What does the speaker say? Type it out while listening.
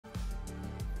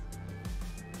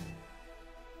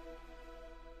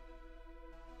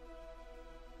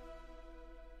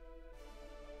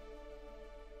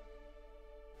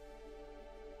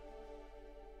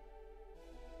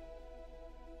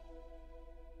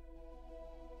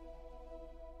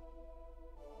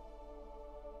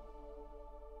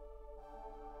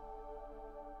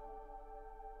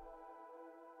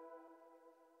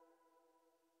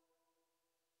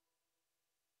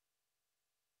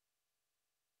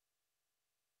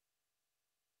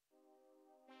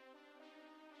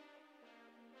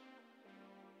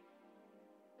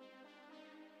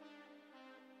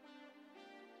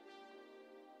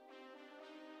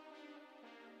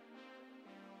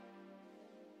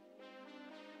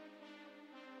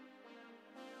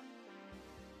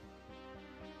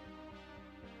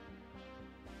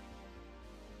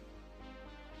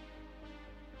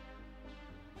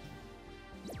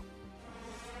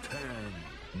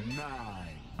9,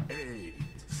 8,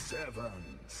 7,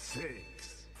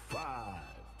 6, 5,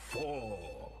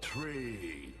 4,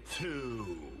 3, 2,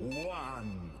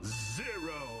 1,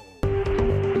 0.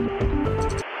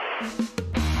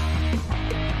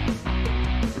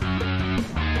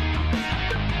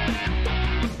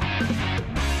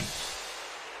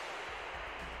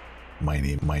 My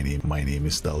name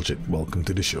is Daljit. Welcome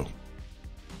to the show.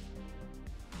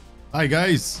 Hi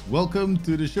guys, welcome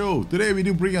to the show. Today we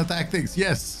do Bring Your Tactics.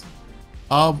 Yes,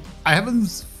 I haven't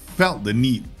felt the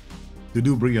need to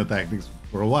do Bring Your Tactics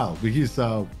for a while because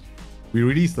we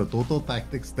released a Total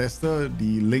Tactics tester.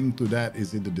 The link to that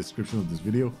is in the description of this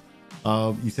video.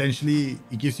 Essentially,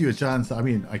 it gives you a chance. I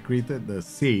mean, I created the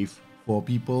save for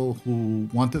people who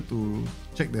wanted to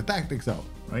check their tactics out,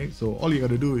 right? So all you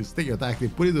got to do is take your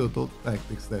tactic, put it into the Total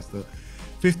Tactics tester.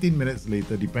 15 minutes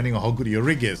later, depending on how good your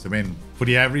rig is. I mean, for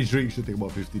the average rig, it should take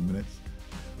about 15 minutes.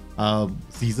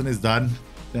 Season is done,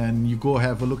 then you go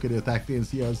have a look at your tactic and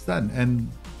see how it's done.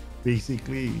 And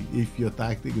basically, if your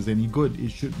tactic is any good, it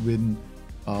should win.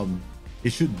 It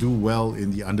should do well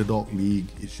in the underdog league.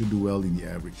 It should do well in the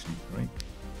average league, right?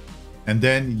 And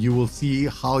then you will see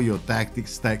how your tactic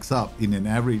stacks up in an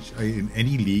average, in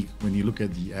any league, when you look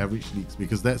at the average leagues,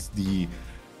 because that's the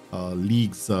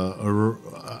leagues,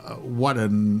 what a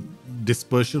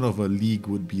dispersion of a league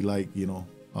would be like, you know,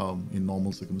 in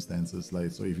normal circumstances.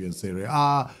 Like, so if you say,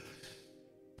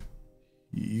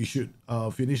 you should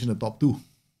finish in the top 2.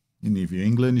 And if you're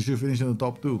England, you should finish in the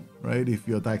top 2, right? If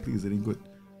your tactic is any good.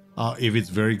 If it's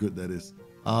very good, that is.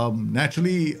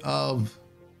 Naturally,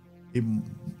 it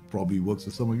probably works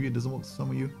for some of you, it doesn't work for some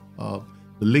of you. The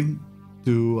link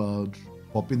to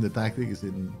pop in the tactic is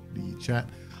in the chat.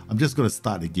 I'm just gonna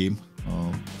start a game.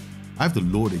 I have to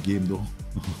load a game though.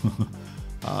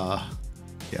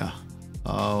 Yeah,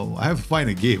 I have to find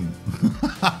a game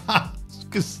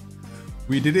because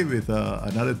we did it with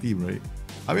another team, right?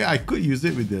 I mean, I could use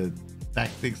it with the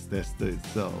tactics tester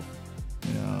itself.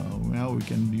 Yeah, well, we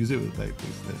can use it with the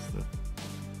tactics tester.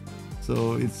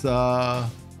 So it's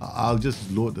I'll just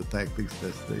load the tactics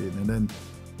tester in, and then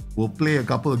we'll play a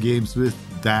couple of games with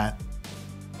that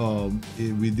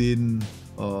within.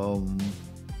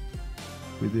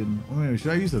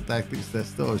 Should I use the tactics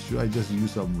tester or should I just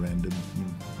use some random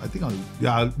team? I think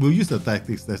we'll use the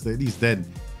tactics tester. At least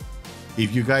then,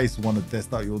 if you guys want to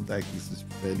test out your own tactics, it's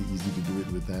fairly easy to do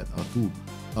it with that tool.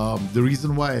 The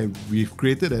reason why we've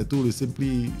created a tool is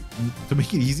simply to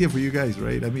make it easier for you guys,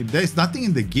 right? I mean, there's nothing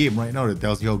in the game right now that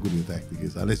tells you how good your tactic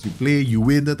is. Unless you play, you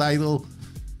win the title.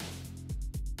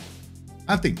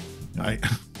 Nothing, right?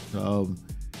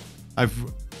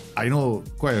 I know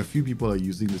quite a few people are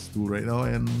using this tool right now,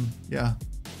 and yeah,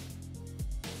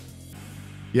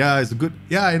 it's a good.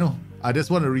 Yeah, I know. That's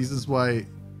one of the reasons why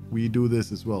we do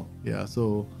this as well. Yeah,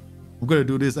 so I'm gonna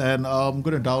do this, and I'm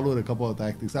gonna download a couple of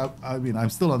tactics. I mean, I'm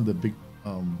still on the big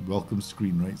welcome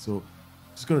screen, right? So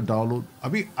I'm just gonna download. I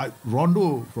mean,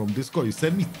 Rondo from Discord, you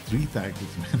sent me 3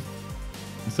 tactics, man.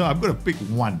 So I'm gonna pick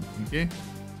one. Okay, I'm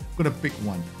gonna pick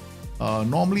one.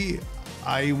 Normally,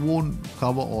 I won't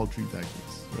cover all 3 tactics.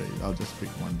 Right, I'll just pick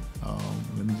one.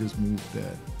 Let me just move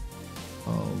that.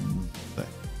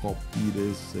 Copy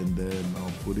this, and then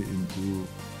I'll put it into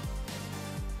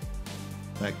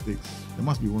tactics. There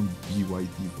must be one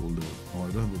BYT folder. Oh,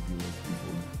 I don't have a BYT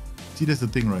folder. See, that's the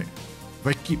thing, right? If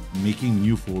I keep making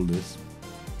new folders,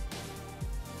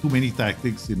 too many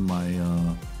tactics in my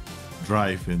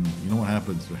drive, and you know what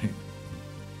happens, right?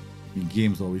 The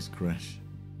games always crash.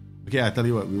 Okay, I tell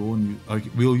you what, we won't use.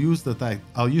 Okay, we'll use the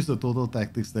I'll use the Total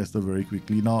Tactics tester very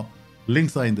quickly. Now,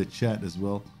 links are in the chat as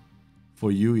well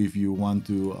for you if you want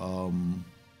to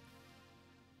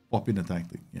pop in a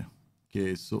tactic. Yeah.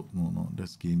 Okay. So no,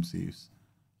 that's game saves.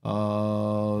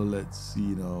 Let's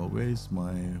see now. Where is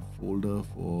my folder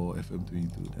for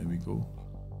FM22? There we go.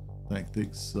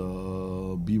 Tactics.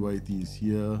 BYT is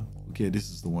here. Okay, this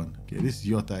is the one. Okay, this is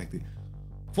your tactic.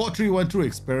 4-3-1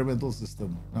 experimental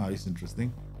system. It's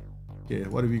interesting. Okay,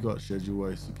 what have we got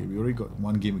schedule-wise? Okay, we already got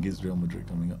one game against Real Madrid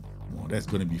coming up. Oh, that's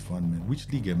going to be fun, man. Which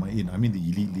league am I in? I'm in the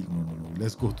Elite League. No.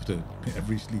 Let's go to the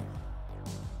average league.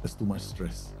 That's too much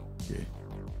stress. Okay.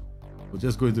 We'll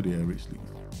just go into the average league.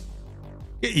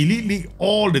 Okay, Elite League,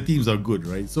 all the teams are good,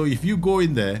 right? So if you go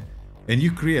in there and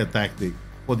you create a tactic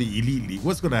for the Elite League,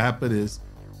 what's going to happen is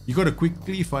you got to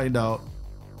quickly find out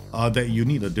that you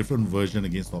need a different version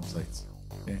against offsides.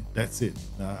 Okay, that's it.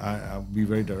 I'll be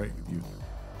very direct with you.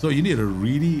 So you need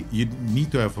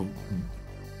to have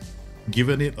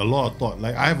given it a lot of thought.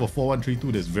 Like I have a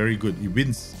 4-1-3-2 that's very good. It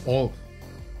wins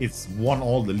it's won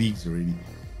all the leagues already.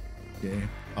 Okay.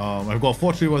 I've got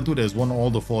 4-3-1-2 that's won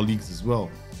all the 4 leagues as well.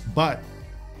 But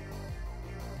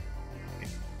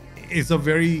it's a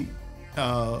very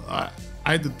I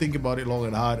had to think about it long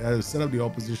and hard. I had to set up the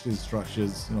opposition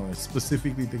instructions, you know, and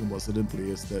specifically think about certain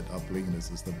players that are playing in the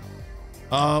system.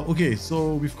 Okay,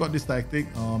 so we've got this tactic.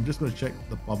 I'm just going to check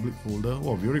the public folder.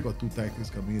 Oh, we already got 2 tactics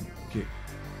coming in. Okay,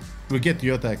 we'll get to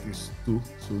your tactics too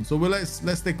soon. So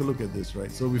let's take a look at this,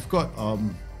 right? So we've got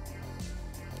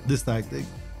this tactic.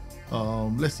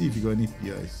 Let's see if you got any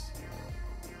PIs.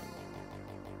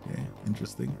 Okay,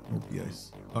 interesting. No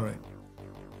PIs. All right.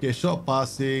 Okay, short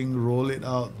passing, roll it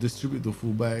out, distribute to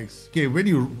fullbacks. Okay,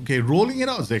 rolling it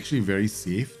out is actually very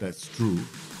safe. That's true.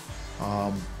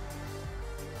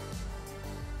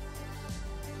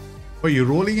 But you're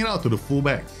rolling it out to the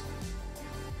fullbacks.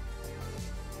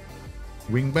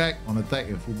 Wingback on attack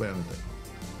and fullback on attack.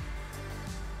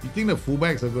 You think the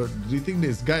fullbacks are good? Do you think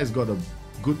this guy's got a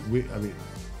good way? I mean,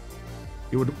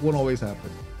 it won't always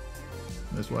happen.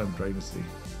 That's what I'm trying to say.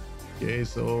 Okay,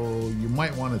 so you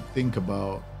might want to think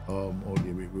about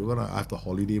okay, wait, we're gonna have to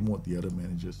holiday mode the other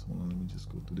managers. Hold on, let me just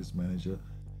go to this manager.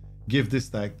 Give this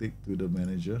tactic to the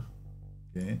manager.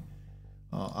 Okay,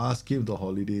 ask him to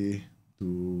holiday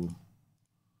to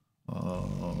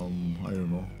I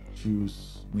don't know,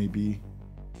 choose maybe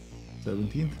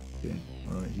 17th. Okay,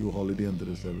 all right, you holiday until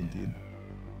the 17th.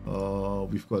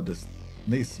 We've got this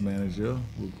next manager.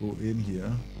 We'll go in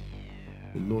here.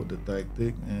 We'll load the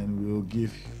tactic and we'll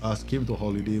ask him to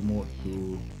holiday mode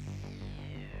to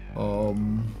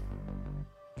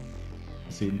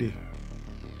same day.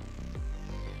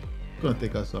 It's gonna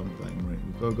take us some time, right?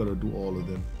 We've got to do all of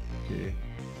them. Okay,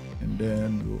 and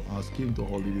then we'll ask him to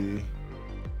holiday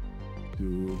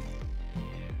to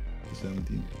the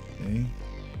 17th. Okay,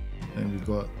 and we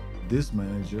got this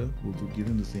manager. We'll give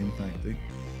him the same tactic.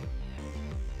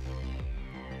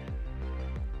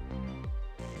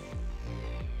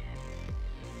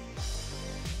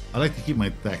 I like to keep my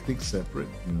tactics separate,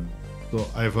 you know. So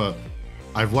I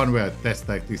have one where I test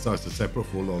tactics, so it's a separate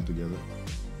folder altogether.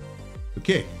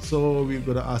 Okay, so we've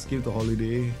got to ask him to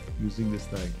holiday using this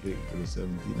tactic for the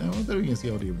 17th. I wonder if we can see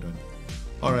how they've done.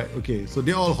 All right, okay, so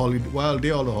they're all holiday. While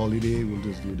they're all on holiday, we'll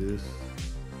just do this.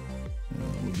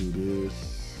 We'll do this.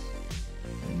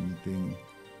 Anything.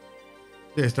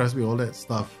 Yes, trust me, all that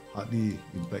stuff hardly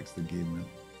impacts the game, man.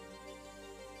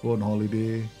 Go on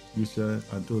holiday, use it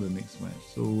until the next match.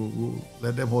 So we'll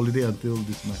let them holiday until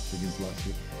this match against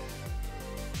Lazio.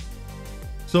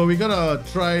 So we're gonna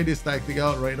try this tactic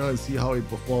out right now and see how it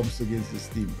performs against this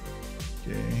team.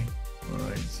 Okay, all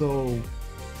right. So,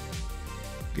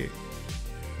 okay.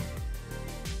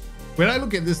 When I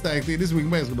look at this tactic, this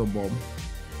wingback is gonna bomb.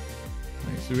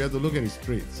 Right, so we have to look at his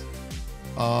traits.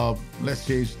 Let's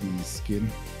change the skin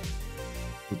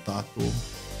to Tato.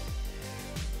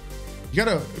 You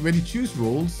gotta, when you choose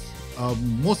roles,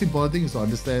 most important thing is to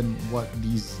understand what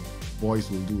these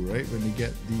boys will do, right? When you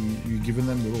get you're giving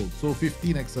them the role. So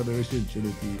 15 acceleration,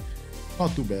 agility,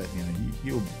 not too bad.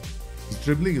 Yeah, his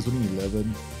dribbling is only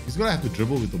 11. He's gonna have to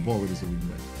dribble with the ball when he's a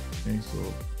wingback. Okay,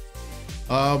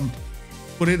 so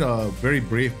put in a very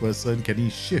brave person. Can he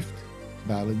shift?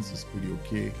 Balance is pretty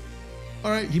okay.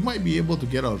 All right, he might be able to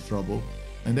get out of trouble,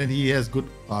 and then he has good.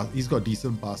 He's got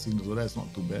decent passing, so that's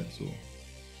not too bad. So.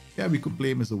 Yeah, we could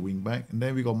play him as a wingback. And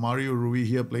then we got Mario Rui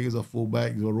here playing as a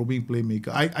fullback. He's a roaming playmaker.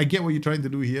 I get what you're trying to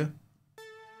do here.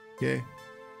 Okay.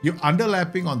 You're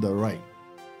underlapping on the right.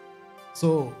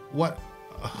 So what?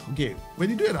 Okay, when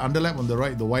you do an underlap on the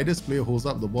right, the widest player holds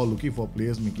up the ball looking for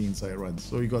players making inside runs.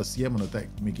 So you got CM on attack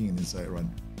making an inside run.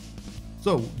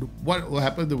 So what will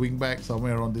happen to the wingback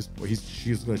somewhere around this point?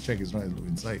 She's going to check his right and look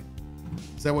inside.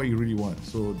 Is that what you really want?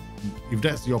 So if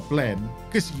that's your plan,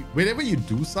 because whenever you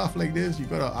do stuff like this, you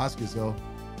gotta ask yourself,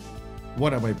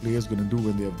 what are my players gonna do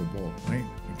when they have the ball, right?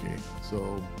 Okay,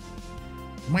 so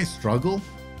you might struggle,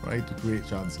 right, to create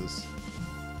chances.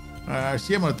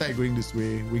 CM on attack going this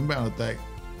way, wingback on attack.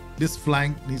 This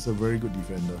flank needs a very good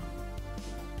defender.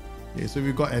 Okay, so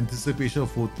we've got anticipation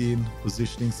 14,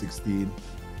 positioning 16.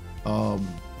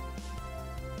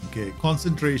 Okay,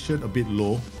 concentration a bit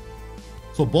low.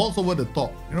 So balls over the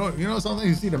top. You know, sometimes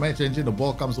you see the match engine, the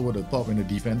ball comes over the top and the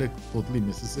defender totally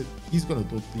misses it. He's gonna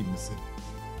totally miss it.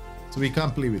 So we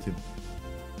can't play with him.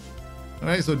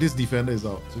 Alright, so this defender is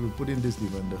out. So we'll put in this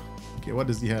defender. Okay, what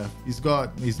does he have? He's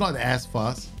not as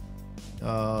fast.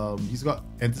 He's got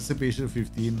anticipation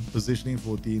 15, positioning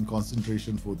 14,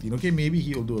 concentration 14. Okay, maybe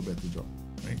he'll do a better job.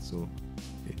 Right? So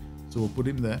okay. So we'll put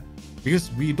him there.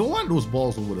 Because we don't want those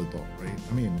balls over the top, right?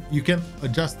 I mean, you can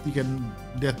adjust,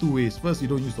 there are two ways. First, you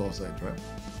don't use the offside trap.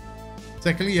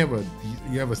 Secondly,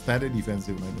 you have a standard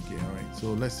defensive line. Okay, all right.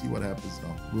 So let's see what happens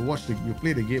now. We'll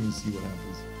play the game and see what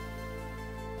happens.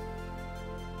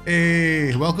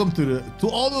 Hey, welcome to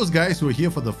all those guys who are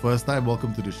here for the first time.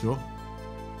 Welcome to the show.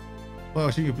 Well,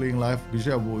 watching you playing live.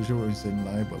 Usually I watch in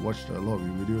live, but watched a lot of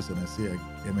your videos and I say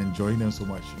I am enjoying them so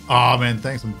much. Oh man,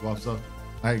 thanks, Mufasa.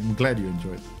 I'm glad you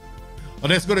enjoyed. Oh,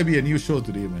 there's gonna be a new show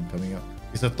today, man, coming up.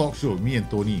 It's a talk show, me and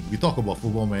Tony. We talk about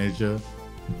Football Manager,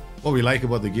 what we like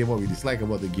about the game, what we dislike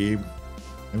about the game,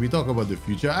 and we talk about the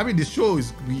future. I mean, this show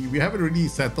is, we haven't really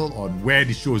settled on where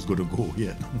the show is going to go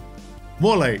yet.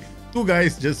 More like two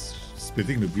guys just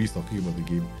spitting the breeze talking about the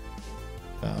game.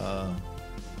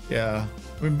 Yeah,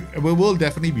 I mean, we will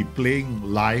definitely be playing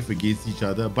live against each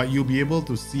other, but you'll be able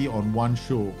to see on one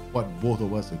show what both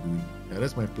of us are doing. Yeah,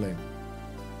 that's my plan.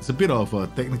 It's a bit of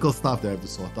technical stuff that I have to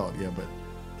sort out, yeah, but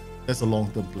that's a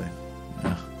long-term plan.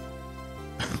 Yeah.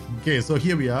 Okay, so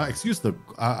here we are. Excuse the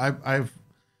I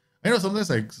know sometimes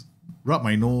I rub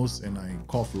my nose and I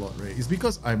cough a lot, right? It's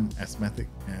because I'm asthmatic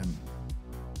and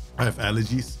I have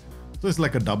allergies, so it's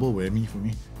like a double whammy for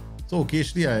me. So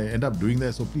occasionally I end up doing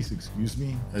that, so please excuse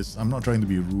me, as I'm not trying to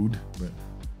be rude, but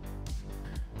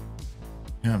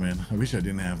yeah, man, I wish I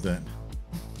didn't have that.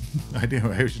 I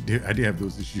didn't have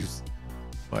those issues,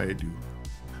 but I do.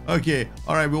 Okay,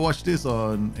 all right, we'll watch this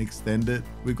on extended.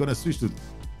 We're gonna switch to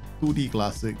 2D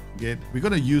classic. Okay, we're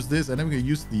gonna use this, and then we're gonna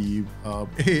use the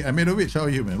hey, Amirovich, how are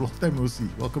you, man? Long time no see.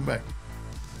 Welcome back.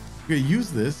 We're gonna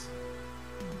use this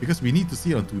because we need to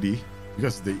see it on 2D,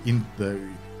 because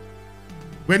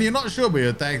when you're not sure about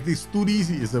your tactics,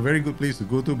 2D is a very good place to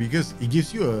go to because it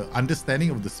gives you an understanding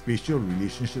of the spatial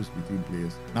relationships between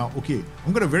players. Now, okay,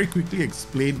 I'm gonna very quickly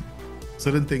explain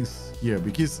certain things here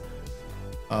because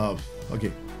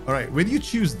okay, all right, when you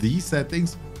choose these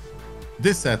settings,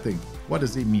 this setting, what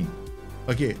does it mean?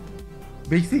 Okay,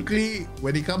 basically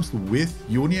when it comes to width,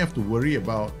 you only have to worry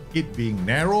about it being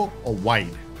narrow or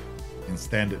wide and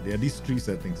standard. There are these three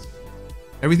settings.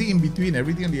 Everything in between,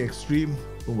 everything on the extreme,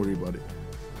 don't worry about it.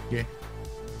 Okay,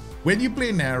 when you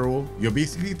play narrow, you're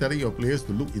basically telling your players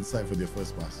to look inside for their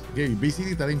first pass. Okay, you're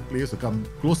basically telling players to come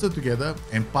closer together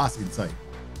and pass inside.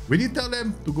 When you tell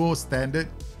them to go standard,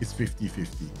 it's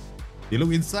 50-50. They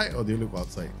look inside or they look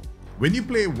outside. When you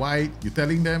play wide, you're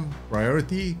telling them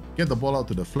priority, get the ball out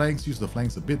to the flanks, use the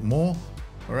flanks a bit more,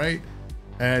 all right?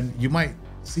 And you might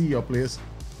see your players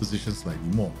position slightly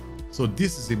more. So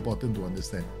this is important to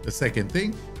understand. The second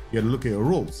thing, you gotta look at your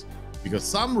roles, because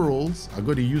some roles are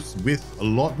going to use width a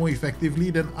lot more effectively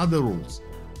than other roles.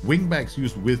 Wingbacks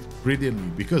use width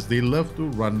brilliantly because they love to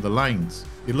run the lines.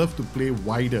 They love to play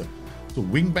wider. So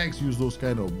wingbacks use those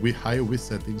kind of higher width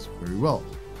settings very well.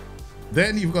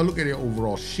 Then you've got to look at your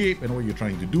overall shape and what you're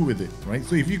trying to do with it, right?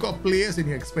 So if you've got players and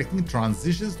you're expecting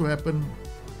transitions to happen,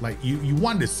 like you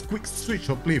want this quick switch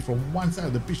of play from one side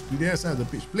of the pitch to the other side of the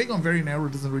pitch, playing on very narrow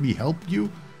doesn't really help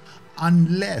you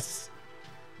unless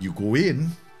you go in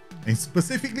and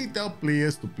specifically tell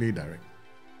players to play direct.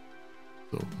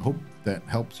 So I hope that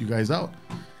helps you guys out.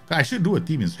 I should do a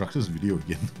team instructions video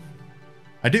again.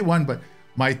 I did one, but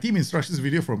my team instructions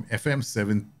video from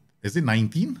FM7, is it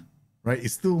 19? Right,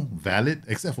 it's still valid,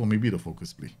 except for maybe the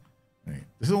focus play. Right,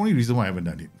 this is the only reason why I haven't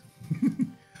done it.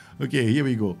 Okay, here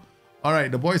we go. All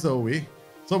right, the boys are away.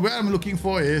 So what I'm looking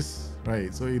for is,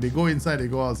 right, so they go inside, they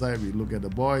go outside. We look at the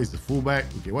boys, the fullback.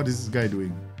 Okay, what is this guy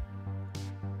doing?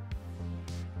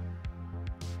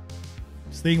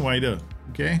 Staying wider.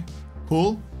 Okay,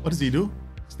 cool. What does he do?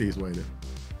 Stays wider.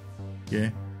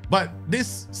 Okay, but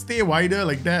this stay wider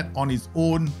like that on its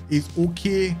own is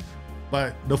okay,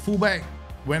 but the fullback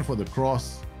went for the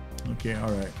cross. Okay,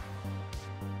 all right.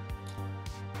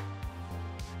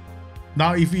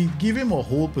 Now, if we give him a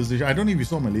whole position, I don't know if you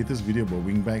saw my latest video about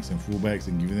wingbacks and fullbacks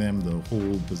and giving them the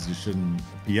whole position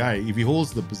PI. If he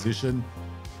holds the position,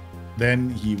 then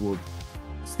he will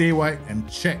stay wide and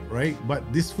check, right?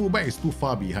 But this fullback is too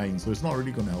far behind, so it's not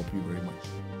really going to help you very much.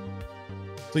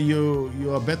 So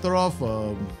you are better off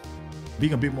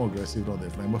being a bit more aggressive on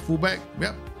that flank. But fullback,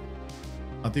 yep,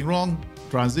 nothing wrong.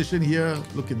 Transition here,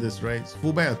 look at this, right?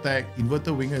 Fullback attack,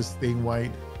 inverted winger is staying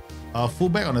wide.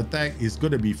 Fullback on attack is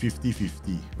going to be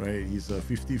 50-50, right? He's a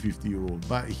 50-50 role.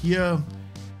 But here,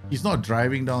 he's not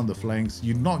driving down the flanks.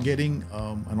 You're not getting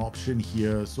an option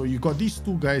here. So you got these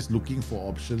two guys looking for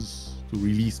options to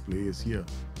release players here.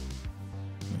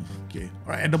 Okay,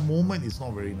 all right. At the moment, it's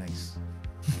not very nice.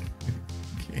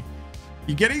 Okay,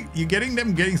 you're getting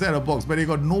them getting inside the box, but they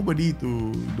got nobody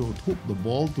to hook the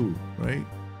ball to, right?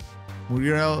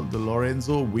 Muriel, the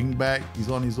Lorenzo wingback, he's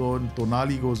on his own.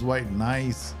 Tonali goes wide,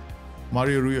 nice.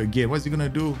 Mario Rui again, what's he gonna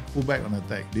do? Fullback on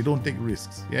attack. They don't take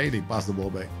risks. Yeah, they pass the ball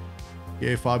back.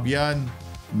 Okay, Fabian,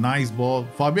 nice ball.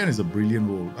 Fabian is a brilliant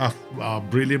role,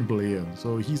 brilliant player.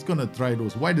 So he's gonna try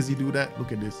those. Why does he do that?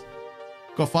 Look at this.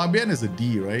 Got Fabian as a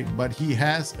D, right? But he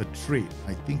has a trait.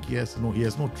 I think he has no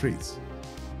traits.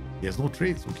 He has no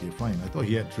traits? Okay, fine. I thought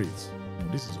he had traits. No,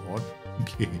 this is odd.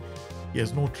 Okay. He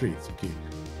has no traits. Okay.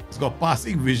 He's got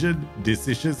passing vision,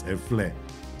 decisions, and flair.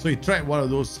 So he tried one of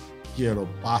those here,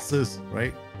 passes,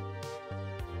 right?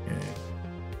 Yeah.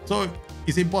 So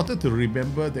it's important to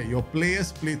remember that your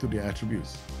players play to their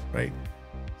attributes, right?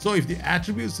 So if the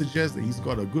attributes suggest that he's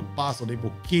got a good pass on him,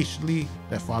 occasionally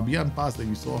that Fabian pass that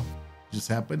you saw just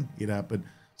happened, it happened.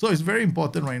 So it's very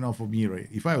important right now for me, right?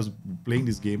 If I was playing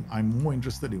this game, I'm more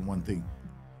interested in one thing.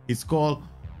 It's called,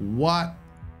 what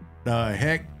the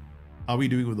heck are we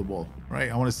doing with the ball,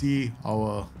 right? I want to see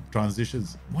our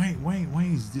transitions. Why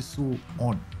is this so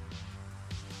on?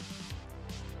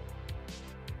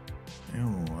 I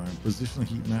don't know. Positional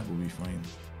heat map will be fine.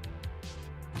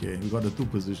 Okay, we got the 2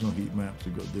 positional heat maps.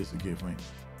 We got this. Okay, fine.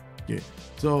 Okay,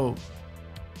 so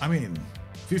I mean,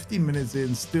 15 minutes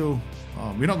in, still,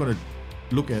 we're not gonna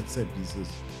look at set pieces.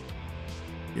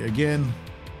 Okay, again,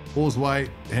 goes wide,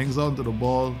 hangs on to the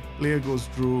ball, player goes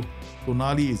through,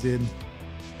 Tonali is in,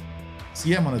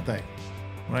 CM on attack,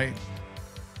 right?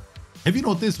 Have you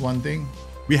noticed one thing?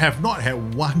 We have not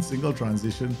had one single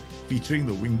transition featuring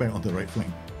the wingback on the right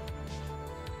flank.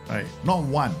 Right, not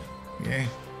one. Okay,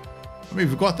 I mean,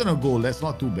 we've gotten a goal, that's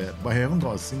not too bad, but I haven't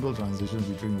got a single transition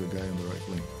featuring the guy on the right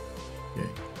flank. Okay,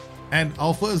 and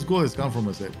our first goal has come from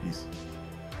a set piece.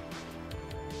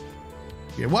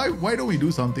 Okay, why don't we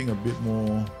do something a bit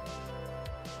more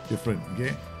different?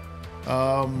 Okay,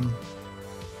 all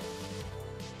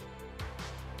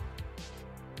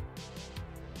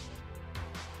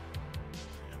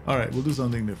right, we'll do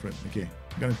something different. Okay,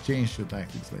 I'm gonna change the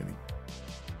tactics slightly.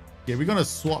 Okay, we're gonna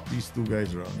swap these 2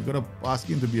 guys around. We're gonna ask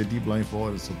him to be a deep line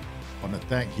forward on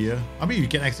attack here. I mean, you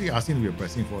can actually ask him to be a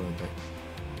pressing forward attack.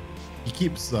 He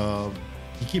keeps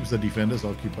the defenders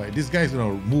occupied. This guy's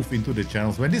gonna move into the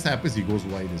channels. When this happens, he goes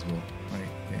wide as well. Right?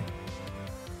 Okay.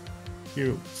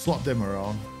 Here, swap them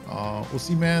around.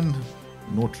 Osimhen,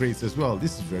 no traits as well.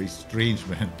 This is very strange,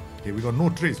 man. Okay, we got no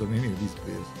traits on any of these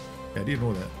players. Yeah, I didn't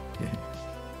know that. Okay.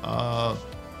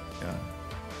 Yeah.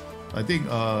 I think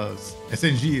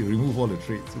SNG remove all the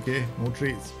traits. Okay, no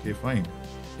traits. Okay, fine.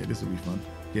 Okay, this will be fun.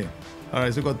 Okay. All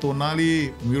right, so we got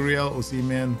Tonali, Muriel,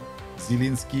 Osimhen,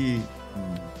 Zielinski.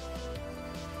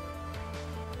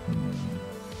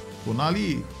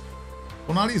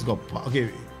 Tonali's got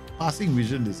passing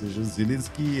vision decisions.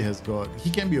 Zielinski has got, he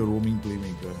can be a roaming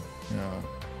playmaker. Yeah.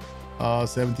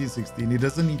 17-16. He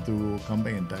doesn't need to come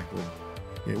back and tackle.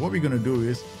 Okay, what we're gonna do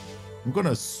is, I'm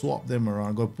gonna swap them around.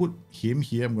 I'm gonna put him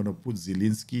here. I'm gonna put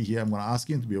Zielinski here. I'm gonna ask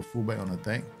him to be a fullback on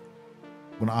attack.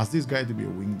 I'm gonna ask this guy to be a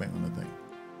wingback on attack.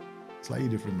 Slightly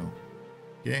different now.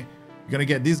 Okay. You're gonna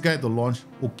get this guy to launch.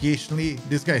 Occasionally,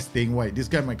 this guy is staying wide. This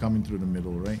guy might come in through the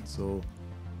middle, right? So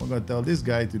what I'm gonna tell this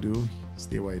guy to do,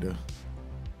 stay wider.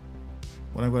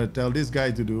 What I'm gonna tell this guy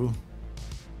to do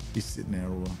is sit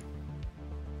narrower.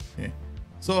 Okay.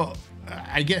 So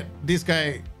I get this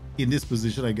guy in this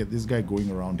position, I get this guy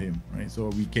going around him, right? So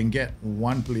we can get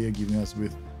one player giving us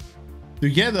width.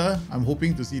 Together, I'm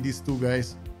hoping to see these 2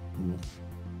 guys,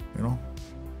 you know,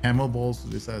 hammer balls to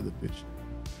this side of the pitch.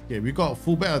 Okay, we got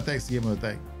fullback attack, CM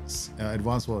attack,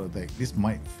 advanced forward attack. This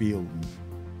might fail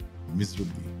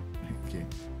miserably. Okay,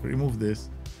 remove this.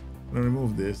 I'm gonna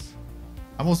remove this.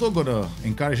 I'm also gonna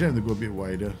encourage them to go a bit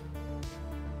wider.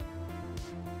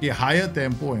 Yeah, higher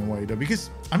tempo and wider, because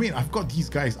I mean, I've got these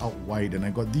guys out wide and I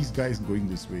got these guys going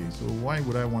this way. So why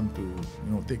would I want to,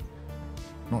 you know,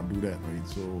 not do that, right?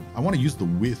 So I want to use the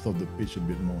width of the pitch a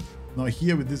bit more. Now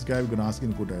here with this guy, we're gonna ask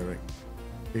him to go direct,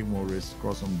 take more risk,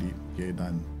 cross on deep. Okay,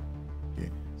 done.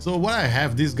 Okay. So what I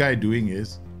have this guy doing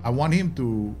is, I want him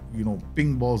to, you know,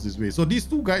 ping balls this way. So these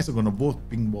 2 guys are gonna both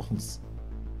ping balls.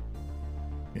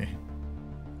 Okay.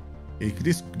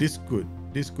 This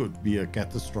could be a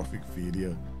catastrophic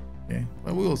failure. Okay,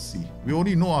 but we'll see. We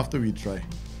only know after we try.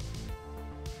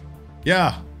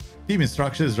 Yeah, team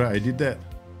instructions, right? I did that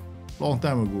long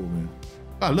time ago, man.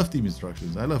 I love team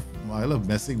instructions. I love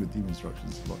messing with team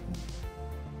instructions a lot more.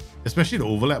 Especially the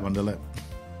overlap, underlap.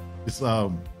 It's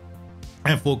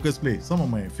and focus play. Some of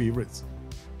my favorites.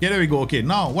 Okay, there we go. Okay,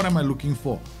 now what am I looking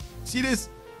for? See this?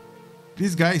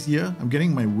 These guys here, I'm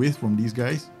getting my width from these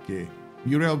guys. Okay,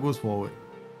 Muriel goes forward.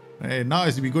 Right, now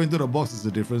as we go into the box, it's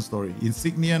a different story.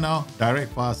 Insignia now,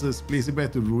 direct passes, place it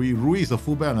back to Rui. Rui is a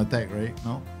fullback on attack, right?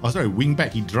 Now, oh sorry, wing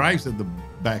back. He drives at the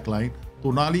back line.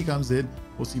 Tonali comes in.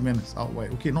 Osimhen is out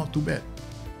wide. Okay, not too bad.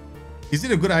 Is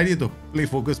it a good idea to play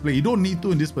focus play? You don't need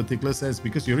to in this particular sense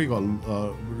because you already got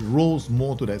rolls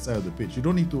more to that side of the pitch. You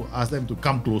don't need to ask them to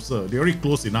come closer. They're already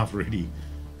close enough already.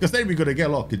 Because then we're going to get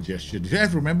a lot of congestion. You have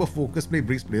to remember, focus play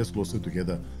brings players closer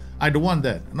together. I don't want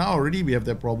that. Now already we have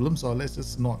that problem, so let's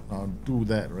just not do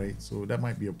that, right? So that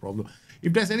might be a problem.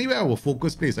 If there's anywhere our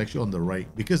focus play is actually on the right,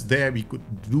 because there we could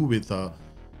do with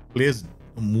players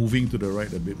moving to the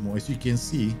right a bit more. As you can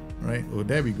see, right? Oh,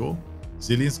 there we go.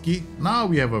 Zelensky. Now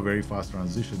we have a very fast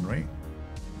transition, right?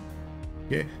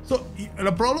 Okay. So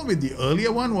the problem with the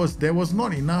earlier one was there was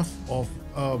not enough of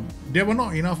there were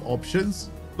not enough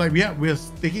options. Like we're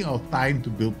taking our time to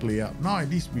build play up. Now at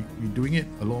least we're doing it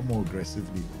a lot more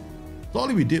aggressively. So all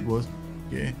we did was,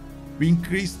 okay, we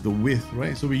increased the width,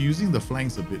 right? So we're using the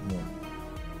flanks a bit more.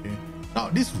 Okay. Now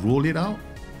this roll it out.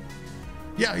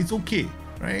 Yeah, it's okay,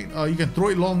 right? You can throw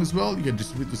it long as well. You can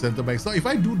distribute to center backs. So if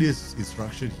I do this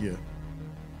instruction here,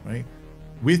 right,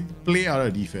 with play out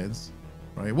of defense,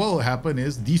 right, what will happen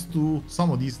is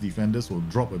some of these defenders will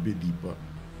drop a bit deeper.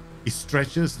 It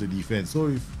stretches the defense. So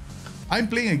if I'm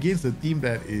playing against a team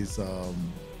that is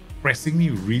pressing me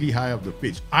really high up the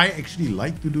pitch, I actually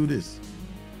like to do this.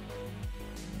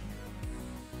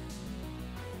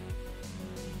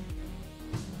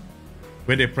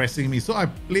 When they're pressing me. So I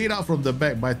played out from the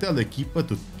back, but I tell the keeper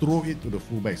to throw it to the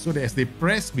fullback. So that as they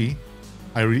press me,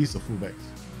 I release the fullbacks.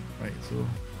 Right, so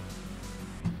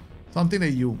something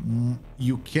that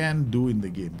you can do in the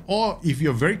game. Or if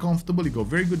you're very comfortable, you got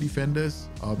very good defenders,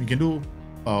 you can do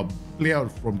play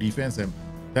out from defense and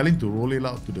tell him to roll it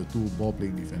out to the two ball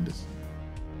playing defenders.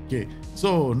 Okay,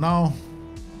 so now,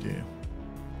 okay,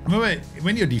 remember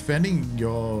when you're defending,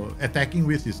 your attacking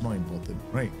width is not important,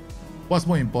 right? What's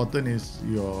more important is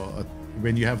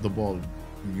when you have the ball,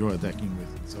 you're attacking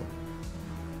width. So,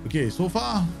 okay, so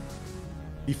far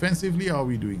defensively, how are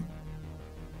we doing?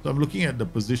 So I'm looking at the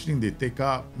positioning they take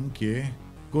up. Okay,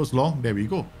 goes long. There we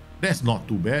go. That's not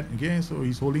too bad. Okay, so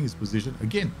he's holding his position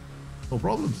again. No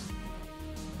problems.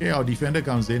 Okay, our defender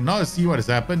comes in. Now let's see what has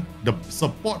happened. The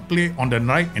support play on the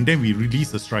right, and then we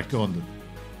release the striker on the.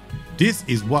 This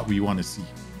is what we want to see.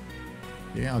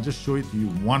 Okay, I'll just show it to you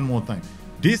one more time.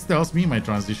 This tells me my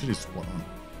transition is spot on.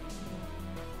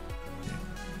 Okay.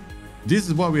 This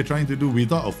is what we're trying to do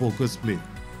without a focus play.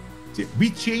 See,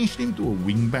 we changed him to a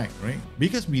wing back, right?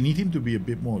 Because we need him to be a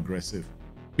bit more aggressive.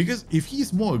 Because if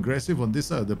he's more aggressive on this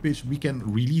side of the pitch, we can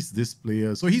release this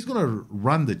player. So he's going to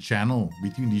run the channel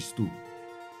between these two.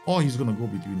 Or he's going to go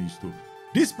between these two.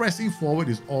 This pressing forward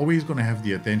is always going to have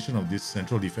the attention of this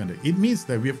central defender. It means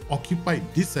that we have occupied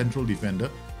this central defender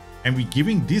and we're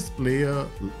giving this player,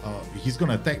 he's going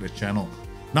to attack the channel.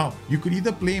 Now, you could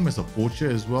either play him as a poacher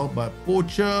as well, but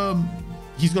poacher,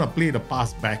 he's going to play the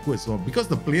pass backwards. So because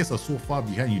the players are so far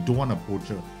behind, you don't want a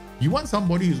poacher. You want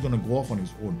somebody who's going to go off on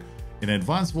his own. An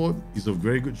advanced forward is a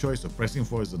very good choice. A pressing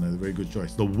forward is another very good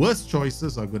choice. The worst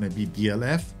choices are going to be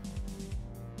DLF,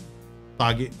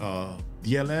 target,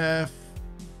 DLF,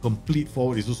 complete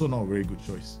forward is also not a very good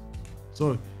choice.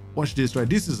 So watch this, right?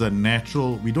 This is a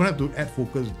natural. We don't have to add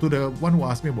focus. To the one who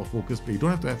asked me about focus play, you don't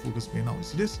have to add focus play now.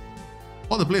 See this?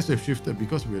 All the players have shifted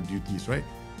because we have duties, right?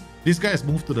 This guy has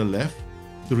moved to the left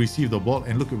to receive the ball,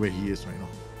 and look at where he is right now.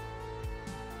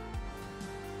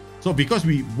 So because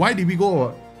why did we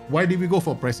go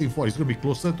for pressing forward? It's going to be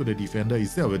closer to the defender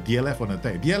instead of a DLF on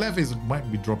attack. DLF might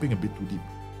be dropping a bit too deep.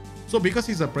 So because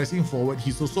he's a pressing forward,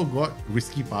 he's also got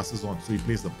risky passes on, so he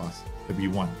plays the pass that we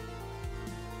want.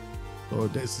 So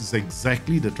this is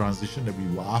exactly the transition that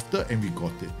we were after, and we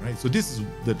got it, right? So this is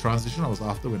the transition I was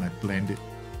after when I planned it,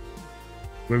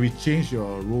 where we change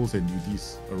your roles and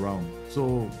duties around.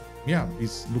 So yeah,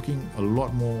 it's looking a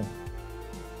lot more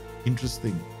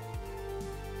interesting.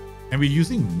 And we're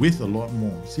using width a lot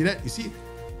more. See that? You see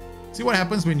what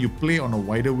happens when you play on a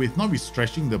wider width? Now we're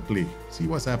stretching the play. See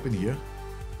what's happened here?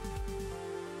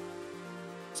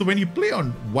 So when you play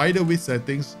on wider width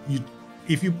settings,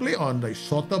 if you play on like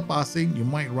shorter passing, you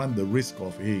might run the risk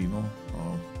of, hey, you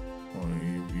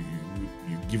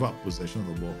give up possession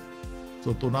of the ball.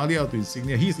 So Tonali out to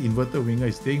Insignia, he's inverted winger,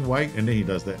 he's staying wide, and then he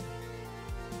does that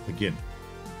again.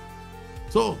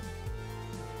 So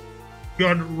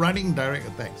you're running direct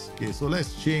attacks. Okay, so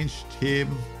let's change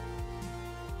him.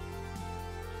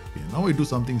 Okay, now we do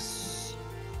something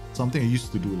I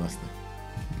used to do last time.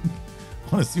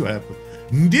 I want to see what happens.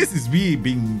 This is me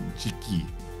being cheeky.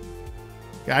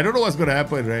 Okay, I don't know what's going to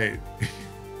happen, right?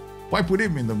 Why put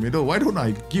him in the middle? Why don't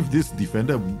I give this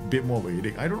defender a bit more of a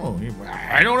headache? I don't know.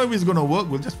 I don't know if it's going to work.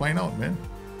 We'll just find out, man.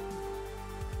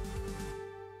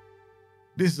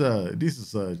 This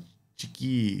is a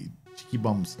cheeky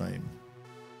bumps time.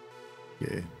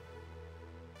 Okay.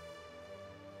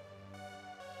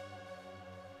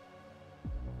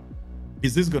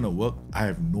 Is this gonna work? I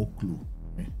have no clue.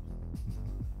 Okay.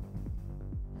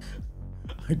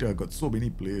 I got so many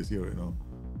players here right now.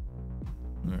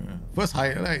 First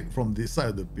highlight from this side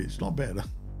of the pitch, not bad.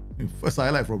 First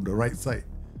highlight from the right side.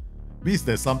 Means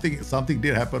that something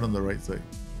did happen on the right side.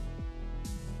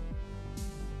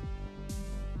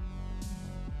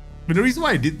 But the reason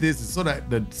why I did this is so that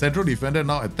the central defender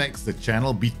now attacks the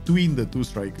channel between the two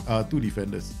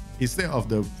defenders instead of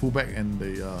the fullback and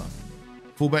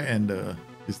the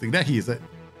this thing. That he is at.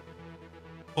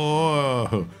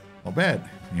 Oh, not bad.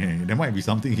 Yeah, there might be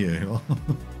something here, you know.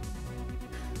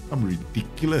 Some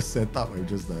ridiculous setup I've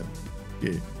just done.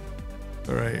 Okay.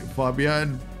 Alright,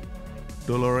 Fabian,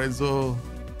 De Lorenzo.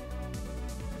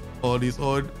 All this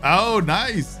on. Oh,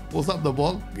 nice! Pulls up the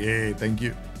ball. Okay, thank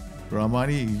you.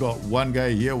 Ramani, you got one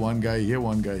guy here, one guy here,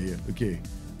 one guy here. Okay.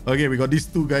 Okay, we got these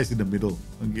two guys in the middle.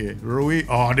 Okay. Rowe.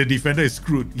 Oh, the defender is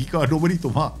screwed. He got nobody to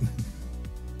mark.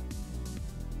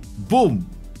 Boom!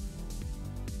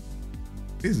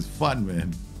 This is fun,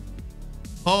 man.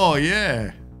 Oh,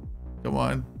 yeah. Come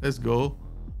on, let's go.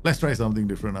 Let's try something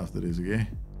different after this, okay?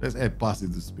 Let's add pass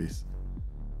into space.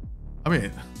 I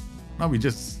mean, now we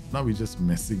just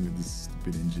messing with this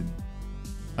stupid engine.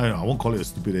 I don't know, I won't call it a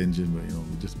stupid engine, but you know,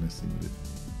 we're just messing with it.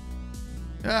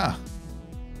 Yeah.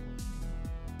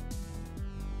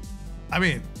 I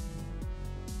mean,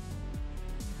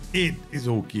 it is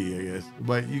okay, I guess.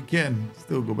 But you can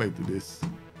still go back to this.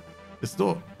 It's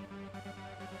not.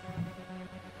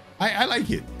 I like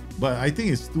it, but I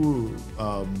think it's too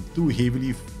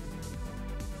heavily.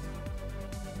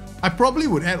 I probably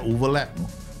would add overlap, no?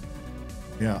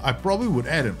 Yeah, I probably would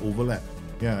add an overlap.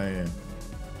 Yeah.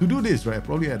 To do this, right, I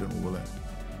probably add an overlap.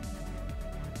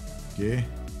 Okay.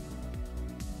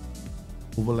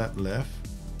 Overlap left.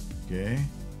 Okay.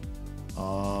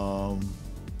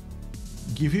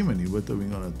 Give him an inverted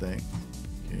wing on attack.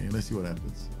 Okay, let's see what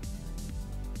happens.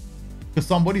 Because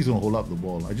somebody's gonna hold up the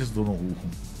ball. I just don't know who.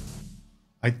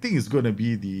 I think it's gonna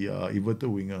be the inverted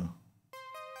winger.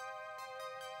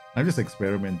 I'm just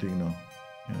experimenting now.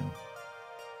 Yeah.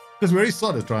 Because we already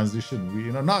saw the transition.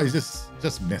 We, now it's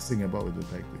just messing about with the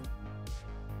tactic.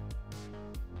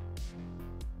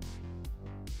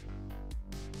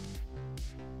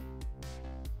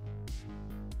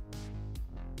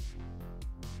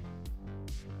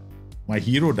 My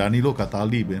hero Danilo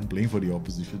Cataldi, man, playing for the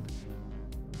opposition.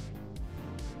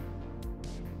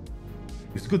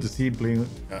 It's good to see him playing.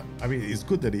 I mean, it's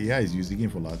good that the AI is using him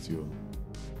for Lazio.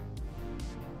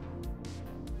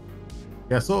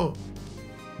 Yeah, so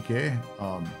okay,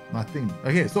 nothing.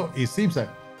 Okay, so it seems like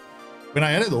when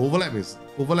I added the overlap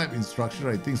instruction,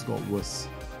 I think it's got worse.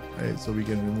 Right, so we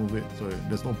can remove it. So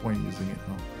there's no point using it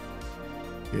now.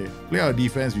 Okay, play our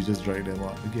defense. We just drag them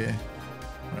out. Okay,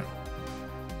 all right.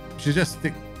 Should just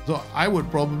stick. So I would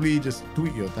probably just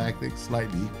tweak your tactics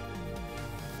slightly.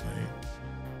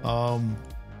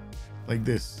 Like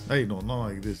this. Hey, no, not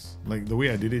like this. Like the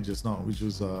way I did it just now, which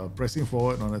was pressing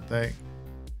forward on attack,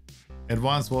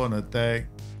 advance forward on attack,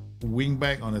 wing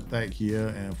back on attack here,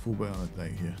 and full back on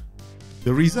attack here.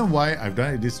 The reason why I've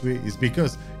done it this way is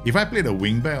because if I play the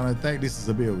wing back on attack, this is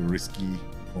a bit of a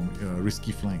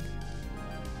risky flank.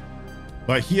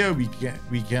 But here we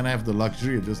can have the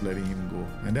luxury of just letting him go,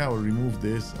 and then I will remove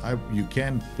this. You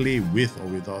can play with or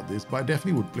without this, but I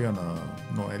definitely would play on a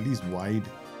at least wide,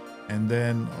 and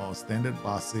then standard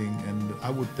passing. And I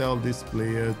would tell this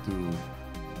player to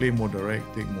play more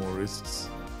direct, take more risks.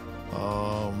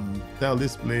 Tell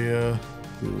this player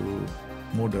to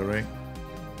more direct.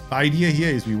 The idea here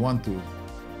is we want to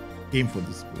aim for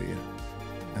this player.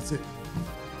 That's it.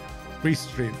 Pretty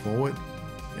straightforward.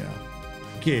 Yeah.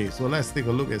 Okay, so let's take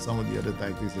a look at some of the other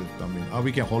tactics that have come in.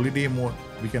 We can holiday mode.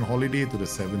 We can holiday to the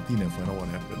 17 and find out what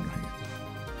happened, right?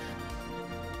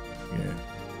 Yeah.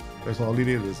 Let's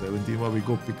holiday to the 17 while we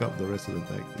go pick up the rest of the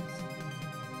tactics.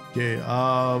 Okay,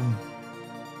 oh,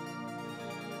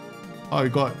 we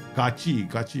got Kachi.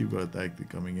 Kachi, you've got a tactic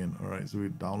coming in. Alright, so we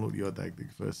download your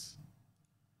tactic first.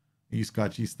 Use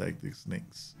Kachi's tactics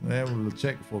next. Then we'll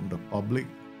check from the public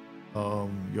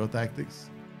your tactics.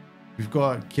 We've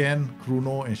got Ken,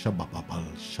 Kruno, and Shabalala.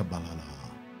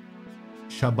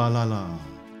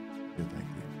 Your tactic.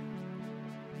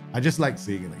 I just like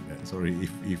saying it like that. Sorry,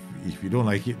 if you don't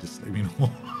like it, just let me know.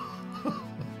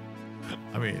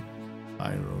 I mean,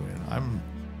 I don't know, man.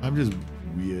 I'm just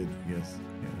weird, I guess.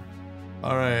 Yeah.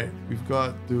 All right, we've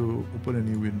got to open a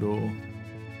new window.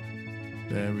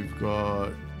 Then we've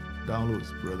got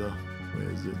downloads, brother. Where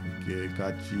is it? Okay,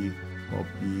 Kachi,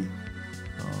 copy.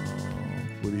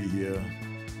 Put it here.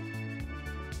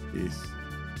 Yes.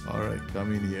 All right,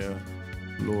 come in here.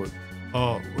 Load.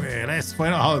 Oh, wait, let's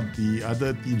find out how the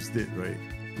other teams did, right?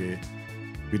 Okay.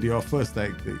 With your first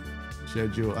tactic,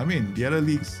 schedule. I mean, the other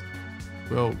leagues,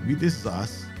 Well, this is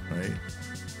us, right?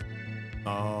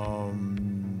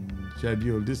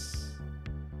 Schedule this.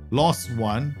 Lost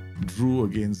one, drew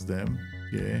against them.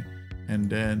 Okay. And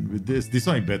then with this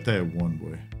one, you better have won,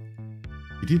 boy.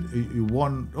 You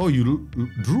won. Oh, you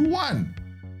drew one.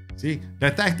 See,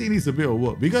 that tactic needs a bit of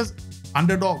work because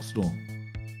underdogs, no.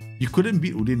 You couldn't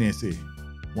beat Udinese.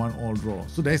 1-1 draw.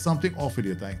 So there's something off with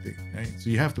your tactic, right? So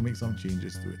you have to make some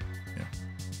changes to it. Yeah.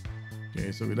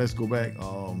 Okay, so let's go back.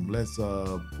 Let's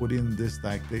put in this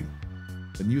tactic,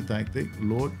 the new tactic.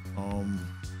 Load.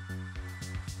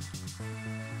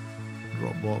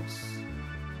 Dropbox.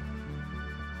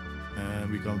 And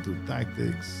we come to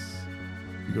tactics.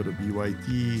 We go to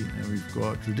BYT, and we've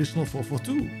got traditional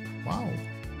 4-4-2. Wow.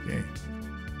 Okay.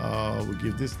 We'll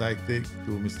give this tactic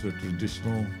to Mr.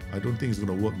 Traditional. I don't think it's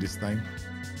going to work this time.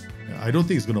 I don't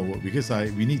think it's going to work because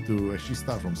we need to actually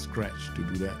start from scratch to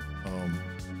do that.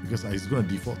 Because it's going to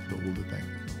default to the older tactic.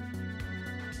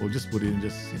 We'll just put in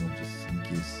just in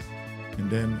case. And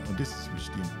then this is which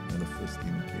team? The first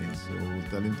team. Okay, so we'll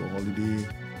tell him to holiday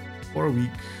for a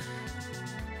week.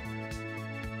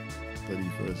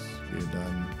 31st. Okay,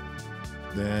 done.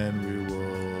 Then we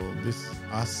will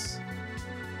us.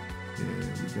 Okay,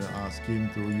 we're gonna ask him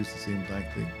to use the same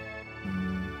tactic.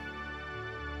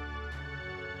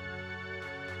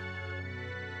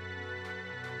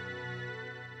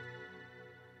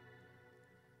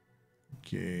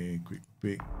 Okay, quick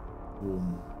pick,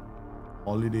 boom,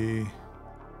 holiday,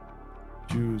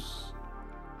 choose,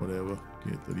 whatever.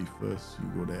 Okay, 31st, you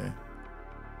go there.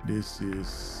 This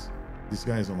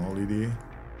guy is on holiday.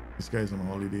 This guy is on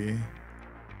holiday.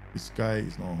 This guy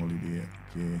is not on holiday yet.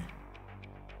 Okay.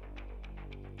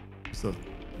 It's the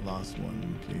last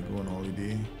one. Okay, go on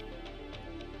holiday.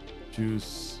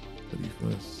 Choose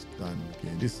 31st. Done.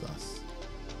 Okay, this is us.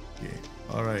 Okay.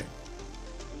 All right.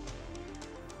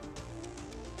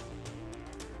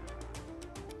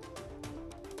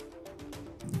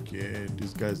 Okay,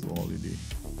 this guy's on holiday.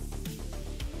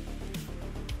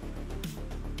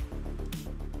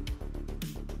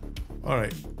 All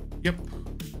right. Yep.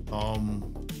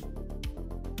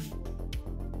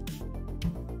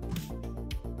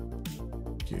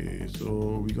 Okay,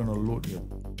 so we're gonna load here.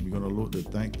 We're gonna load the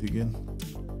tank again.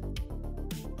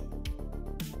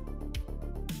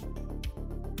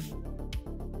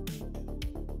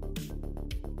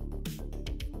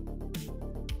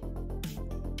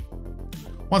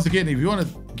 Once again, if you want to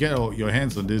get your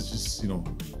hands on this, just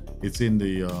it's in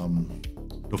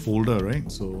the folder, right?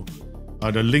 So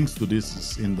the links to this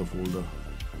is in the folder,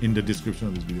 in the description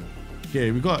of this video.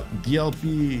 Okay, we got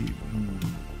DLP.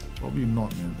 Probably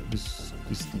not, man. This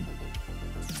team.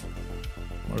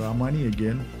 Ramani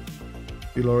again.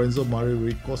 Di Lorenzo Mario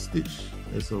Ray Kostic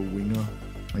as a winger.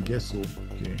 I guess so.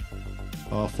 Okay.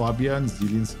 Fabian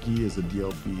Zielinski as a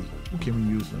DLP. Who can we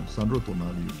use now? Sandro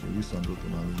Tonali. Okay, use Sandro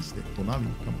Tonali instead. Tonali,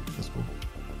 come on, let's go.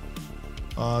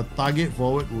 Target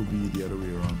forward will be the other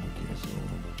way around. Okay, so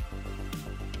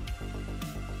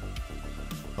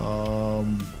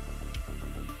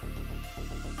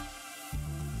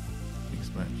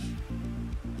next match.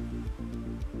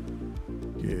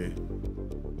 Okay.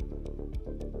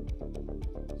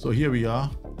 So here we are.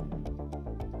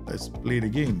 Let's play the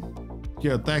game.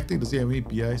 Okay, tactic to see how many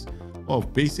PIs. Oh,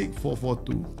 basic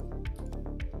 4-4-2.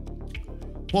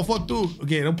 4-4-2.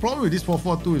 Okay, the problem with this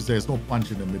 4-4-2 is there's no punch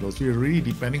in the middle. So you're really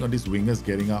depending on these wingers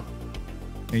getting up.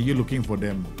 And you're looking for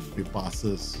them with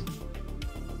passes.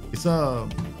 It's a...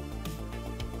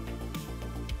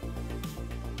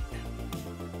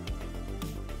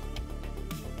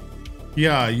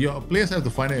 Yeah, your players have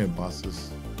to find it in passes.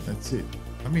 That's it.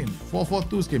 I mean,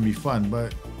 4-4-2s can be fun,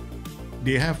 but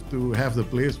they have to have the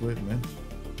players for it, man.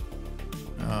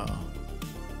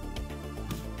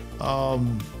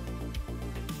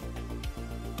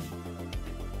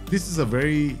 This is a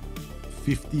very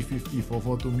 50-50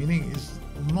 4-4-2, meaning it's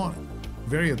not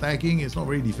very attacking, it's not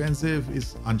very defensive,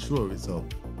 it's unsure of itself.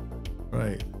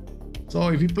 Right. So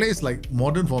if he plays like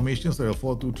modern formations like a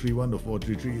 4-2-3-1 to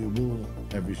 4-3-3, it will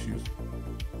have issues.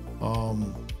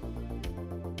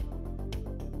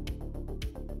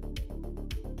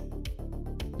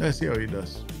 Let's see how it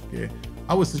does. Okay,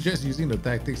 I would suggest using the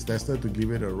tactics tester to give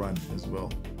it a run as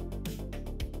well.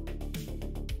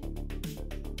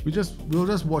 We'll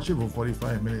just watch it for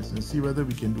 45 minutes and see whether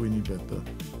we can do any better.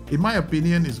 In my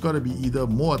opinion, it's got to be either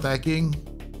more attacking.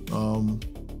 You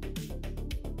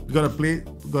gotta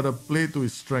play to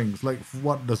his strengths. Like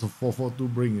what does a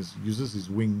 4-4-2 bring? Is uses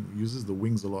the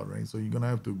wings a lot, right? So you're gonna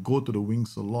have to go to the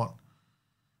wings a lot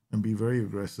and be very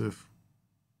aggressive.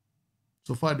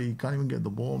 So far, he can't even get the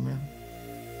ball, man.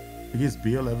 Against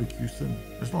Bayer Leverkusen,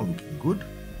 that's not looking good.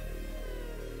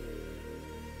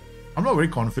 I'm not very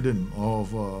confident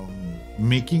of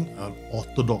making an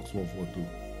orthodox 4-4-2,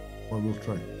 but we'll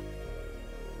try.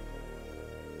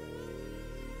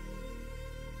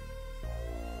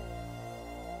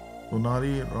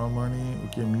 Sonari, Ramani,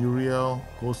 okay, Muriel,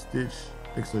 Kostic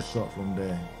takes a shot from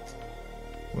there.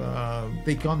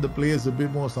 Take on the players a bit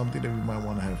more, something that we might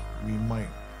want to have. We might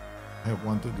have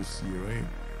wanted to see, right?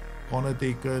 Corner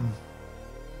taken.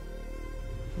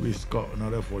 We got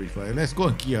another 45. Let's go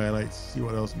on key highlights, see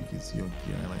what else we can see on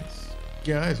key highlights.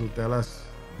 Key highlights will tell us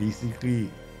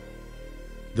basically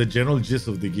the general gist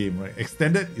of the game, right?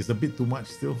 Extended is a bit too much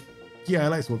still. Key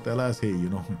highlights will tell us, hey, you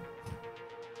know,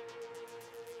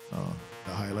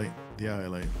 the highlight, their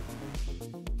highlight.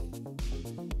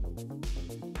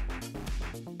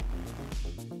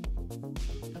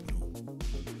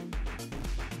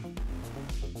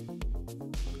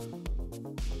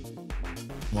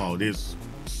 Wow, this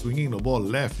swinging the ball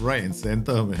left, right, and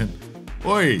center, man.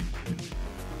 Oi!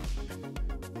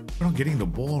 We're not getting the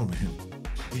ball, man.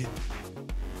 Shit.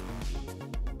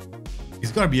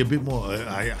 It's got to be a bit more,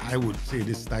 I would say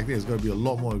this tactic has got to be a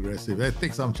lot more aggressive. Let's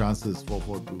take some chances,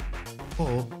 4-4-2.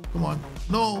 Oh, come on.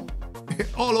 No!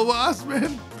 All over us,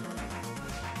 man!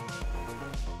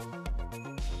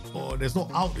 Oh, there's no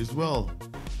out as well.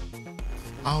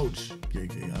 Ouch.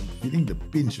 Okay, I'm feeling the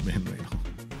pinch, man, right now.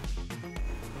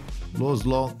 Blows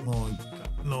long.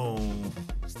 No.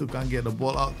 Still can't get the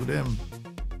ball out to them.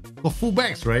 For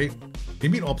fullbacks, right? They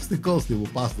meet obstacles, they will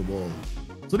pass the ball.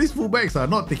 So these fullbacks are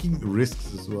not taking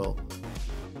risks as well.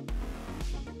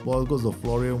 Ball goes to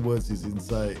Florian Wirtz, is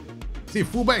inside. See,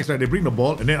 fullbacks, right? They bring the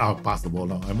ball and then I'll pass the ball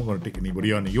now. I'm not going to take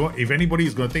anybody on. If anybody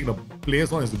is going to take the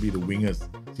players on, it's to be the wingers.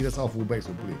 See, that's how fullbacks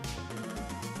will play.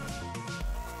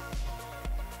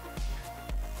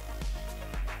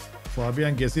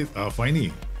 Fabian gets it.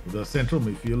 Finally, the central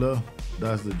midfielder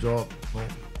does the job.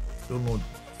 No,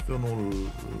 still no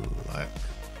lack.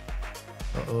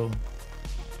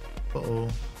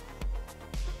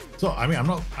 So I mean,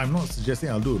 I'm not suggesting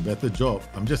I'll do a better job.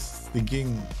 I'm just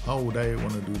thinking, how would I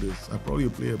want to do this? I probably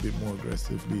play a bit more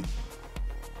aggressively.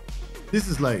 This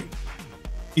is like,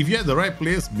 if you had the right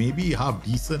players, maybe half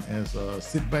decent as a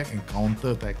sit back and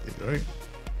counter tactic, right?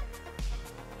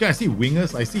 Okay, I see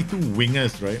wingers. I see two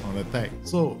wingers, right, on attack.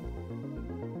 So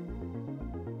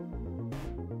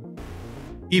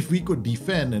if we could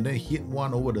defend and then hit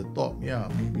one over the top, yeah,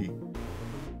 maybe.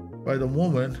 By the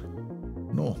moment,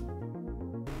 no.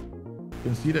 You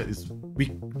can see that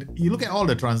you look at all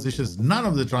the transitions, none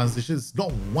of the transitions,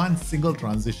 not one single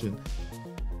transition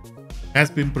has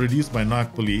been produced by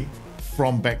Napoli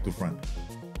from back to front.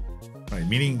 Right,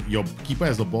 meaning your keeper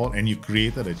has the ball and you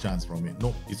created a chance from it.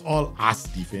 No, it's all us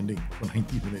defending for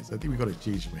 90 minutes. I think we got to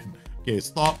change, man. Okay,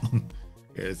 stop. Okay,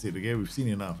 that's it. Okay, we've seen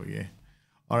enough. Okay.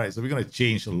 All right, so we're going to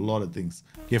change a lot of things.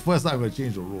 Okay, first I'm going to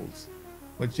change the roles.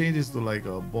 I'm going to change this to like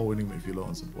a ball-winning midfielder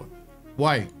on support.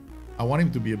 Why? I want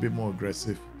him to be a bit more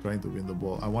aggressive, trying to win the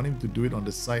ball. I want him to do it on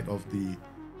the side of the...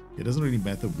 It doesn't really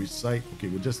matter which side. Okay,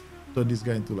 we'll just turn this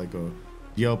guy into like a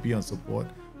DLP on support.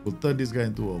 We'll turn this guy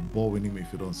into a ball-winning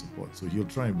midfielder on support. So he'll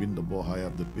try and win the ball high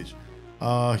up the pitch.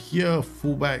 Here,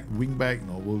 fullback, wingback.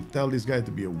 No, we'll tell this guy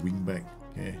to be a wingback.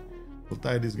 Okay, we'll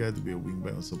tie this guy to be a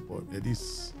wingback on support. At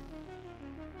least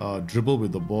dribble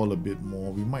with the ball a bit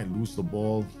more. We might lose the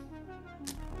ball.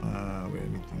 Wait, let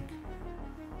me think.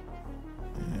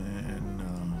 And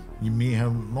you may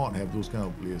not have those kind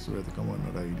of players, so we have to come up with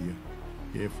another idea.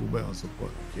 Okay, fullback on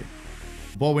support. Okay.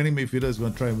 Ball-winning midfielder is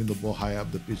going to try and win the ball high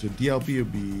up the pitch. The DLP will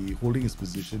be holding his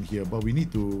position here, but we need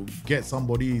to get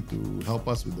somebody to help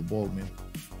us with the ball, man.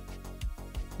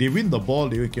 They win the ball,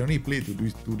 they can only play to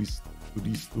these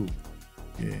two.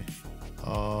 Okay.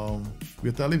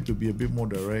 We'll tell him to be a bit more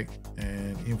direct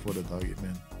and aim for the target,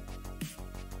 man.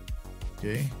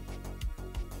 Okay.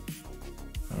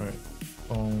 All right.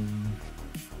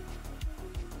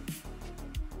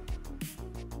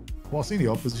 Forcing the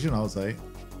opposition outside.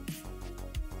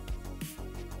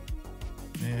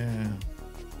 Yeah.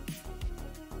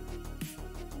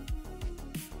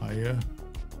 Higher.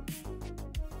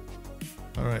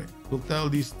 All right. We'll tell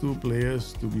these two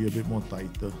players to be a bit more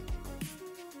tighter.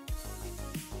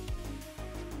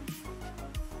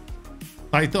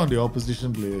 Tighter on the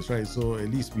opposition players, right? So at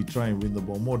least we try and win the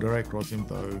ball. More direct crossing.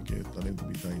 Okay, tell him to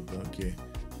be tighter. Okay.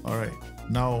 All right.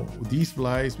 Now these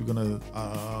flies, we're gonna.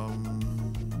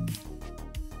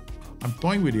 I'm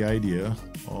toying with the idea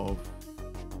of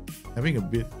having a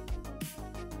bit.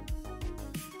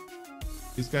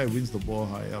 This guy wins the ball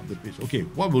high up the pitch. Okay,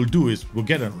 what we'll do is we'll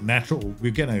get an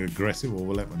aggressive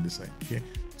overlap on this side. Okay,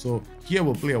 so here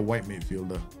we'll play a white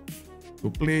midfielder.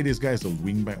 We'll play this guy as a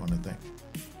wing back on attack.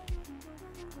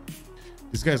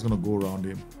 This guy's gonna go around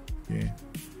him. Okay.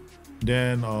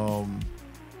 Then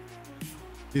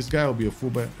this guy will be a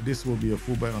fullback. This will be a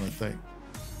fullback on attack.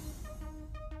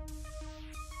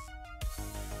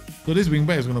 So this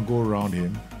wingback is gonna go around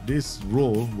him. This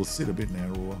role will sit a bit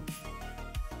narrower.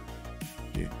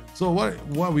 Okay. So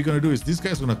what we're gonna do is this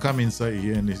guy's gonna come inside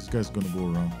here and this guy's gonna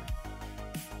go around.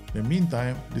 In the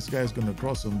meantime, this guy's gonna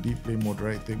cross some deep, play more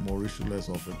direct, take more risk less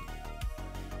often.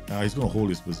 He's gonna hold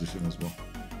his position as well.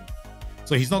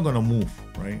 So he's not gonna move,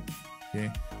 right?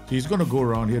 Okay. So he's gonna go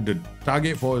around here. The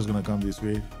target forward is gonna come this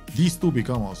way. These two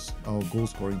become our goal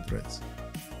scoring threats.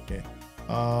 Okay.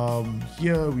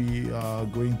 Here we are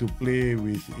going to play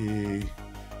with a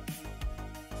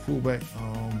fullback.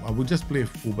 I would just play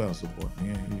fullback support.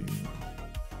 Yeah.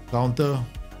 Counter.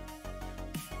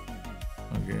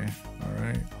 Okay. All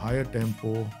right. Higher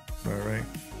tempo. All right.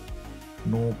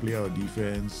 No play out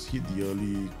defense. Hit the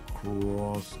early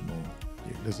cross. No.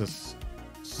 Okay. Let's just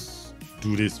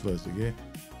do this first. Okay.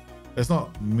 Let's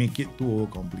not make it too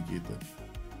overcomplicated.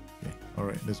 Okay. All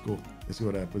right. Let's go. Let's see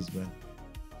what happens, man.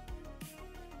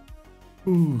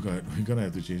 Oh God, we're gonna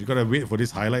have to change. We gotta wait for this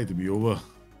highlight to be over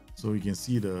so we can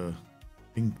see the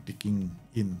thing ticking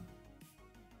in.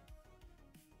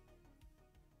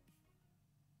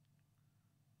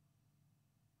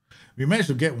 We managed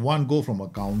to get one goal from a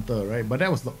counter, right? But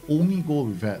that was the only goal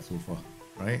we've had so far,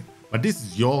 right? But this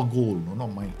is your goal, no,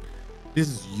 not mine. This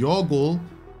is your goal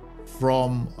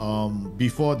from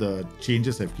before the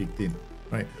changes have kicked in,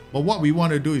 right? But what we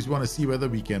want to do is we want to see whether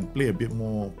we can play a bit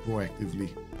more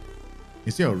proactively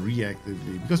instead of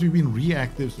reactively, because we've been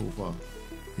reactive so far.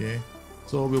 Okay,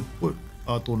 so we'll put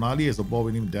Tonali as a ball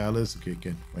winning Dallas.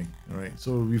 Okay, fine. All right,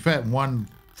 so we've had one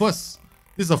first.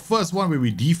 This is the first one where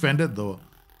we defended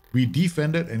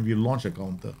and we launched a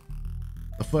counter.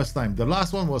 The first time. The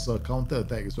last one was a counter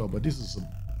attack as well, but this is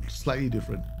slightly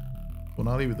different.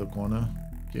 Tonali with the corner.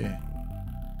 Okay,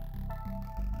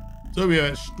 so we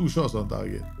have 2 shots on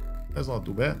target. That's not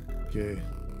too bad. Okay.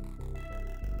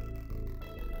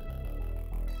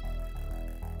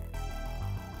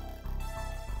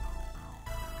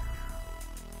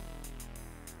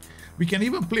 We can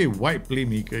even play wide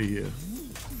playmaker here.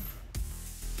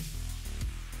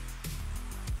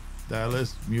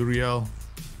 Dallas, Muriel.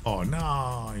 Oh,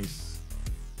 nice.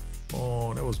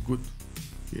 Oh, that was good.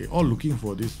 Okay, all looking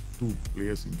for these 2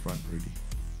 players in front already.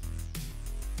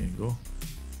 There you go.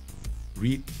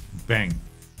 Read, bang.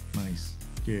 Nice.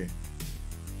 Okay.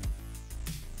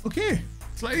 Okay,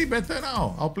 slightly better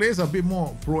now. Our players are a bit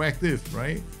more proactive,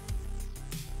 right?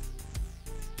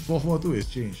 4-4-2 has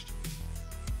changed.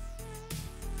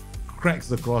 Cracks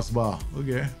the crossbar.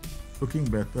 Okay, looking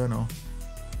better now.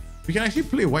 We can actually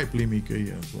play wide playmaker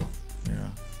here as well. Yeah,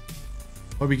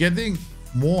 but we're getting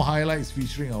more highlights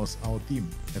featuring our team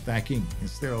attacking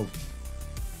instead of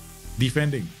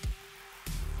defending.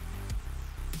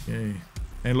 Okay,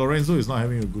 and Lorenzo is not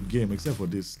having a good game except for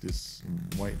this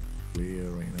white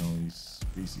player right now. He's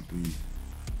basically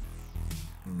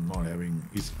not having.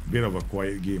 It's a bit of a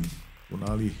quiet game.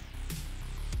 Tonali.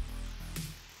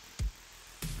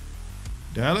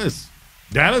 Dallas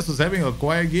was having a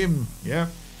quiet game. Yeah,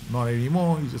 not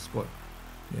anymore. He just scored.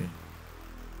 Okay.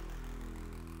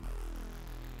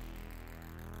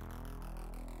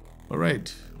 All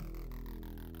right.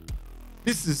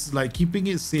 This is like keeping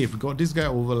it safe. We got this guy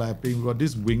overlapping. We got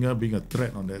this winger being a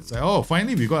threat on that side. Oh,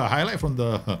 finally we got a highlight from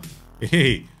the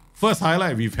hey, first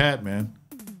highlight we've had, man.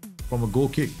 From a goal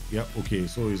kick. Yep. Okay,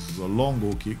 so it's a long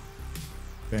goal kick.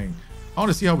 Bang. I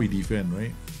want to see how we defend,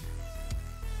 right?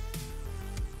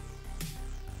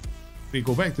 We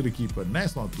go back to the keeper.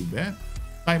 That's not too bad.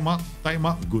 Time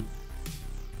up, good.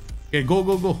 Okay,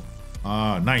 go.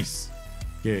 Ah, nice.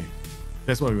 Okay,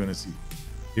 that's what we want to see.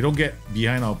 They don't get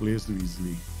behind our players too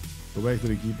easily. Go back to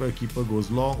the keeper. Keeper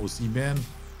goes long. Osimhen.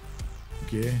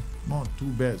 Okay, not too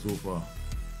bad so far.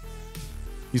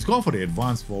 He's gone for the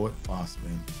advanced forward pass,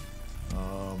 man.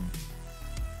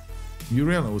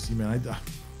 Muriel and Osimhen.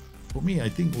 For me, I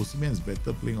think Osimhen is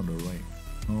better playing on the right.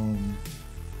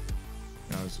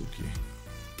 Yeah, it's okay.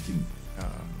 I think,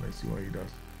 let's see what he does.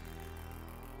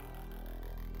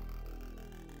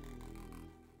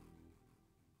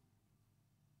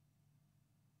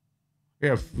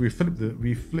 Yeah, we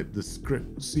flipped the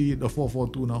script. See the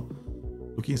 4-4-2 now,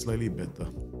 looking slightly better.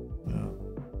 Yeah.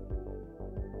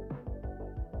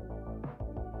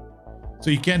 So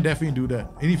you can definitely do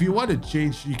that. And if you want to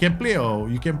change, you can play a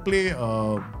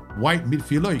wide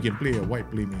midfielder, you can play a wide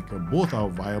playmaker. Both are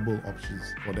viable options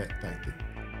for that tactic.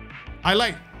 I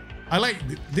like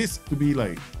this to be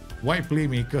like wide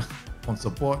playmaker on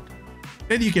support,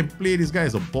 Then you can play this guy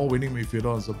as a ball-winning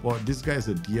midfielder on support. This guy is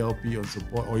a DLP on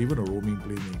support, or even a roaming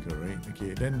playmaker, right?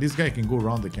 Okay, then this guy can go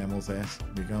around the camel's ass,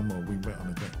 become a wingback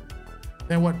on attack.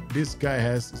 Then what this guy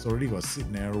has is already got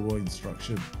sit narrower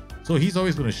instruction. So he's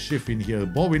always going to shift in here.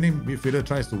 Ball-winning midfielder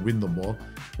tries to win the ball.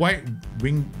 White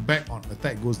wing back on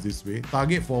attack goes this way.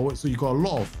 Target forward. So you got a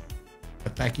lot of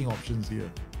attacking options here.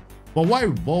 But why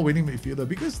ball-winning midfielder?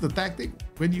 Because the tactic,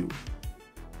 when you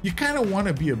kind of want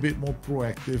to be a bit more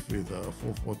proactive with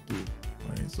 4-4-2.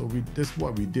 Right? So that's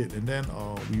what we did. And then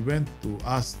we went to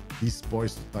ask these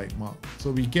boys to type mark.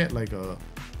 So we get like a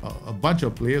bunch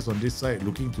of players on this side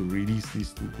looking to release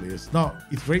these two players. Now,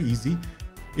 it's very easy.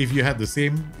 If you had the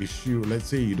same issue, let's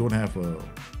say you don't have a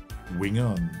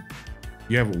winger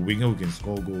you have a winger who can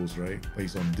score goals, right? But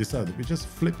he's on this side, we just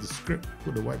flip the script,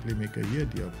 put the white playmaker here,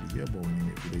 DLP here, ball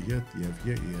midfielder here, TF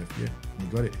here, AF here, and you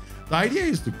got it. The idea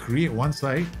is to create one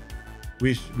side,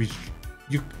 which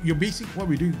you're what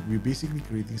we're doing, we're basically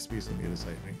creating space on the other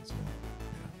side, right? So,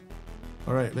 yeah.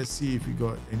 All right, let's see if we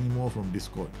got any more from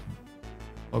Discord.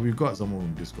 Oh, we've got some more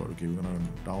from Discord. Okay, we're gonna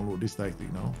download this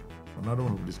tactic now. Another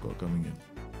one from Discord coming in.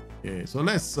 Okay, so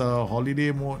let's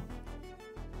holiday mode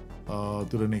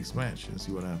to the next match and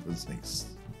see what happens next.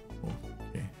 Oh,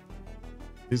 okay.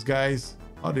 These guys,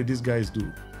 how did these guys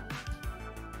do?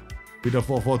 With the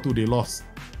 4-4-2, they lost.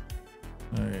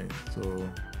 Alright, so.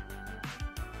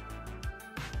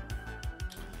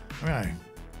 Alright.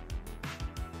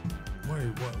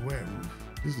 Where?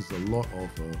 This is a lot of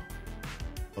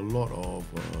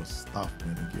stuff,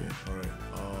 man. Okay, alright.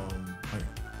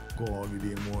 Go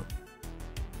holiday mode.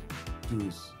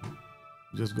 Choose.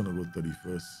 Just gonna go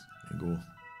 31st and go.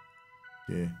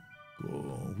 Okay, go.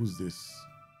 Who's this?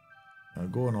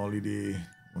 Go on holiday.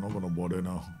 We're not gonna bother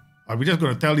now. We're just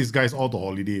gonna tell these guys all to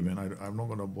holiday, man. I'm not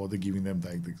gonna bother giving them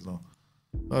tactics now.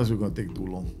 Otherwise, we're gonna take too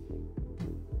long.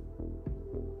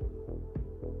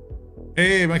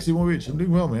 Hey, Maximovic, I'm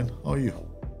doing well, man. How are you?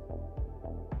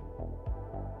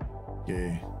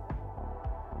 Okay.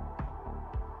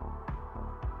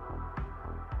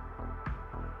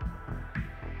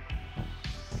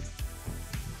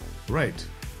 Right.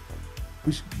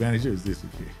 Which manager is this?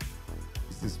 Okay.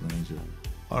 Is this manager?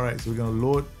 All right, so we're gonna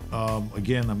load.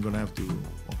 Again, I'm gonna have to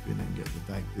hop in and get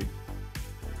the tactic.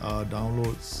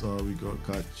 Downloads. We got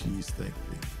Kachi's tactic.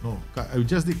 No, I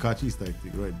just did Kachi's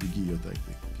tactic, right? Biggie, your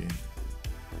tactic. Okay.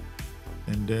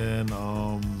 And then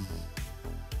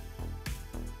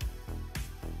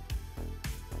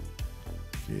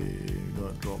okay, we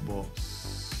got Dropbox.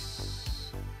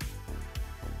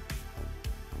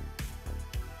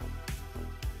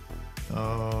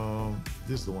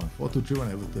 This is the one.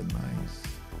 4-2-3-1 Everton. Nice.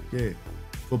 Okay.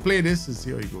 We'll play this and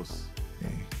see how it goes.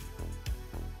 Okay.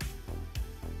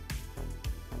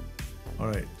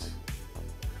 Alright.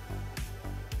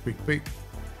 Quick pick.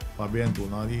 Fabian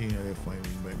Tonali. Fine,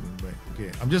 wing back.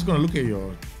 Okay. I'm just gonna look at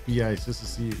your PIs just to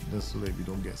see it, just so that we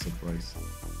don't get surprised.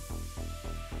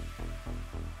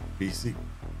 Basic.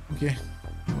 Okay.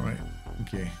 Alright.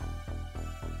 Okay.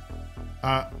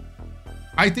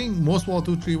 I think most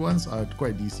 4-2-3-1s are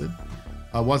quite decent.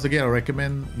 Once again, I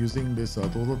recommend using this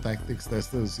Total Tactics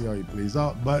tester to see how it plays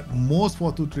out. But most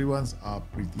 4-2-3-1s are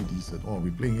pretty decent. Oh,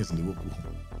 we're playing against Liverpool.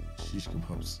 Shish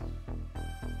kebabs.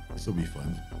 This will be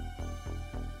fun.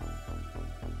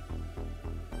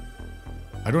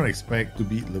 I don't expect to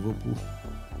beat Liverpool,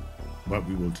 but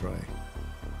we will try.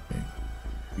 Okay.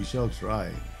 We shall try.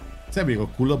 Except we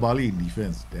got Koulibaly in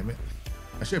defense. Damn it.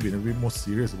 I should have been a bit more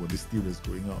serious about this team that's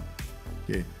going out.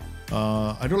 Okay.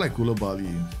 I don't like Koulibaly.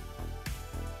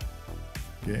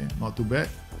 Okay, not too bad.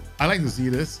 I like to see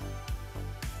this.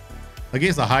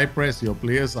 Against a high press, your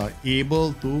players are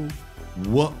able to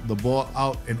work the ball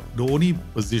out, and the only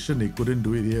position they couldn't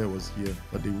do it here was here.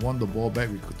 But they won the ball back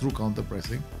through counter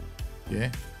pressing.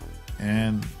 Okay,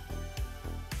 and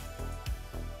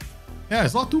yeah,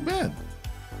 it's not too bad.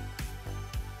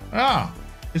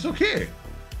 It's okay.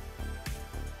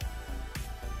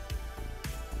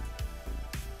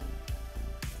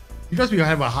 Because we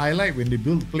have a highlight when they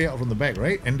build the play out from the back,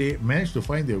 right? And they manage to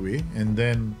find their way, and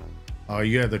then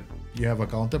you have a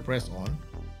counter press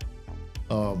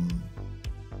on,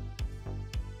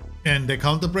 and the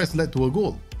counter press led to a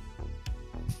goal.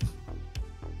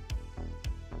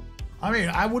 I mean,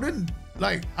 I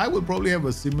would probably have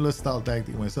a similar style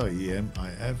tactic myself. EM,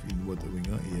 IF, inverted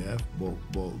winger, AF, ball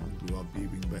to RP,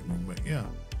 wing back. Yeah,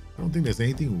 I don't think there's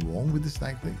anything wrong with this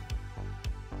tactic.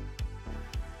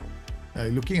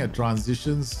 Looking at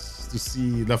transitions to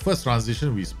see the first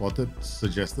transition we spotted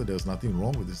suggested there's nothing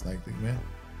wrong with this tactic, man.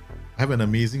 I have an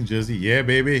amazing jersey. Yeah,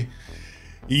 baby.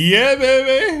 Yeah,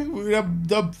 baby.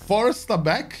 The Forest are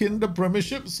back in the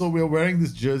Premiership, so we're wearing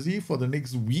this jersey for the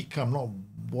next week. I'm not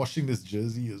washing this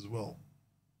jersey as well.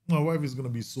 My wife is going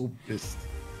to be so pissed.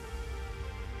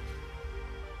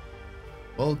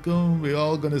 Welcome. We're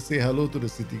all going to say hello to the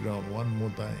City Ground one more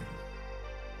time.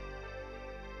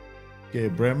 Okay,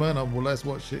 Bremen, let's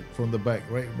watch it from the back,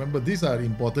 right? Remember, these are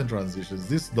important transitions.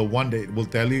 This is the one that will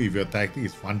tell you if your tactic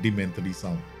is fundamentally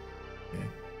sound. Okay,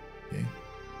 okay.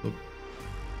 Look.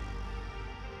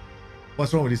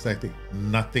 What's wrong with this tactic?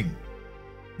 Nothing.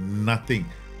 Nothing.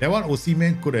 That one,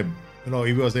 Osimhen could have, you know,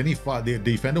 if it was any far, the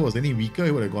defender was any weaker,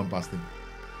 he would have gone past him.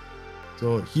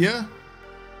 So here,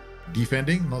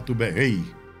 defending, not too bad. Hey,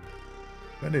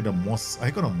 when did the Moss?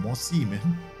 I got a Mossy,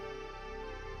 man.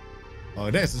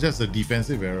 That's just a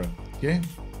defensive error. Okay,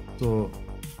 so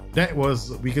that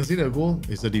was, we can see the goal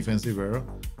is a defensive error.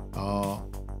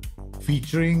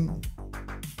 Featuring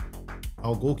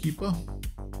our goalkeeper.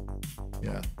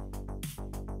 Yeah.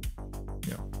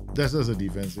 Yeah. That's just a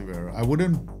defensive error. I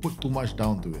wouldn't put too much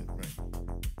down to it,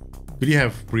 right? Could he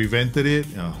have prevented it?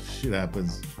 Oh, shit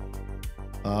happens.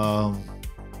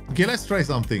 Okay, let's try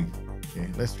something. Okay,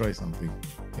 let's try something.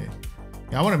 Okay.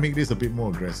 Yeah, I want to make this a bit more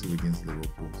aggressive against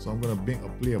Liverpool. So I'm going to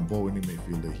play a ball-winning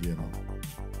midfielder here now.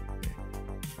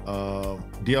 Okay.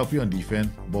 DLP on defense,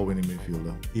 ball-winning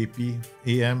midfielder. AP,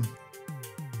 AM,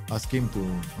 ask him to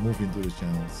move into the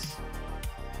channels.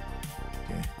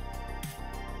 Okay.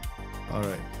 All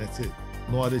right, that's it.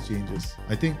 No other changes.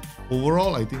 I think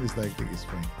overall, I think this tactic is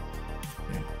fine.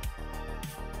 Okay.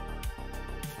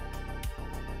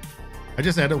 I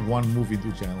just added one move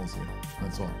into channels here.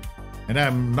 That's all. And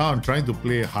I'm trying to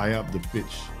play high up the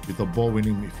pitch with a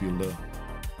ball-winning midfielder.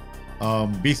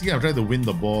 Basically, I'm trying to win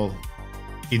the ball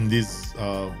in this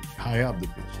high up the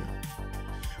pitch. Yeah.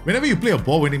 Whenever you play a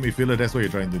ball-winning midfielder, that's what you're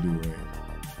trying to do, right?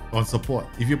 On support.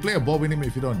 If you play a ball-winning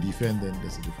midfielder on defense, then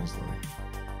that's a different story.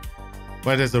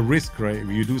 But there's a risk, right? If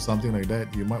you do something like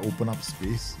that, you might open up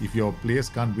space. If your players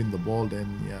can't win the ball, then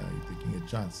yeah, you're taking a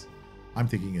chance. I'm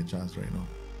taking a chance right now.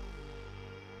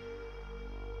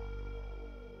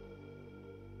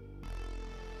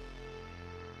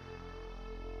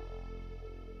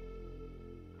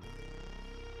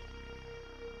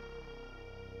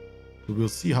 So we'll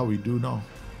see how we do now.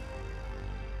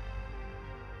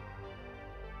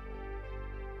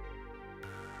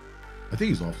 I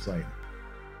think it's offside.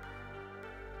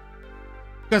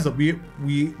 Because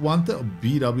we wanted a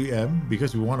BWM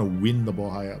because we want to win the ball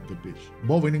high up the pitch.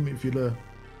 Ball winning midfielder,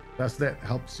 that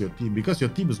helps your team because your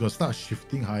team is going to start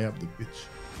shifting high up the pitch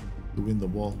to win the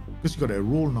ball. Because you got a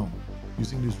role now,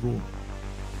 using this role.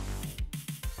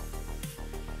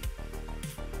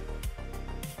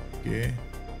 Okay.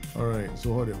 Alright,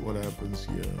 so what happens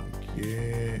here?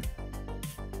 Okay.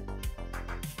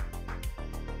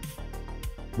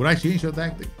 Would I change your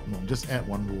tactic? No, just add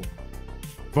one rule.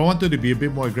 If I wanted to be a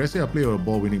bit more aggressive, I'll play a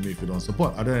ball-winning midfielder on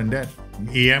support. Other than that,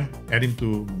 AM, add him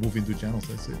to move into channels,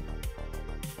 that's it.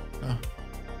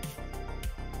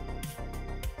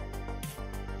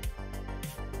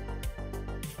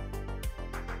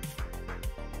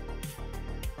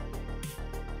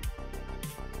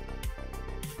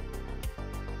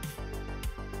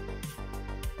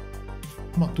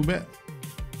 Not too bad.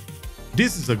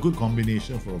 This is a good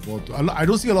combination for a 4-2. I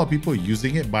don't see a lot of people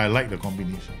using it, but I like the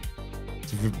combination.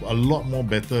 It's a lot more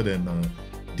better than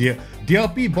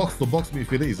DLP box-to-box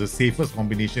midfielder is the safest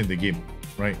combination in the game,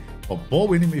 right? A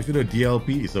ball-winning midfielder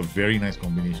DLP is a very nice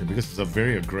combination because it's a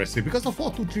very aggressive. Because the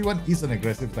 4-2-3-1 is an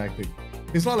aggressive tactic.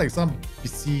 It's not like some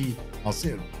PC I'll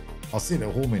sit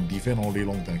at home and defend all day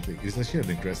long tactic. It's actually an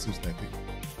aggressive tactic.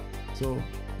 So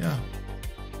yeah.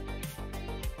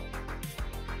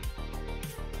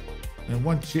 And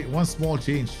one small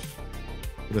change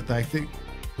to the tactic.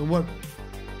 So what?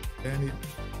 And it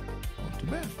not too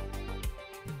bad.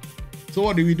 So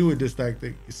what did we do with this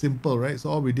tactic? It's simple, right?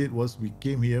 So all we did was we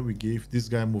came here, we gave this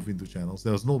guy move into channels.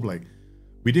 There was no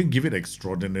we didn't give it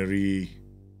extraordinary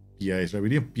PIs, right? We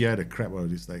didn't PI the crap out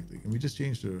of this tactic. And we just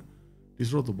changed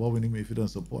this role to ball winning midfielder and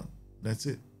support. That's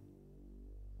it.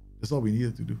 That's all we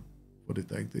needed to do for the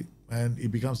tactic. And it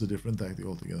becomes a different tactic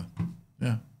altogether.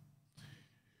 Yeah.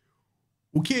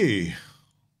 Okay,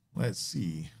 let's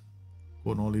see.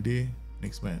 Go on holiday,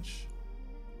 next match.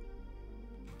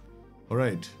 All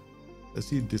right, let's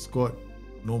see Discord,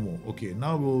 no more. Okay,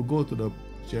 now we'll go to the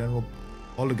general,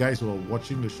 all the guys who are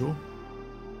watching the show.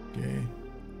 Okay,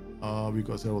 we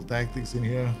got several tactics in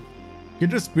here.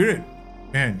 Kindred Spirit,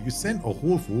 man, you sent a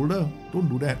whole folder. Don't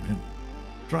do that, man.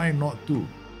 Try not to.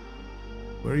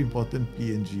 Very important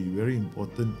PNG, very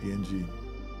important PNG.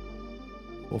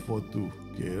 442.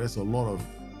 Okay, that's a lot of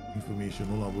information.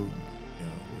 Yeah.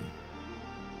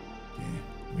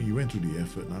 I mean, you went through the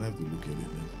effort. I'll have to look at it,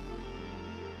 man.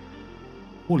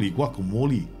 Holy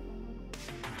guacamole.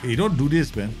 Hey, don't do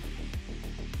this, man.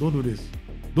 Don't do this.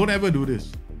 Don't ever do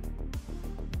this.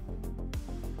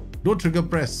 Don't trigger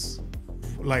press.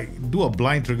 Like, do a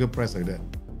blind trigger press like that.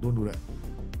 Don't do that.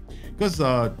 Because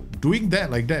doing that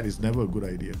like that is never a good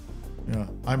idea. Yeah,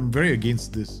 I'm very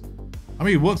against this. I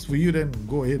mean, it works for you, then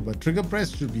go ahead. But trigger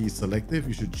press should be selective.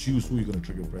 You should choose who you're going to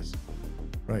trigger press.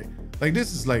 Right? Like,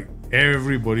 this is like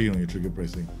everybody on your trigger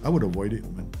pressing. I would avoid it,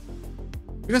 man.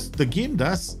 Because the game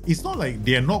does, it's not like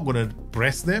they're not going to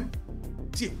press them.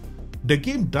 See, the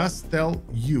game does tell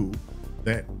you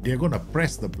that they're going to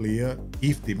press the player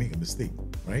if they make a mistake,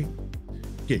 right?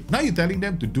 Okay, now you're telling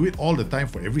them to do it all the time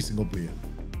for every single player.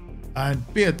 And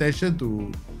pay attention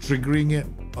to triggering it,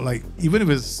 like even if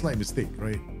it's a slight mistake,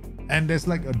 right? And there's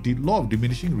like a law of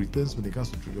diminishing returns when it comes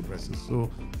to trigger presses. So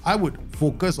I would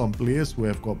focus on players who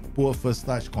have got poor first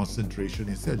touch concentration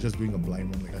instead of just doing a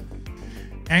blind one like that.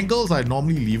 Angles, I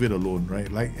normally leave it alone, right?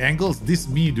 Like angles, this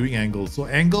me doing angles. So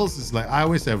angles is like, I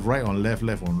always have right on left,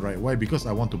 left on right. Why? Because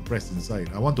I want to press inside.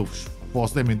 I want to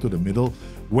force them into the middle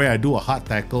where I do a hard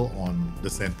tackle on the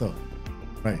center,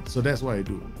 right? So that's what I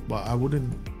do. But I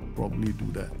wouldn't probably do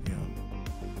that,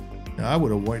 yeah, I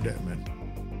would avoid that, man.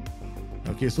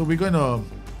 Okay, so we're gonna,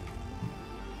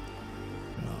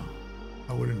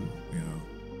 I wouldn't,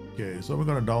 okay, so we're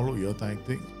gonna download your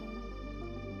tactic.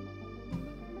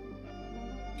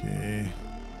 Okay,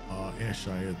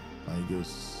 Ayrshire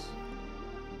Tigers.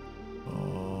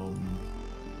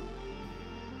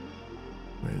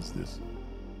 Where is this?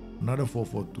 Another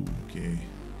 442. Okay.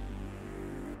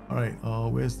 All right.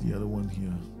 Where's the other one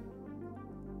here?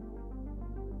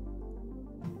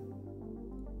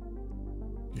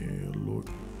 Okay, load.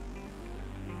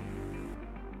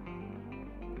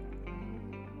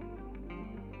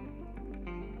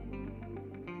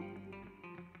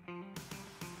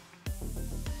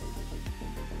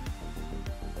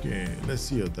 Okay, let's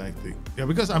see your tactic. Yeah,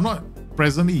 because I'm not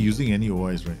presently using any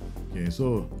OIs, right? Okay,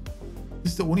 so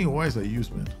this is the only OIs I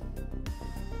use, man.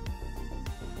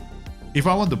 If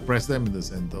I want to press them in the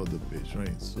center of the pitch,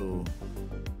 right? So,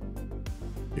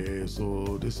 okay,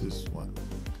 so this is what?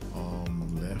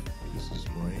 Left, this is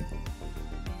right.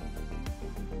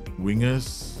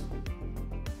 Wingers.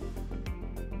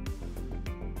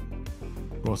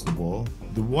 Cross the ball.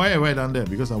 Why have I done that?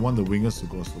 Because I want the wingers to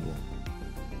cross the ball.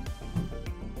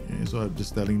 Okay, so I'm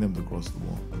just telling them to cross the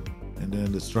ball. And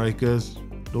then the strikers,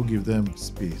 don't give them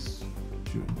space.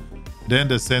 Shoot. Then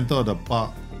the center of the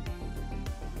park,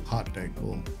 hard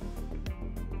tackle.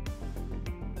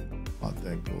 Hard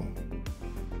tackle.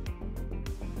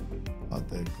 Hard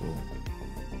tackle.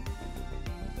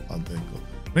 Hard tackle.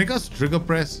 When it comes to trigger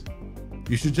press,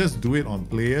 you should just do it on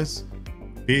players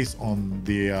based on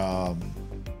their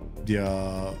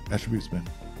attributes, man.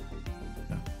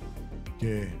 Yeah.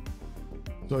 Okay.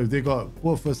 So if they got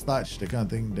poor first touch, that kind of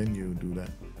thing, then you do that.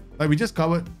 Like we just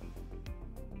covered.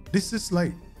 This is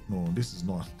like, no, this is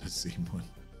not the same one.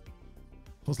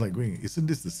 I was like going, isn't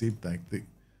this the same tactic?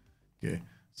 Okay.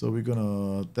 So we're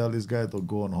gonna tell this guy to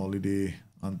go on holiday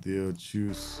until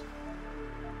choose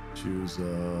 30th.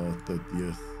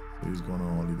 So he's going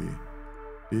on holiday.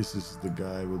 This is the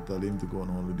guy. We'll tell him to go on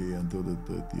holiday until the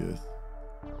 30th.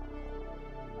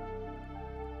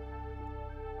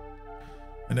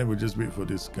 And then we'll just wait for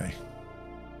this guy.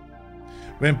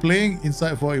 When playing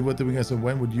inside for inverted wingers,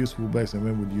 when would you use fullbacks and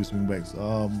when would you use wingbacks?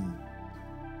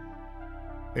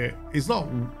 It's not.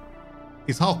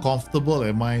 It's how comfortable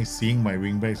am I seeing my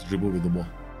wingbacks dribble with the ball.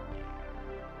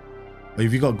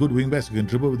 If you got good wingbacks, you can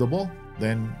dribble with the ball.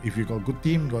 Then if you got good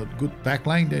team, got good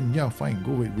backline, then yeah, fine,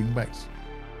 go with wingbacks.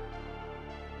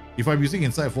 If I'm using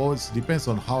inside forwards, depends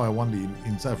on how I want the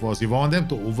inside forwards. If I want them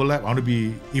to overlap,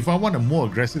 if I want a more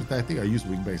aggressive tactic, I use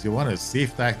wingbacks. If I want a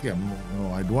safe tactic, I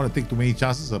don't want to take too many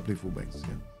chances, I play fullbacks.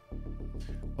 Yeah.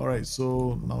 All right,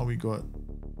 so now we got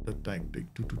the tactic.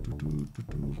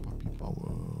 Puppy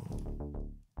power.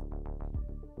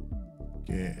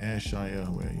 Okay, Ayrshire,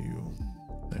 where are you?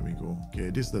 There we go. Okay,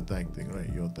 this is the tactic, right?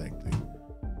 Your tactic.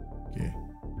 Okay.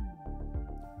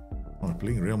 Oh, I'm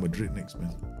playing Real Madrid next,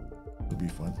 man. It'll be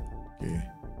fun. Okay.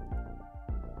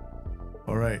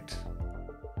 All right.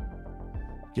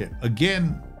 Okay.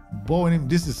 Again, ball in him.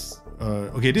 This is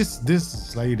okay. This is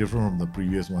slightly different from the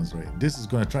previous ones, right? This is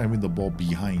gonna try and win the ball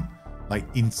behind, like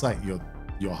inside your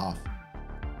half.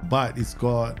 But it's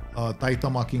got tighter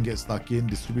marking, get stuck in,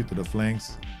 distribute to the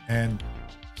flanks, and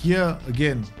here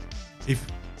again, if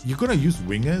you're gonna use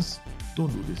wingers,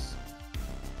 don't do this.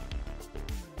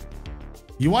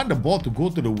 You want the ball to go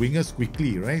to the wingers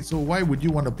quickly, right? So why would you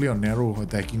want to play on narrow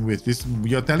attacking width? This,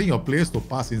 you're telling your players to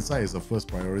pass inside as a first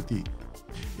priority.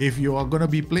 If you are going to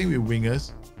be playing with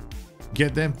wingers,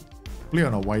 get them play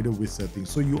on a wider width setting.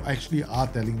 So you actually are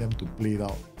telling them to play it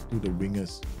out to the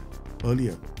wingers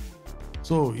earlier.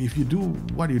 So if you do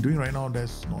what you're doing right now,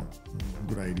 that's not a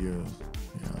good idea.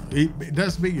 Yeah. It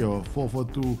does make your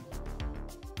 4-4-2.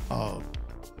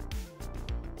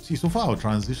 See, so far our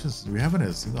transitions, we haven't had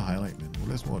a single highlight, man. Well,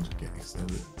 let's want to get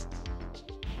extended.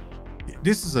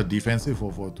 This is a defensive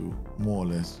 4-4-2, more or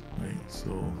less, right?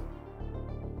 So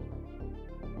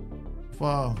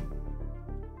far.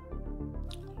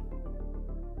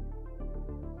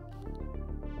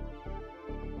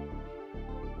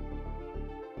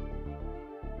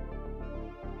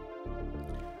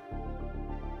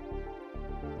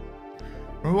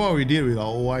 Remember what we did with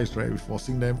our OIs, right? We're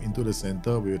forcing them into the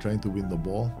center. We were trying to win the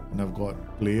ball. And I've got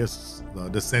players,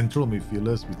 the central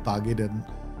midfielders, we targeted.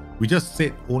 We just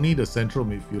said only the central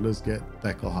midfielders get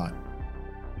tackle hard.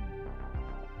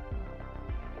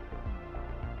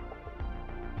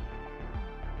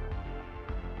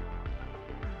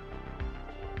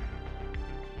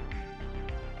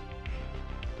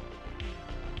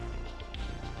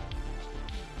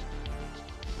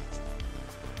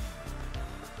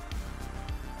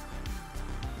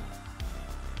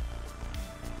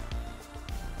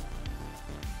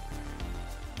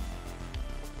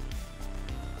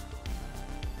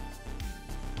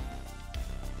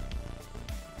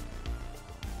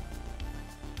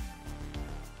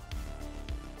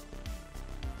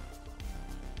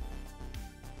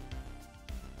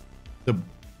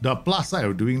 The plus side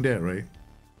of doing that, right?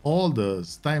 All the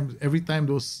time, every time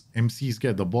those MCs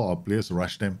get the ball, our players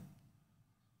rush them.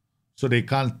 So they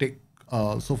can't take,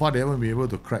 so far they haven't been able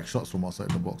to crack shots from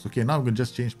outside the box. Okay, now I'm going to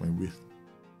just change my width.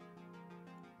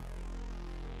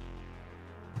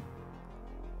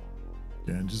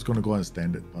 Okay, I'm just going to go on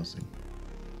standard passing.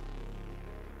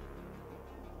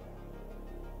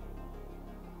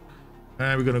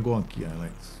 And we're going to go on key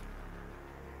highlights.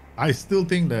 I still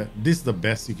think that this is the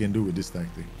best you can do with this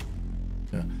tactic.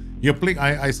 Yeah. You're playing,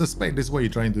 I suspect this is what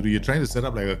you're trying to do. You're trying to set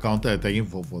up like a counter-attacking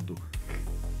 4-4-2.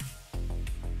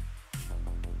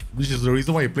 Which is the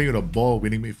reason why you're playing with a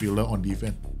ball-winning midfielder on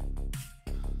defense.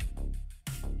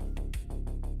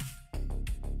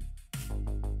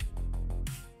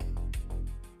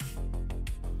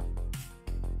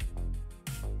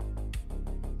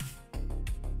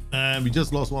 And we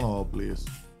just lost one of our players.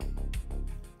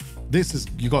 This is,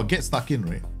 you got to get stuck in,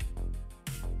 right?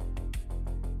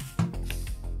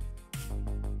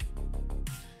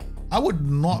 I would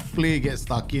not play get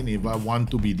stuck in if I want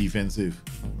to be defensive,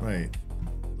 right?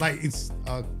 Like, it's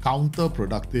a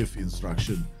counterproductive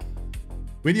instruction.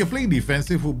 When you're playing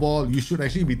defensive football, you should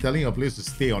actually be telling your players to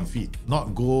stay on feet,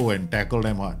 not go and tackle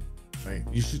them hard, right?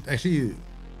 You should actually,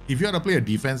 if you want to play a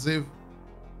defensive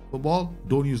football,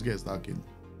 don't use get stuck in.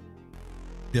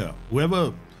 Yeah,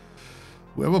 whoever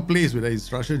plays with that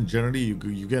instruction, generally you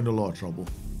get in a lot of trouble.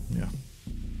 Yeah.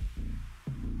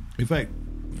 In fact,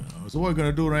 so what we're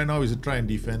gonna do right now is to try and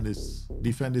defend this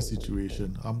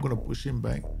situation. I'm gonna push him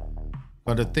back.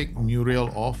 Gotta take Muriel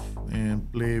off and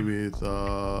play with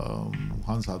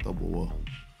Hans Harteboer.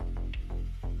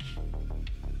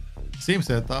 Same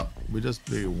setup, we just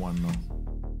play one now.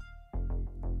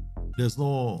 There's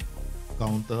no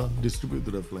counter, distribute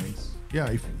to the flanks. Yeah,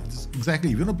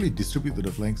 exactly. If you're gonna play distribute to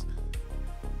the flanks,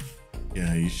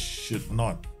 yeah, you should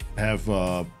not have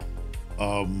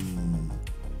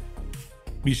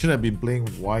we should have been playing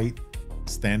wide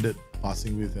standard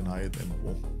passing width and higher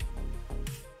tempo.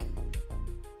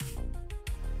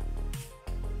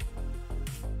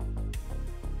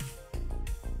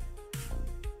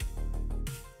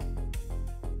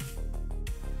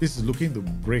 This is looking to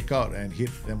break out and hit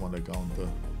them on the counter.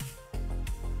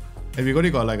 And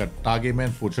we got like a target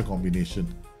man poacher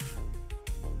combination.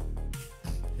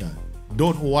 Yeah.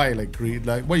 Don't OI like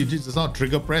what you did just now,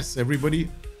 trigger press everybody.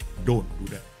 Don't do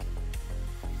that.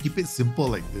 Keep it simple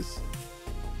like this.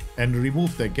 And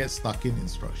remove the get stuck in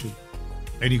instruction.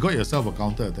 And you got yourself a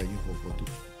counter attacking 4-4-2.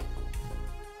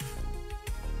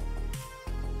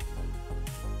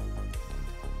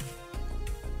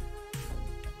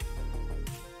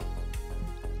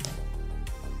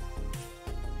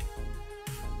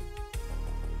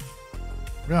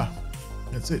 Yeah,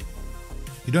 that's it.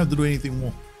 You don't have to do anything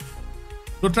more.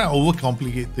 Don't try and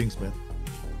overcomplicate things, man.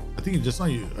 I think just now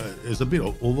there's a bit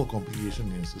of overcomplication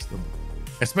in your system.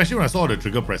 Especially when I saw the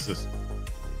trigger presses.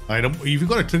 If you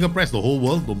got to trigger press the whole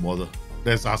world, don't bother.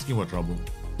 That's asking for trouble.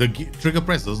 The trigger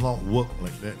press does not work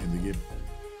like that in the game.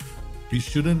 You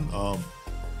shouldn't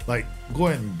like go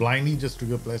and blindly just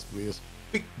trigger press players.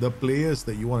 Pick the players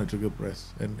that you want to trigger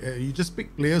press, and you just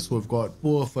pick players who have got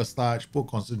poor first touch, poor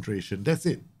concentration. That's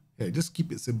it. Yeah, just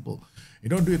keep it simple. You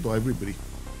don't do it to everybody.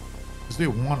 Just do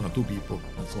it one or two people.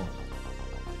 That's all.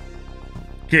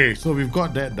 Okay, so we've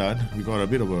got that done. We've got a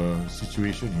bit of a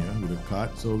situation here with the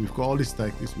card. So we've got all these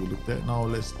tactics we looked at. Now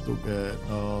let's look at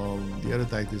the other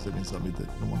tactics that have been submitted.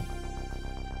 Come on.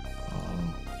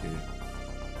 Okay.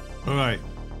 All right.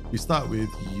 We start with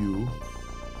you.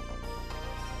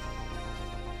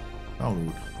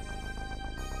 Download.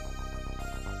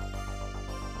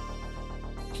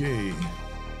 Okay.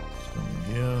 Let's come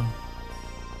in here.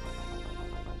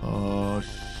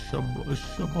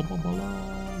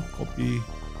 Copy.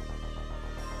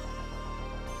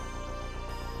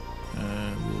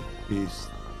 And we'll paste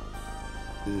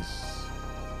this.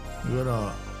 We're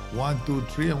gonna 1, 2,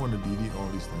 3. I'm gonna delete all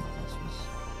these tactics.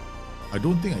 I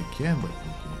don't think I can, but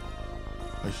okay.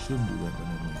 I shouldn't do that, but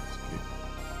never mind. Okay.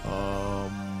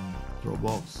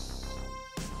 Dropbox.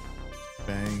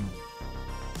 Bang.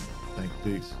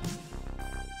 Tactics.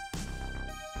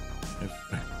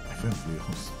 FM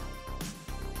playoffs.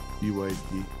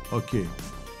 BYT. Okay.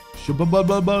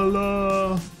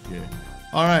 Shababababala. Okay.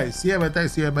 Alright. CM attack,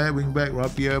 CM attack, wingback,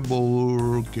 rapier,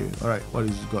 bowl. Okay. Alright. What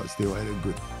is it got? Stay wide and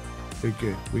good.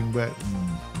 Okay. Wingback.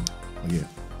 Okay.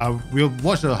 We'll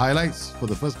watch the highlights for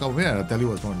the first couple of minutes and I'll tell you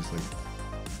what's wrong with this thing.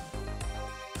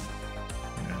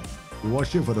 Yeah. We'll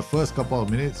watch it for the first couple of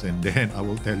minutes and then I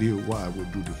will tell you what I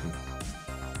would do different.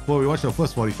 Well, we watch the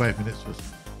first 45 minutes first.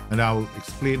 And I'll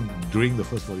explain during the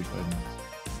first 45 minutes.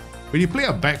 When you play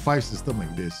a back five system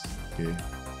like this, okay,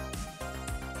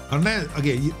 unless,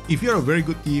 okay, if you're a very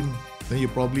good team, then you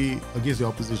probably, against your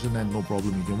opposition, then no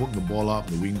problem. You can work the ball up,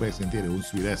 the wingbacks can take their own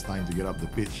sweet ass time to get up the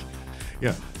pitch.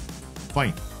 Yeah,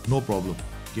 fine, no problem,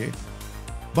 okay?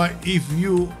 But if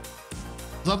you,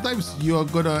 sometimes you're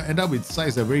gonna end up with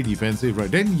sides that are very defensive,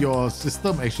 right? Then your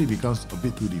system actually becomes a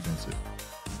bit too defensive.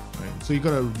 Right? So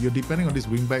you're depending on these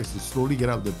wingbacks to slowly get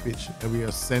up the pitch. And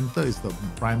your center is the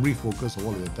primary focus of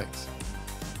all your attacks.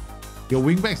 Your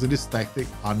wingbacks in this tactic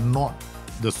are not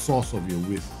the source of your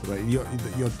width, right?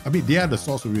 I mean, they are the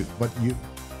source of width, but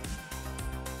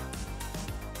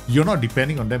you're not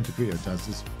depending on them to create your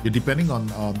chances. You're depending on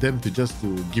them to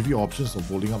give you options of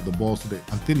holding up the ball so that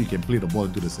until you can play the ball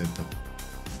into the center.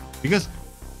 Because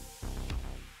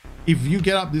if you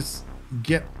get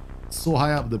so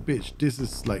high up the pitch, this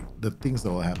is like the things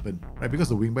that will happen, right? Because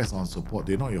the wingbacks are on support,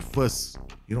 they're not your first,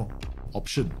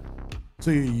 option.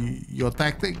 So your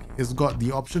tactic has got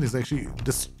the option is actually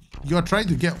this. You're trying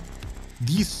to get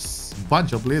these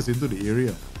bunch of players into the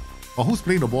area, but who's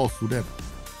playing the ball through them?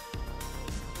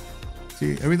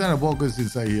 See, every time the ball goes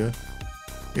inside here,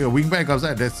 wingback comes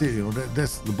out. That's it.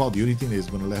 That's about the only thing that is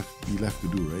going to be left to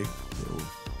do, right?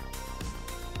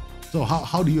 So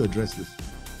how do you address this?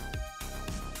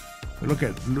 Look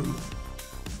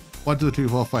 1, 2, 3,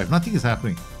 4, 5. Nothing is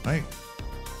happening, right?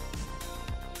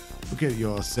 Look at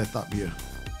your setup here.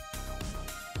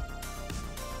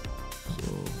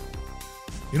 So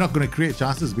you're not going to create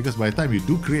chances because by the time you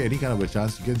do create any kind of a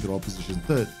chance, you get into the opposition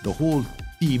third. The whole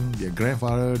team, their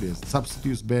grandfather, their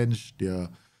substitutes bench, their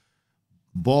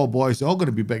ball boys, they're all going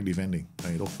to be back defending.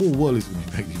 Right? The whole world is going to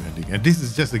be back defending, and this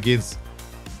is just against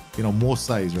most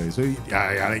sides, right? So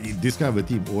like this kind of a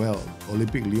team, OL,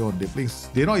 Olympic Lyon,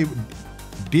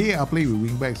 they are playing with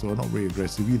wingbacks who are not very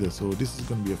aggressive either. So this is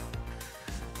going to be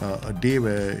a day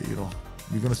where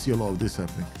we're going to see a lot of this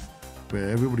happening, where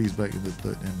everybody's back in the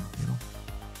third and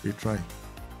they try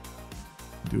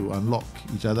to unlock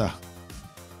each other,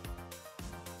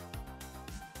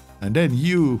 and then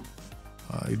you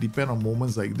depend on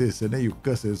moments like this, and then you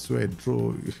curse and swear and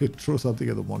throw something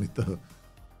at the monitor.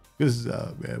 Because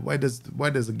why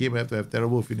does the game have to have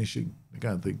terrible finishing? That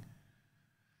kind of thing.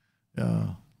 Yeah.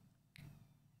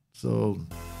 So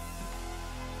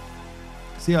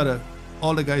see how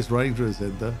all the guys running through the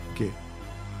center. Okay.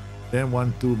 Then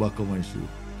 1, 2, buckle my shoe.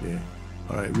 Okay.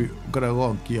 All right. We gotta go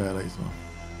on key highlights now.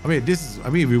 I mean,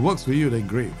 if it works for you, then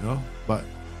great. But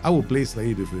I will play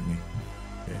slightly differently.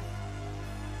 Okay.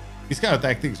 These kind of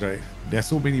tactics, right? There's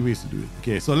so many ways to do it.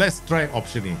 Okay. So let's try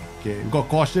option A. Okay. We've got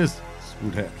cautious.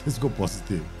 Let's go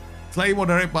positive. Slightly more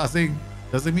direct passing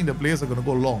doesn't mean the players are going to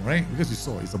go long, right? Because you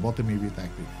saw it's a bottom heavy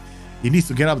tactic. He needs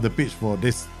to get up the pitch for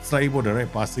this slightly more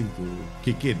direct passing to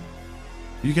kick in.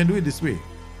 You can do it this way.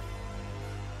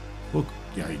 Look,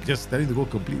 you're just telling to go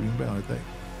complete wingback on attack.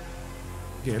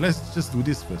 Okay, let's just do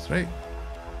this first, right?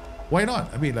 Why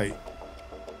not? I mean, like,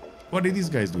 what are these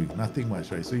guys doing? Nothing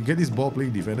much, right? So you get these ball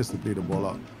playing defenders to play the ball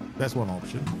out. That's one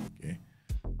option. Okay.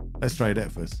 Let's try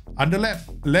that first. Underlap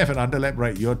left and underlap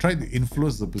right. You're trying to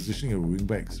influence the positioning of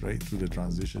wingbacks, right? Through the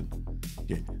transition.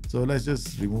 Okay, so let's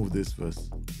just remove this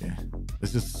first. Okay,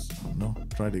 let's just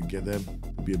try to get them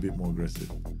to be a bit more aggressive.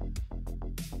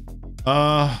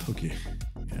 Okay,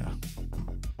 yeah.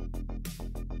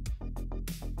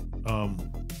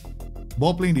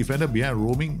 Ball playing defender behind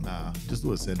roaming. Nah, just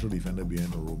do a central defender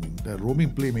behind the roaming. That roaming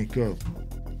playmaker,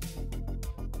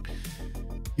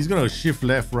 he's gonna shift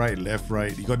left, right.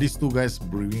 You got these two guys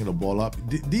bringing the ball up.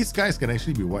 These guys can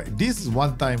actually be wide. This is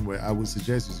one time where I would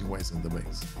suggest using wide center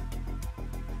backs.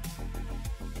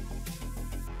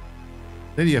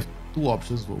 Then you have two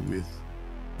options for width,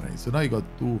 right? So now you got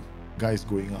two guys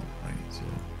going up, right? So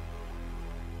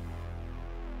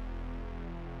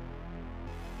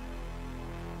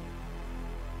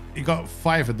you got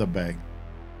 5 at the back,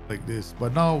 like this.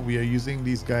 But now we are using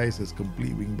these guys as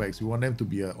complete wing backs. We want them to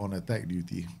be on attack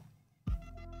duty.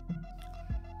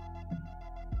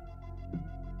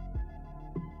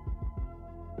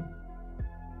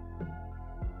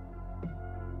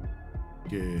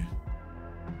 Okay.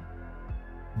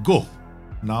 Go.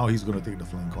 Now he's gonna take the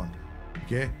flank on.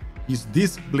 Okay.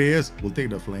 These players will take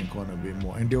the flank on a bit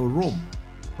more and they'll roam,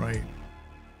 right?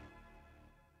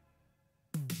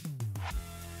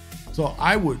 So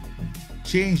I would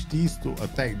change these to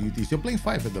attack duties. You're playing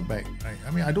 5 at the back, right?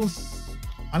 I mean, I don't,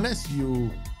 unless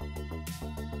you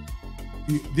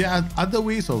there are other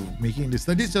ways of making this.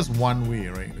 That is just one way,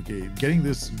 right? Okay, getting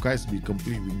this guys to be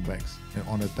complete wing backs and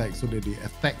on attack so that they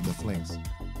attack the flanks.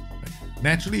 Right?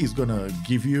 Naturally, it's gonna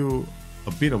give you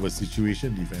a bit of a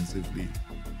situation defensively.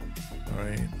 All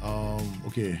right.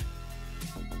 Okay.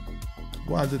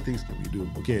 What other things can we do?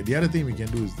 Okay, the other thing we can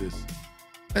do is this.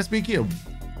 Let's make it a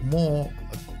more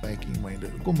attacking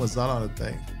minded. Go Mazzala on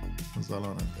attack. Mazzala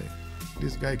on attack.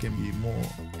 This guy can be more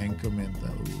anchorman,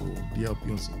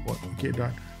 DLP on support. Okay,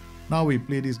 done. Now we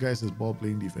play these guys as ball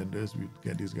playing defenders. We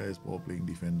get these guys ball playing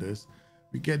defenders.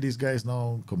 We get these guys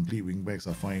now complete wingbacks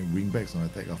are fine. Wingbacks on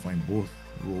attack are fine. Both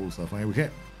roles are fine. We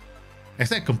get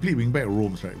except complete wingback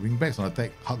roams, right? Wingbacks on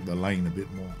attack hug the line a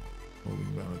bit more. Oh,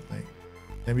 wingback on attack.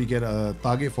 Then we get a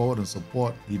target forward and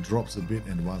support. He drops a bit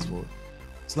and advance forward.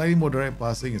 Slightly more direct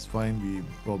passing is fine. We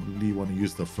probably want to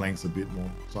use the flanks a bit more.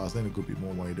 So I think it could be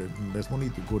more wider. There's no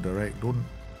need to go direct. Don't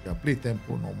play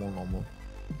tempo, normal.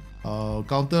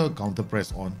 Counter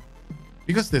press on.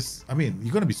 Because there's, I mean,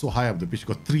 you're gonna be so high up the pitch. You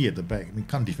got 3 at the back. I mean,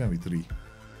 can't defend with 3.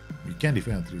 You can't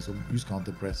defend with 3, so use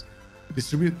counter press.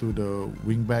 Distribute to the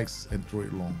wing backs and throw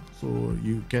it long. So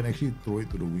you can actually throw it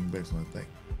to the wing backs on attack.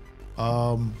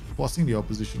 Forcing the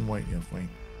opposition wide, yeah, fine.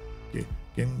 Okay,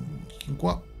 can go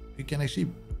up. You can actually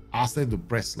ask them to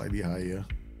press slightly higher.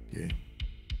 Okay.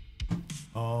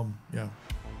 Yeah.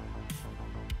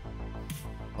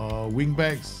 Wing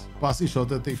backs, pass it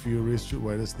shorter, take fewer risks, shoot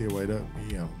wider, stay wider.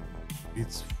 Yeah.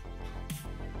 It's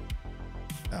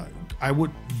I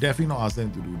would definitely not ask them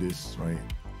to do this, right?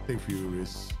 Take fewer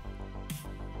risks.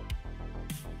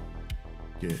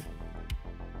 Okay.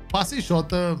 Pass it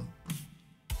shorter.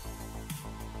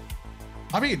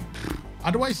 I mean,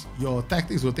 otherwise your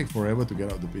tactics will take forever to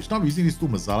get out the pitch. Now we're using these 2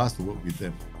 Mazzalas to work with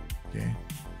them. Okay.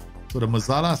 So the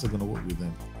Mazzalas are gonna work with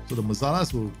them. So the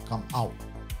Mazzalas will come out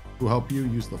to help you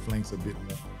use the flanks a bit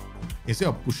more instead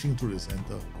of pushing through the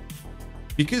center.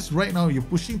 Because right now you're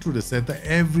pushing through the center,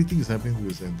 everything is happening through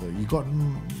the center. You got,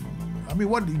 I mean,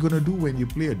 what are you gonna do when you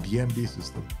play a DM based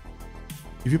system?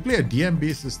 If you play a DM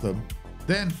based system,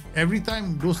 then every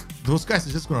time those guys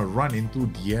are just gonna run into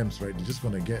DMs, right? They're just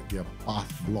gonna get their path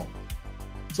blocked.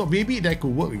 So maybe that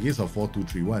could work against a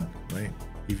 4-2-3-1, right?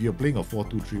 If you're playing a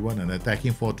 4-2-3-1 and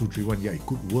attacking 4-2-3-1, yeah, it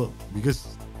could work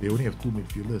because they only have 2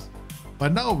 midfielders.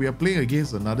 But now we are playing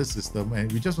against another system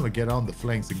and we just want to get on the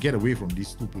flanks and get away from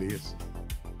these 2 players.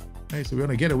 Right, so we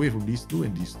want to get away from these 2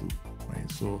 and these 2,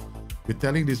 right? So we're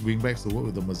telling these wingbacks to work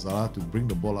with the Mazzala to bring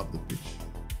the ball up the pitch.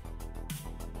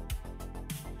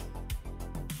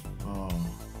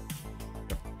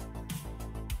 Yeah.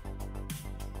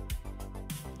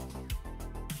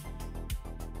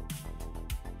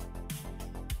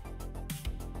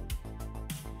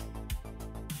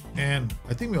 And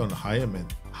I think we're on a higher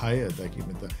attacking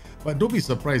meta. But don't be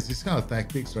surprised, this kind of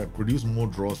tactics, right, produce more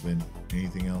draws than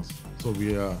anything else. So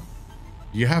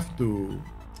you have to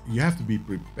be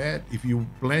prepared. If you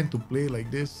plan to play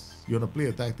like this, you want to play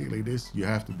a tactic like this, you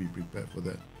have to be prepared for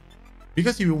that.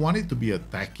 Because if you want it to be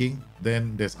attacking,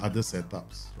 then there's other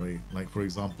setups, right? Like for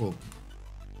example,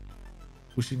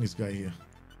 pushing this guy here.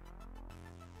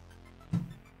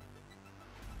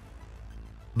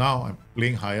 Now I'm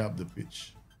playing high up the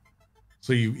pitch.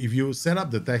 So if you set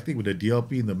up the tactic with a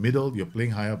DLP in the middle, you're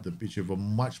playing high up the pitch, you have a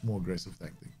much more aggressive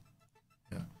tactic.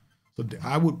 Yeah. So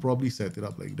I would probably set it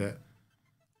up like that.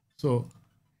 So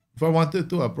if I wanted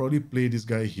to, I'd probably play this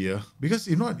guy here. Because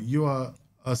you know what, you are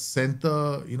a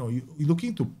center, you know, you're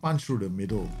looking to punch through the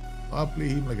middle. I'll play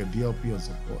him like a DLP on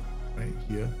support, right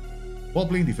here. Ball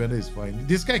playing defender is fine.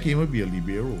 This guy can even be a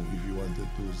libero if you wanted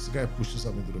to. This guy pushes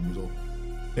up into the middle.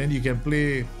 Then you can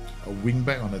play a wing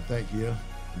back on attack here.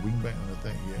 Wing back on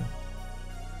attack here.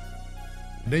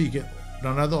 And then you get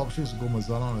another option is to go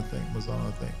Mazala on attack. Mazala on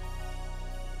attack.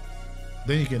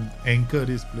 Then you can anchor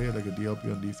this player like a DLP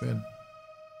on defense.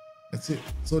 That's it.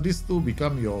 So these two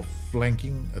become your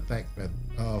flanking attack,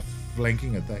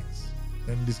 flanking attacks.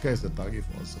 Then this guy is the target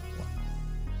for support.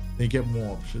 Then you get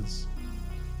more options.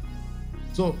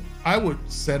 So I would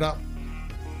set up,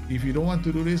 if you don't want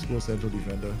to do this, go central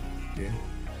defender. Okay.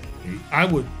 I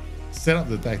would set up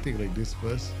the tactic like this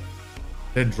first,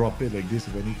 then drop it like this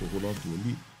if I need to hold on to a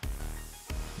lead.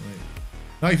 Right.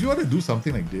 Now if you want to do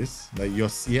something like this, like your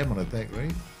CM on attack,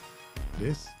 right?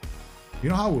 This. You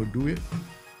know how I would do it?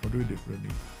 I'll do it differently.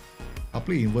 I'll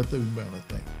play inverted wingback on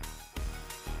attack.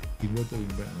 Inverted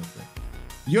wingback on attack.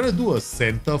 You want to do a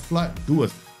center flood, do a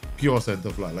pure center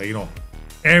flood. Like, you know,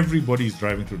 everybody is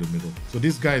driving through the middle. So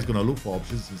this guy is going to look for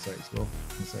options inside as well.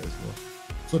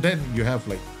 So then you have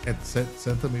like at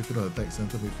center midfielder attack,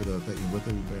 center midfielder attack,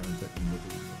 inverted wingback on attack,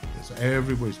 inverted wingback on attack. So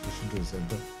everybody is pushing to the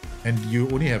center. And you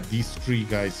only have these three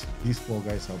guys, these four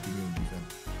guys helping you in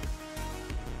defense.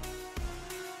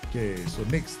 Okay, so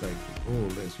next tactic. Oh,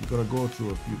 we gotta go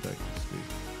through a few tactics.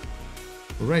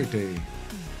 Right,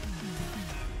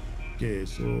 okay,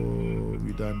 so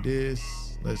we done this.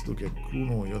 Let's look at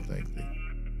Kuno, your tactic.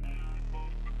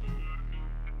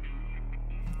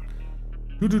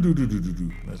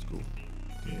 Let's go.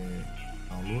 Okay,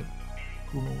 download.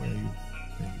 Kuno, where are you?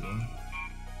 There you are.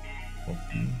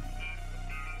 Copy.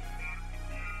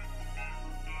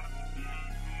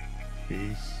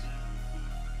 Paste.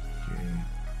 Okay.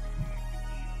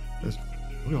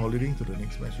 We're holidaying to the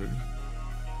next match already.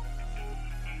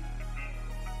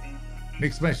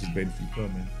 Next match is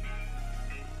Benfica, man.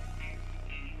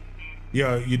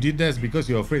 Yeah, you did that because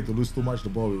you're afraid to lose too much the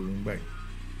ball with wing back.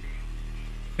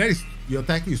 That is, your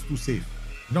tactic is too safe.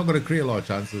 You're not going to create a lot of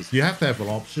chances. You have to have an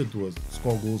option to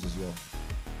score goals as well,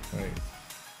 right?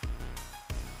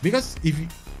 Because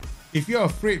if you're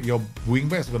afraid your wing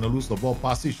backs are going to lose the ball,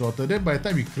 pass it shorter, then by the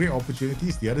time you create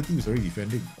opportunities, the other team is already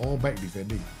defending, all back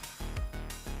defending.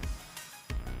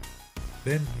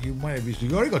 Then you might have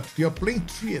issues. You're playing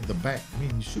 3 at the back. I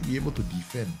mean, you should be able to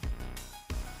defend.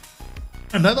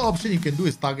 Another option you can do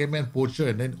is target man poacher,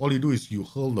 and then all you do is you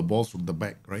hurl the balls from the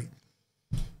back, right?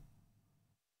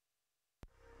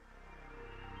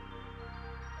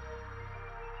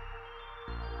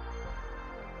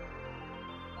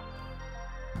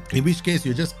 In which case,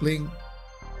 you're just playing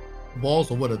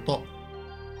balls over the top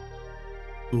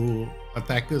to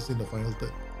attackers in the final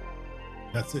third.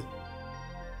 That's it.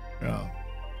 Yeah,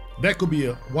 that could be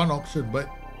one option, but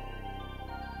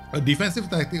a defensive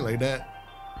tactic like that,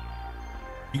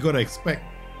 you gotta expect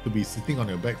to be sitting on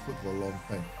your back foot for a long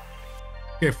time.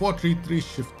 Okay, 4-3-3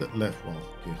 shifted left. Wow,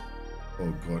 okay.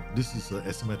 Oh god, this is an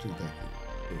asymmetric tactic.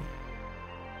 Okay.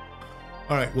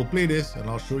 Alright, we'll play this and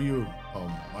I'll show you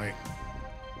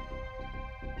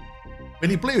when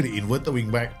you play with the inverted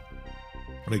wingback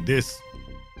like this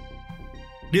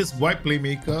wide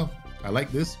playmaker, I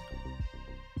like this.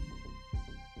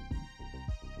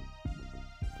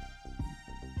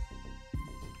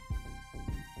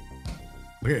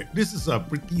 Okay, this is a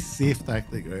pretty safe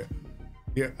tactic, right?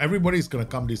 Yeah, everybody's gonna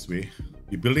come this way.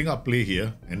 You're building up play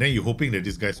here, and then you're hoping that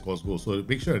this guy scores goals. So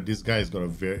make sure that this guy has got a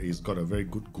very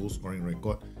good goal scoring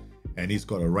record, and he's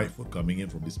got a right foot coming in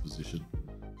from this position.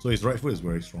 So his right foot is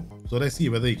very strong. So let's see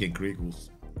whether he can create goals.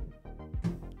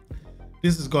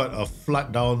 This has got a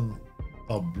flat down,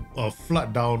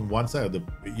 one side of the.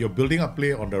 You're building up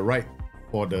play on the right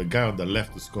for the guy on the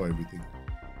left to score everything,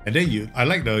 and then I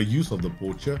like the use of the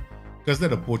poacher. Because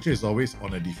then the poacher is always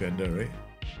on a defender, right?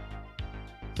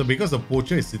 So because the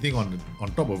poacher is sitting on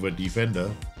top of a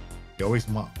defender, they always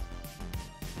mark.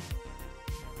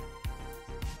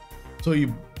 So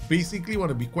you basically want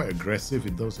to be quite aggressive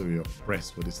in terms of your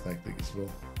press for this tactic as well.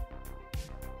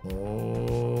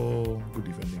 Oh, good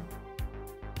defending.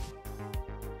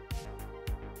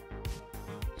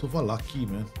 So far lucky,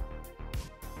 man.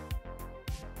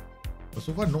 But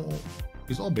so far no,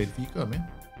 it's all Benfica, man.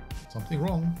 Something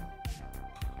wrong.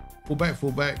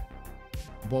 Fullback,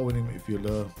 ball winning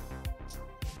midfielder.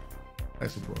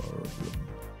 That's a problem.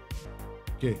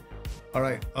 Okay, all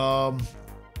right.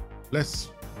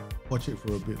 Let's watch it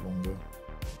for a bit longer.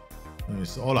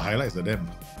 It's all the highlights of them.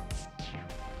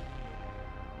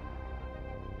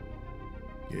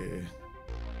 Yeah.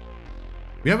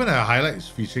 We haven't had highlights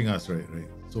featuring us, right?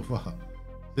 So far.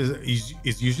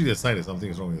 It's usually a sign that something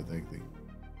is wrong with the tactic.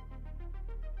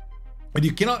 But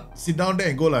you cannot sit down there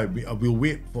and go like, we'll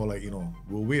wait for like,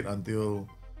 we'll wait until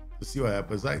to see what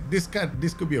happens. Like this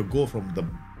could be a goal from the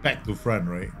back to front,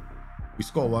 right? We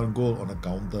scored 1 goal on a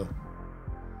counter.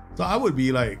 So I would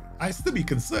be like, I still be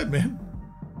concerned, man.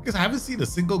 Because I haven't seen a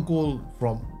single goal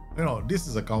from, this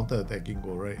is a counter-attacking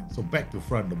goal, right? So back to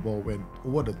front, the ball went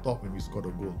over the top when we scored a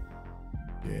goal.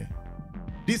 Yeah.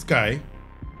 This guy,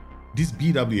 this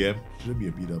BWM, shouldn't be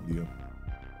a BWM.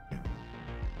 Yeah.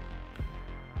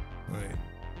 Alright.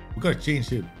 We gotta change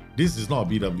him. This is not a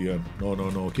BWM. No.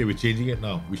 Okay, we're changing it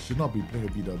now. We should not be playing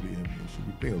a BWM here. We should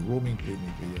be playing a roaming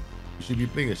playmaker here. We should be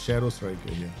playing a shadow striker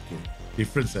here. Okay.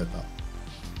 Different setup.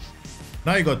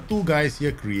 Now you got 2 guys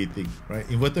here creating, right?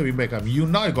 Inverted wingback.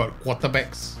 Now you got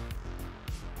quarterbacks.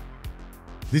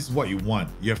 This is what you want.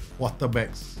 You have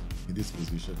quarterbacks in this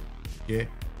position. Okay.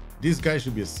 This guy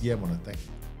should be a CM on attack.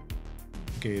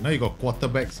 Okay, now you got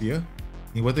quarterbacks here.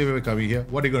 Inverted wingback coming here.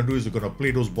 What they're gonna do is they're gonna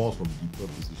play those balls from deeper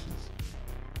positions.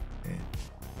 Okay.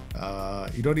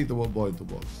 You don't need to work ball into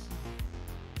box.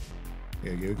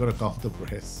 Okay, we're gonna counter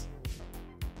press.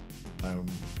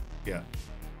 Yeah.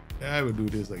 I will do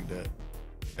this like that.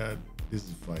 This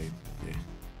is fine. Okay.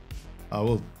 I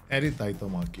will edit title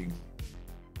marking.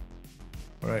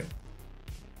 Alright.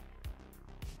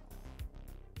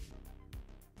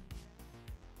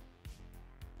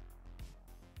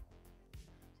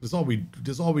 That's all we're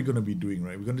gonna be doing,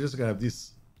 right? We're gonna just have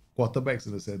these quarterbacks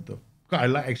in the center. I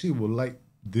actually would like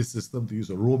this system to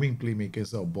use a roaming playmaker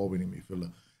instead of ball-winning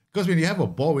midfielder. Because when you have a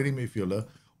ball-winning midfielder,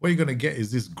 what you're gonna get is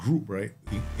this group, right?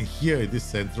 In here in this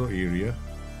central area,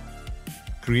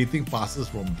 creating passes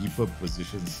from deeper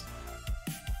positions.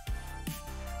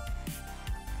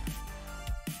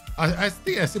 I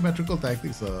think asymmetrical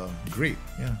tactics are great.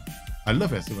 Yeah, I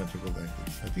love asymmetrical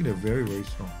tactics. I think they're very, very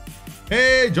strong.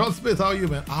 Hey, John Smith, how are you,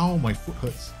 man? Ow, my foot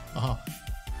hurts.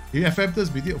 In FM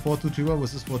test between 4-2-3-1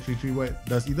 versus 4-3-3,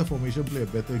 does either formation play a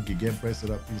better gegenpress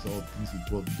setup? Things all things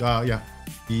equal. Yeah,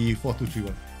 the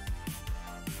 4-2-3-1.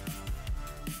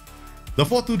 The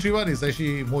 4-2-3-1 is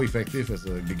actually more effective as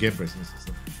a gegenpressing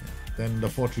system than the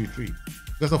 4-3-3.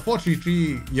 Because the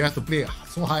 4-3-3, you have to play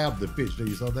so high up the pitch that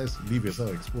you sometimes leave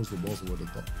yourself exposed to balls over the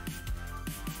top.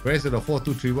 Whereas in the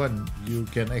 4-2-3-1, you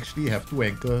can actually have 2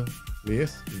 anchor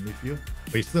players in midfield,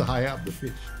 but it's still higher up the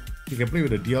pitch. You can play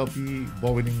with a DLP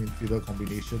ball-winning midfielder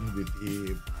combination with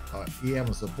a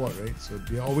AM support, right? So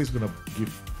they're always going to give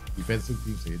defensive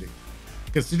teams a headache.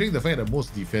 Considering the fact that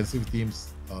most defensive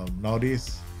teams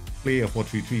nowadays play a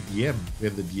 4-3-3 DM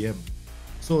with the DM,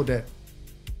 so that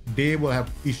they will have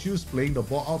issues playing the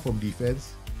ball out from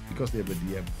defense because they have a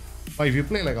DM. But if you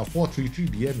play like a 4-3-3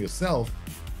 DM yourself,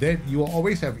 then you will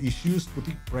always have issues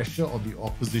putting pressure on the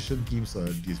opposition team's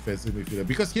defensive midfielder.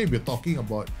 Because here we're talking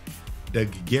about the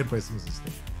gegenpressing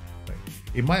system. Right?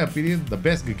 In my opinion, the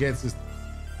best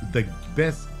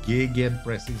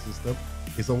gegenpressing system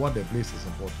is the one that plays as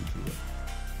a 4-2-3-1.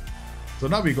 So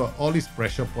now we got all these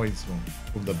pressure points from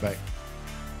the back.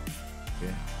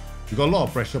 Okay, we got a lot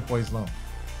of pressure points now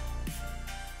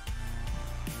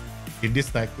in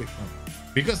this tactic now.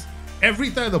 Because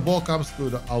every time the ball comes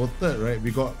to our third, right,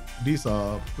 we got these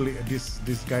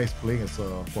guys playing as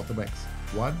quarterbacks.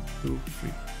 1, 2,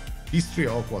 3. These 3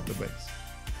 are all quarterbacks.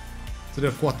 So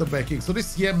they're quarterbacking. So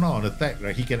this CM now on attack,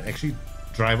 right, he can actually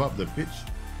drive up the pitch.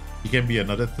 He can be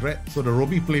another threat. So the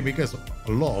roaming playmaker has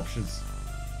a lot of options.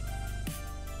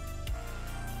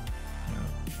 Yeah.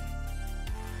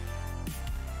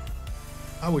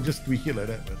 I would just tweak it like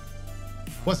that, man.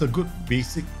 What's a good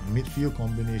basic midfield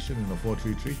combination in a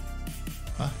 4-3-3?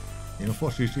 Huh? In a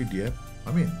 4-3-3 DM?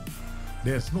 I mean,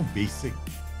 there's no basic.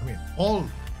 I mean, all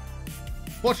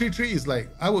 4-3-3 is like,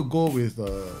 I would go with,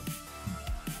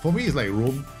 for me, it's like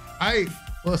roam. I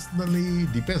personally,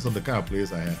 depends on the kind of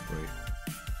players I have, right?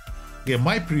 Yeah,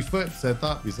 my preferred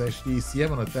setup is actually CM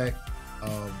on attack,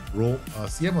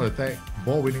 CM on attack,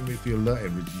 ball winning midfielder,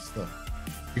 and register.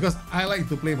 Because I like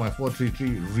to play my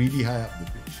 4-3-3 really high up the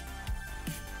pitch.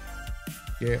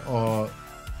 Okay, or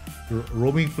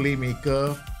roaming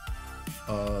playmaker,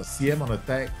 CM on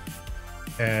attack,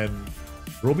 and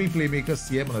roaming playmaker,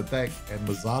 CM on attack, and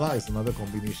Mazzala is another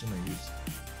combination I use.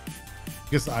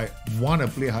 Because I want to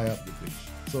play high up the pitch.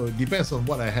 So it depends on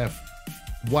what I have,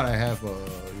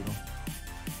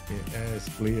 as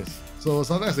players. So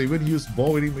sometimes I even use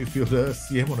ball winning midfielder,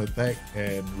 CM on attack,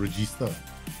 and register.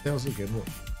 That also can work.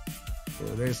 So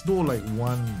there's no like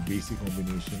one basic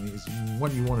combination. It's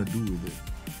what you want to do with it.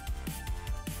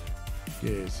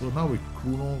 Okay, so now with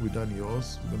Kuno, we've done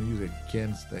yours. We're gonna use a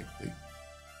Ken's tactic.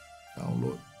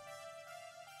 Download.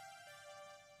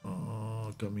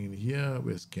 Come in here.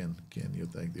 Where's Ken? Ken, your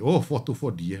tag. Oh,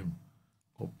 424 DM.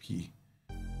 Copy.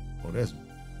 Oh, that's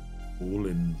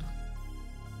Poland.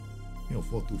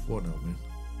 424 now, man.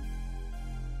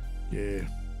 Yeah.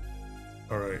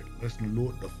 Alright, let's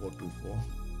load the 424.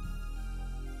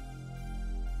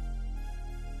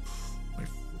 My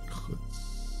foot hurts.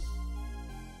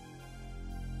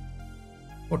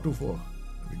 424.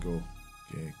 There we go.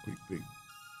 Okay, quick pick.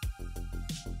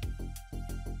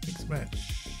 Next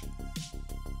match.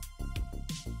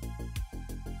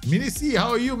 Mini C,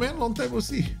 how are you, man? Long time no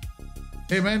see.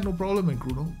 Hey, man, no problem, man,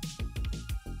 Bruno.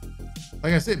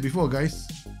 Like I said before, guys,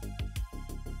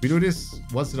 we do this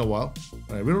once in a while.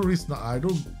 Right, we don't do this now. I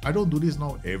don't do this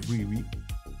now every week.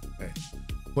 Right.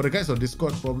 For the guys on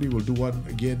Discord, probably we'll do one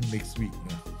again next week.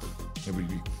 Yeah. Every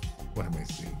week. What am I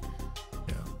saying?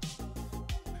 Yeah.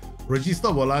 Register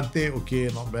Volante, okay,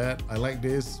 not bad. I like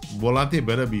this. Volante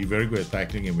better be very good at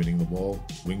tackling and winning the ball.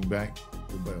 Wing back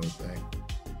attack.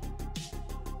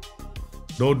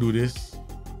 Don't do this.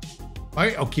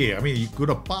 Okay, I mean, you could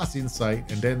have passed inside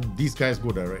and then these guys go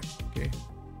direct. Okay,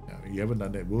 yeah, you haven't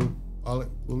done that.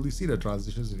 We'll see the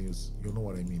transitions and you'll know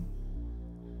what I mean.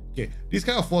 Okay, this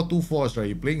kind of 4-2-4s, right?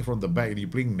 You're playing from the back and you're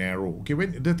playing narrow. Okay,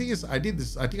 when the thing is, I did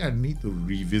this. I think I need to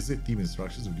revisit team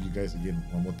instructions with you guys again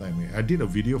one more time. I did a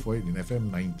video for it in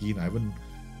FM19. I haven't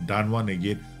done one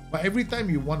again. But every time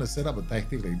you want to set up a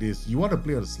tactic like this, you want to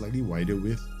play on a slightly wider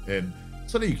width, and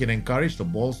so that you can encourage the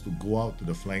balls to go out to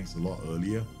the flanks a lot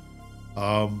earlier.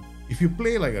 If you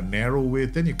play like a narrow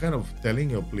width, then you're kind of telling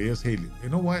your players, hey, you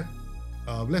know what?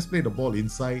 Let's play the ball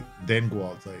inside, then go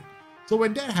outside. So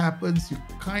when that happens, you're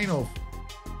kind of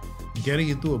getting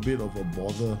into a bit of a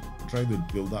bother trying to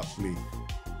build up play.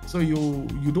 So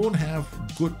you don't have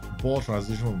good ball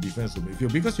transition from defense to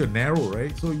midfield because you're narrow,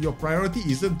 right? So your priority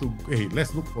isn't to, hey,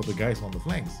 let's look for the guys on the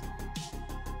flanks.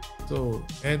 So,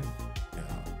 and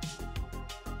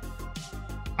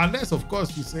unless, of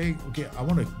course, you say, okay, I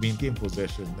want to maintain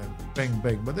possession, then bang,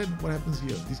 bang. But then what happens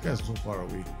here? These guys are so far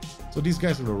away. So these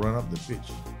guys are going to run up the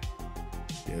pitch.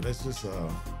 Yeah, let's just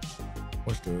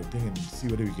watch the thing and see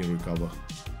whether we can recover.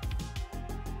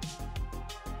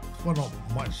 Well, not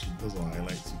much in terms of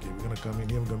highlights. Okay, we're going to come in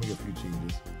here. We're going to make a few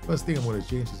changes. First thing I'm going to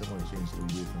change is I'm going to change the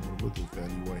width. I'm going to go to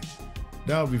fairly wide.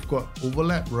 Now we've got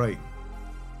overlap right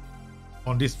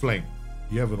on this flank.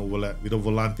 You have an overlap with a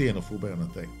volante and a fullback on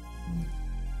attack.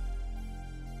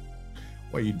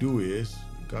 What you do is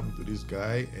you come to this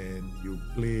guy and you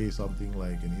play something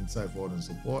like an inside forward and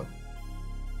support.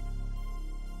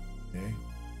 Okay.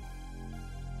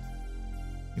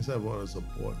 Inside forward and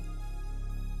support.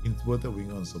 Inverted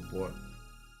winger on support.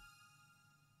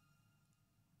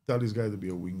 Tell this guy to be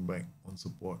a wing back on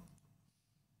support.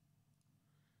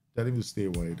 Tell him to stay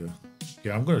wider.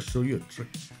 Okay, I'm going to show you a trick.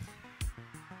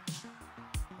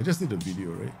 I just did a video,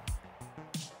 right?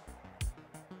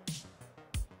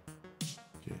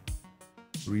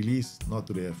 Release not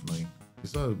to the F9.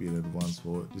 This one will be an advanced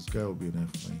forward. This guy will be an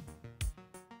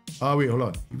F9. Wait, hold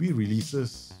on. If he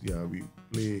releases, yeah, we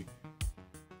play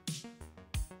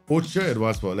Poacher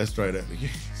advanced forward. Let's try that.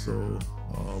 Okay. So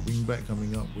wing back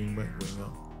coming up, wing back going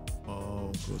up.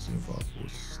 Closing far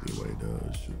post. Stay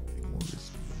wider. Should take more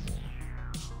risk.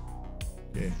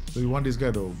 Okay. So we want this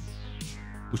guy to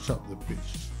push up the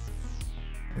pitch.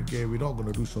 Okay, we're not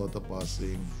gonna do shorter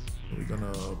passing. We're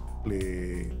gonna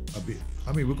play a bit.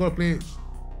 I mean, we're gonna play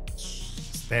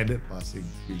standard passing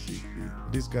basically.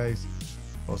 This guy's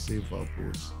for same far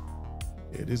post.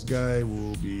 Yeah, this guy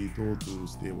will be told to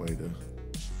stay wider.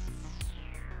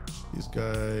 This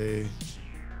guy,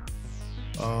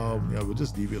 yeah, we'll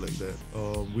just leave it like that.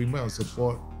 Wingback on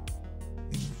support.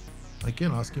 I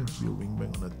can ask him to be a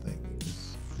wingback on attack.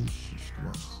 Just push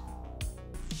once.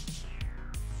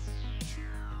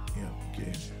 Yeah,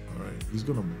 okay. Alright, he's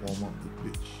gonna warm up the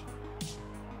pitch.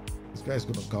 This guy's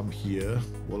gonna come here.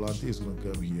 Volante is gonna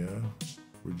come here.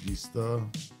 Register.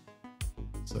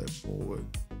 Side forward.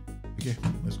 Okay,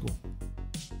 let's go.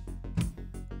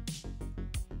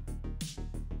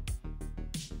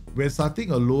 When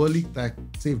starting a lower league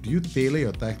save, do you tailor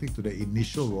your tactic to the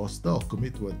initial roster or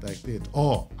commit to a tactic?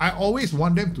 Oh, I always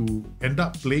want them to end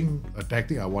up playing a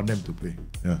tactic I want them to play.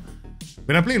 Yeah.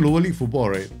 When I play lower league football,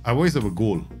 right, I always have a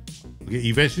goal. Okay,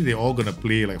 eventually they're all gonna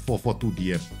play like 4-4-2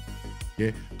 DM.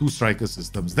 Okay, 2 striker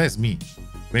systems. That's me.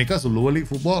 When it comes to lower league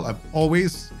football, I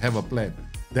always have a plan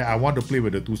that I want to play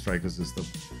with the 2 striker system,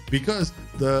 because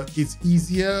it's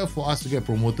easier for us to get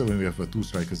promoted when we have a 2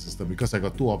 striker system, because I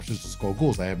got 2 options to score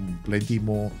goals. I have plenty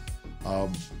more.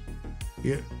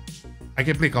 Yeah, I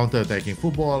can play counter-attacking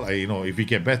football. If we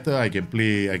get better, I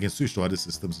can switch to other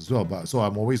systems as well. But so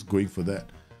I'm always going for that.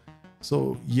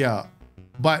 So yeah,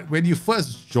 but when you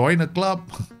first join a club,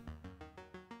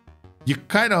 you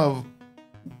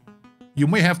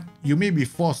may be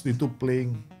forced into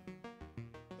playing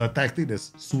a tactic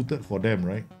that's suited for them,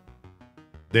 right?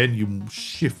 Then you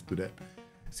shift to that.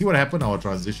 See what happened in our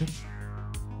transition?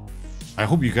 I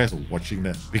hope you guys are watching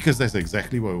that, because that's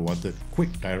exactly what we wanted.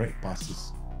 Quick, direct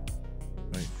passes,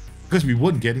 right? Because we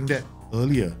weren't getting that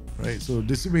earlier, right? So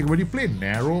this is when you play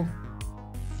narrow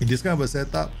in this kind of a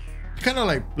setup, kind of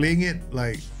like playing it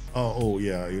like,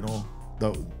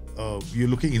 you're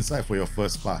looking inside for your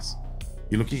first pass.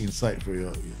 You're looking inside for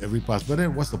your every pass. But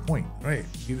then what's the point, right?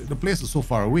 The players are so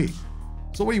far away.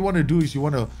 So what you want to do is you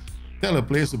want to tell the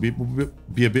players to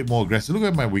be a bit more aggressive. Look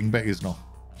at my wingback is now.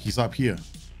 He's up here.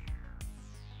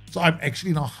 So I'm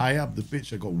actually now high up the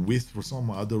pitch. I got width for some of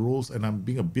my other roles, and I'm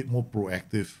being a bit more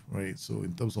proactive, right? So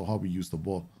in terms of how we use the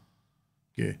ball.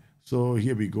 Okay, so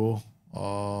here we go.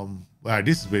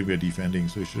 This is where we're defending,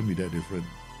 so it shouldn't be that different.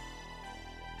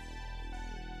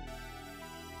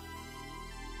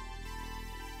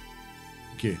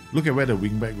 Okay, look at where the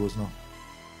wingback goes now.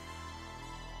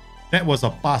 That was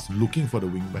a pass looking for the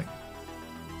wingback.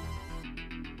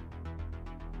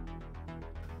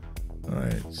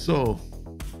 Alright, so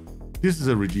this is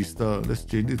a register. Let's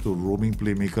change it to roaming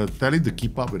playmaker. Tell it to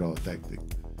keep up with our tactic.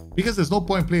 Because there's no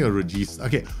point playing a register.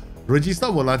 Okay, register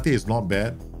volante is not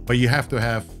bad, but you have to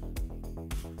have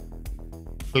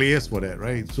players for that,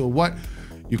 right? So what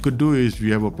you could do is, if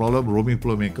you have a problem, roaming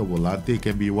playmaker volante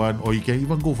can be one, or you can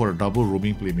even go for a double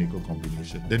roaming playmaker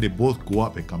combination. Then they both go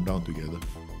up and come down together.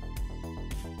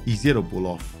 Easier to pull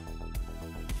off.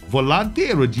 Volante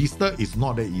and register is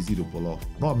not that easy to pull off.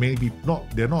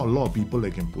 There are not a lot of people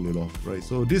that can pull it off, right?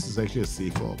 So this is actually a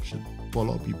safer option for a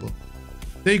lot of people.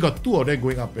 Then you got two of them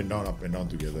going up and down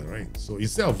together, right? So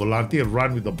instead of volante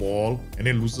run with the ball and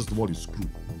then loses the ball, you screw.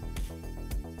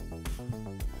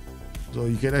 So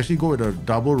you can actually go with a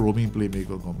double roaming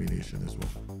playmaker combination as well.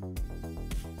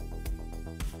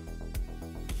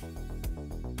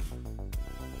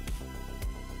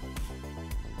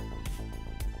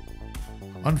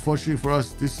 Unfortunately for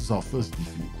us, this is our first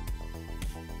defeat.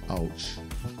 Ouch.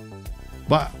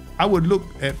 But I would look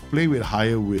at play with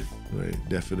higher width, right?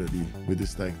 Definitely with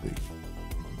this tactic.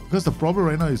 Because the problem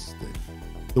right now is that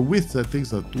the width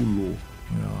settings are too low.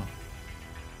 Yeah.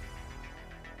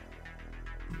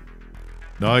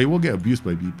 No, you won't get abused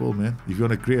by people, man. If you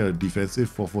want to create a defensive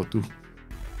 4-4-2,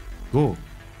 go.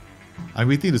 I'm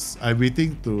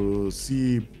waiting to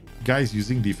see guys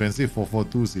using defensive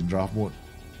 4-4-2s in draft mode.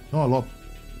 Not a lot of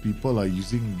people are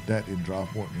using that in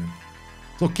draft mode, man.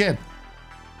 So Ken,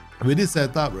 with this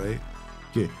setup, right?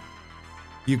 Okay,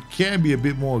 you can be a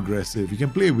bit more aggressive. You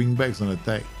can play wingbacks on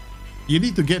attack. You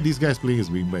need to get these guys playing as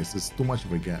wingbacks. There's too much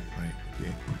of a gap, right?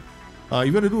 Okay. If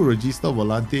you want to do register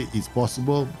volante, it's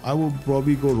possible. I will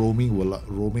probably go roaming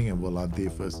and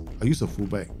volante first. I use a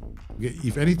fullback. Okay.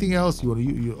 If anything else, you're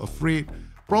afraid.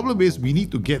 Problem is, we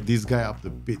need to get this guy up the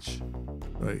pitch,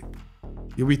 right?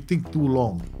 If we think too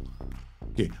long.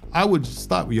 Okay, I would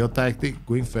start with your tactic,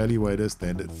 going fairly wider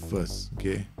standard first.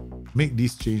 Okay, make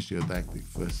this change to your tactic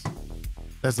first.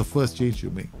 That's the first change you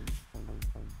make.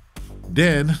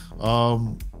 Then,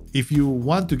 if you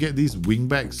want to get these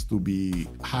wingbacks to be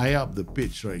high up the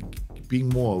pitch, right, being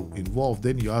more involved,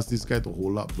 then you ask this guy to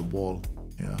hold up the ball.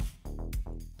 Yeah.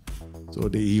 So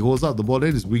he holds up the ball,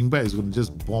 then his wingback is going to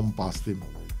just bomb past him.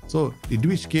 So in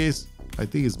which case, I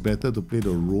think it's better to play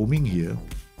the roaming here.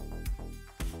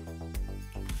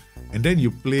 And then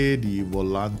you play the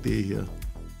volante here.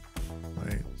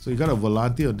 Right? So you got a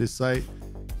volante on this side.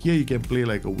 Here you can play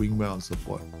like a wingback on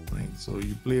support. Right? So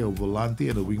you play a volante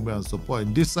and a wingback on support.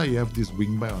 And this side you have this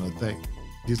wingback on attack.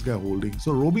 This guy holding.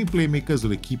 So roaming playmaker is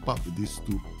going to keep up with these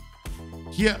two.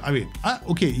 Here,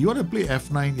 okay, you want to play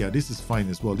F9? Yeah, this is fine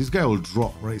as well. This guy will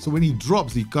drop, right? So when he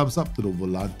drops, he comes up to the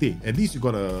volante. At least you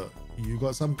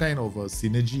got some kind of a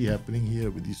synergy happening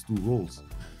here with these two roles.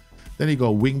 Then you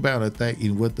got wingback on attack,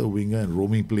 inverted winger, and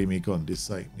roaming playmaker on this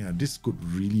side. Yeah, this could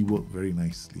really work very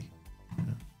nicely.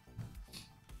 Yeah.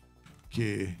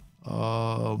 Okay.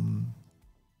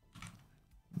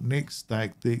 Next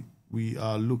tactic, we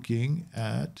are looking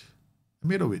at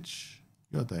Mirovic.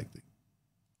 Your tactic.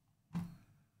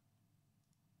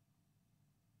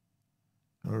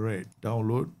 All right,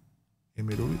 download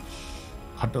Mirovic.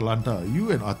 Atalanta.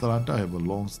 You and Atalanta have a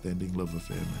long-standing love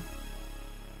affair, man.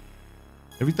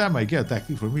 Every time I get a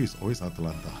tactic from you, it's always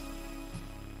Atalanta.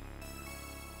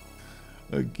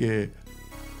 Okay.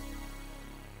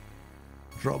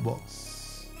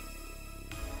 Dropbox.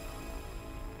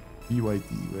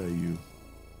 PYT, where are you?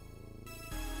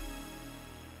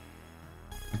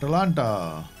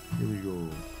 Atalanta. Here we go.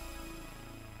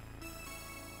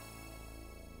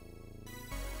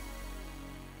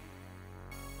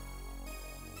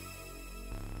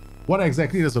 What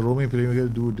exactly does a roaming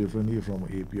playmaker do differently from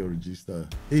AP or Regista?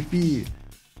 AP,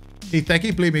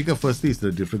 attacking playmaker firstly is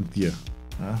the different tier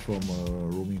from a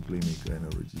roaming playmaker and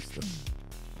a Regista.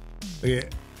 Okay,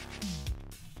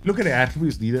 look at the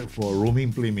attributes needed for a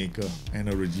roaming playmaker and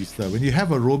a Regista. When you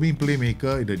have a roaming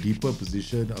playmaker in a deeper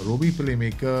position, a roaming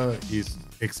playmaker is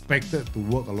expected to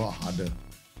work a lot harder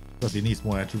because he needs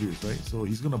more attributes, right? So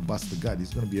he's going to bust the gut.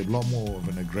 He's going to be a lot more of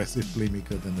an aggressive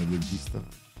playmaker than a Regista.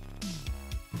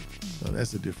 So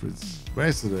that's the difference.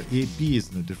 Whereas the AP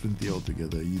is in a different tier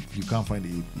altogether. You can't find the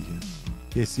AP here.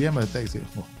 Okay, CM attacks it.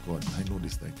 Oh god, I know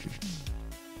this tactic.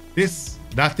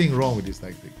 Nothing wrong with this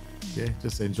tactic. Okay,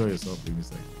 just enjoy yourself playing this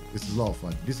tactic. This is a lot of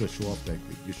fun. This is a show-off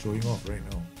tactic. You're showing off right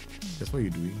now. That's what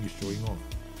you're doing. You're showing off.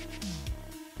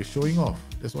 You're showing off.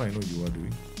 That's what I know you are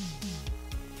doing.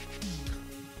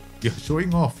 You're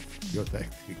showing off your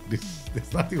tactic.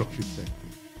 There's nothing wrong with this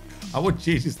tactic. I would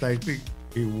change this tactic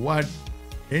in one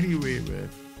anyway, man.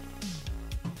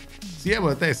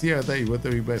 CM attack, you want to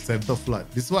be by center flood.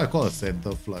 This is what I call a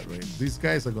center flood, right? These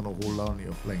guys are gonna hold down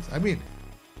your flanks. I mean,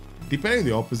 depending on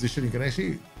the opposition, you can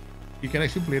actually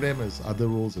play them as other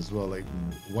roles as well, like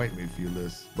wide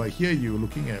midfielders. But here you're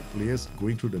looking at players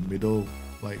going through the middle,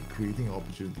 like creating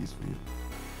opportunities for you.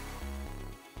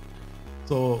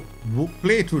 So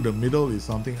play through the middle is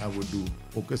something I would do.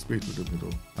 Focus play through the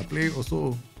middle. I play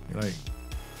also like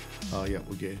yeah,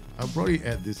 okay. I'll probably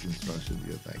add this instruction to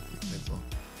your tactic. That's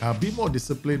all. Be more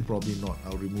disciplined, probably not.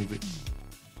 I'll remove it.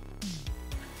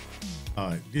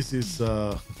 Alright, this is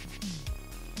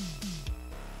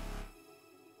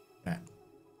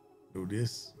do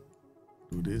this,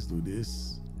 do this, do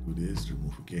this, do this,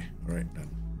 remove. Okay, alright, done.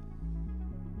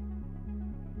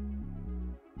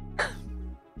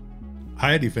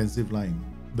 Higher defensive line.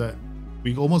 That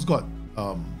we almost got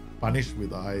punished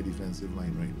with a higher defensive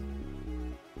line, right?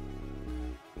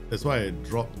 That's why I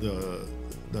dropped the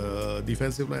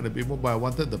defensive line a bit more, but I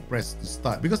wanted the press to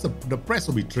start because the press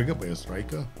will be triggered by a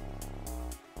striker,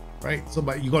 right? So,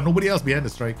 but you got nobody else behind the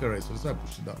striker, right? So that's why I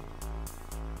pushed it down.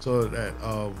 So that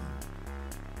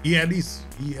he at least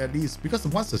because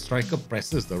once the striker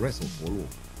presses, the rest will follow.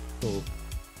 So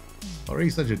already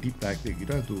such a deep tactic, you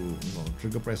don't have to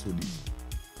trigger press so deep,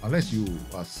 unless you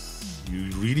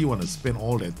really want to spend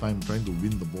all that time trying to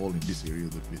win the ball in this area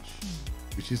of the pitch,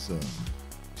 which is a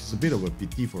bit of a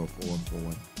pity for a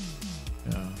 4-1-4-1.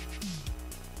 Yeah.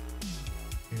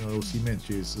 Osimhen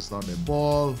chases down that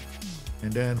ball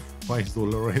and then finds the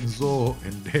Lorenzo,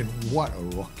 and then what a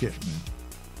rocket, man.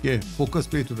 Okay, focus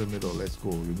play to the middle. Let's go.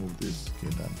 Remove this.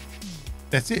 Okay, done.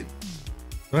 That's it.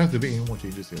 Don't have to make any more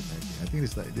changes here. I think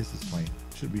this is fine.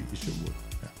 It should work.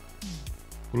 Yeah.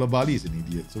 Koulibaly is an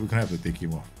idiot, so we're gonna have to take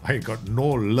him off. I got no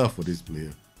love for this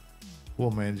player.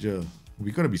 Poor manager.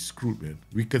 We gotta be screwed, man.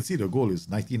 We concede a goal is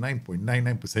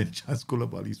 99.99% chance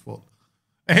Koulibaly's fault.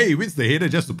 Hey, he wins the header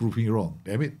just to prove me wrong.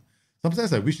 Damn it.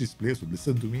 Sometimes I wish these players would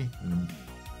listen to me and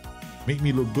make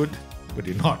me look good, but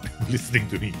they're not listening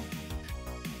to me.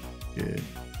 Okay,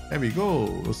 there we go.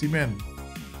 Osimhen.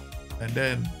 And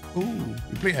then, we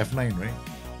play F9, right?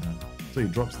 Yeah. So he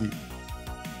drops deep.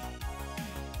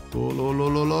 Go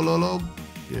low.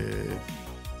 Yeah.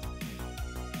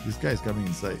 This guy is coming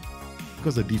inside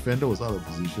because the defender was out of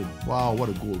position. Wow, what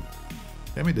a goal.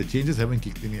 I mean, the changes haven't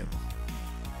kicked in yet.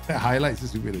 That highlights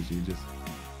this way the changes.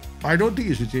 I don't think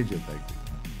you should change your tactic.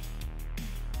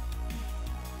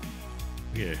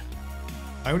 Yeah.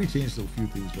 I already changed a few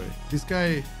things, right? This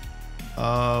guy,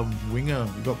 winger,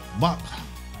 you got Mark.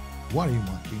 What are you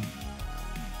marking?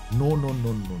 No. Oh, don't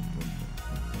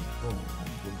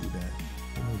do that.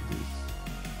 Remove this.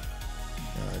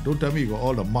 Don't tell me you got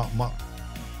all the mark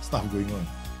stuff going on.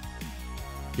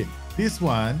 Okay, this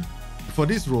one, for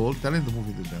this role, tell him to move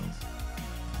into channels.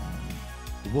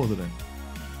 Both of them.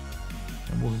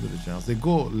 And move into the channels. They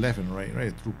go left and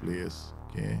right through players.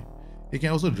 Okay. They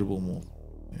can also dribble more.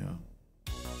 Yeah.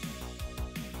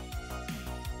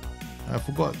 I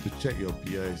forgot to check your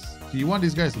PIs. So you want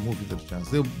these guys to move into the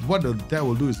channels. What that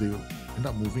will do is they will end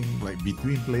up moving like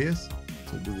between players.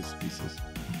 So do these pieces.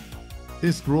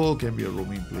 This role can be a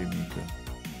roaming playmaker.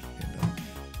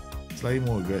 And, slightly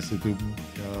more aggressive to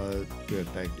a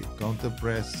tactic. Counter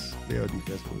press, play or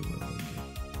defense. Okay.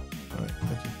 Alright,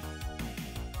 okay.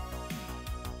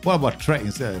 What about track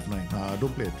instead of F9? Nah,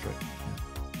 don't play a track.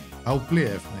 Yeah. I'll play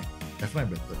F9. F9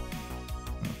 better.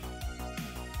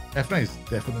 F9 is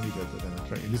definitely better than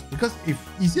F9 in this, because it's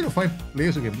easier to find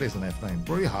players who can play as an F9.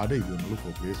 Probably harder if you want to look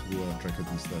for players who are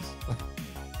Trackatistas.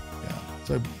 Yeah,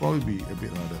 so it'd probably be a bit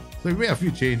harder. So we made a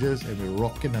few changes and we're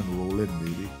rocking and rolling,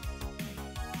 baby.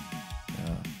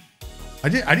 Yeah, I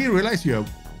didn't realize you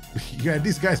had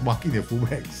these guys marking their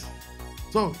fullbacks.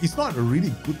 So it's not a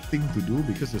really good thing to do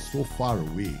because they're so far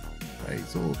away, right?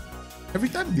 So every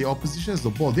time the opposition has the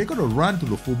ball, they're gonna run to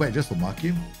the fullback just to mark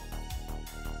him.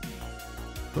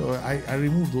 So I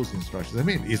removed those instructions. I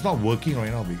mean, it's not working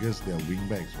right now because they're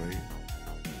wingbacks, right?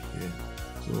 Yeah.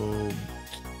 So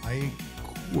I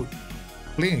could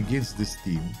play against this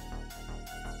team.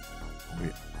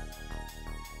 Wait.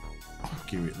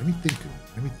 Okay, wait. Let me think.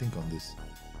 Let me think on this.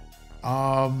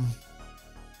 I'm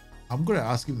gonna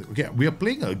ask him. Okay, we are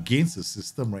playing against a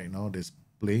system right now that's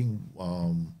playing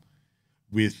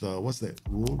with what's that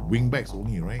rule? Wingbacks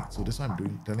only, right? So that's why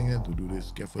I'm telling them to do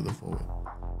this. Get further forward.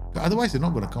 Otherwise, they're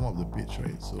not going to come up the pitch,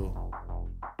 right? So,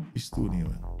 these two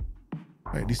new,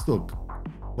 right? These two,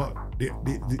 well,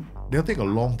 they'll take a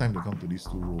long time to come to these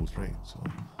two roles, right? So,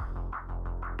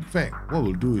 in fact, what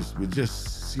we'll do is we'll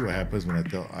just see what happens when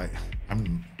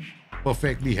I'm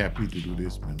perfectly happy to do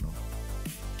this, man. No?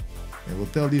 And we'll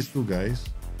tell these two guys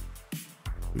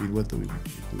to inverter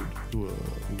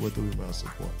wingback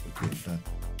support. Okay, done.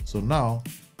 So now,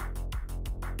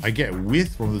 I get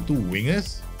width from the two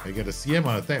wingers. I get a CM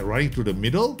on attack running through the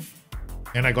middle,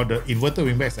 and I got the inverter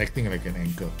wingbacks acting like an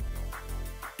anchor.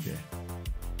 Yeah.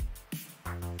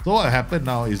 So what happened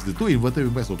now is the two inverter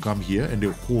wingbacks will come here and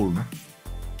they'll hold, no?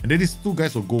 And then these two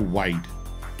guys will go wide,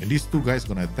 and these two guys are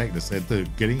gonna attack the center,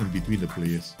 getting in between the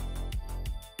players.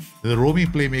 The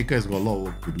roaming playmaker has got a lot of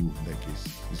work to do in that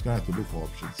case. He's gonna have to look for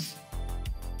options.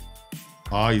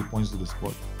 He points to the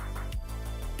spot.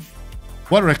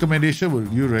 What recommendation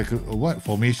would you what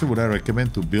formation would I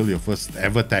recommend to build your first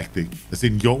ever tactic? As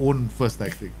in your own first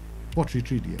tactic.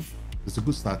 4-3-3 DM. It's a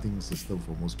good starting system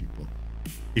for most people.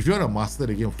 If you want to master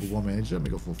the game of Football Manager,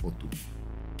 make a 4-4-2.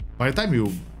 By the time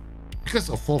because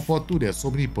of 4-4-2, there are so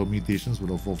many permutations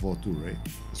with a 4-4-2, right?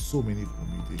 There's so many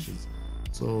permutations.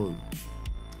 So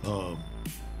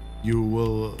you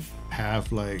will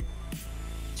have like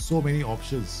so many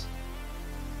options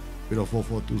with a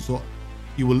 4-4-2. So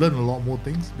you will learn a lot more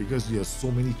things because you have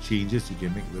so many changes you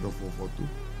can make with a 4-4-2. You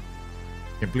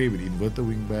can play with inverter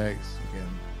wingbacks.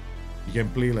 You can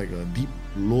play like a deep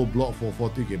low block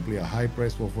 4-4-2. You can play a high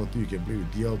press 4-4-2. You can play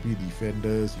with DLP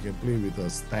defenders. You can play with a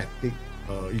static.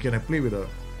 You can play with a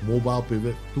mobile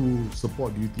pivot to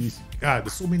support duties.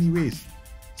 There's so many ways.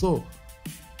 So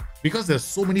because there's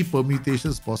so many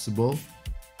permutations possible,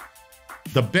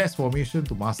 the best formation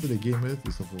to master the game with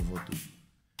is a 4-4-2.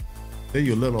 Then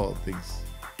you learn a lot of things.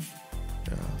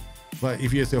 Yeah. But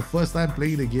if it's your first time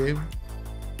playing the game,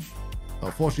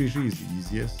 4-3-3 is the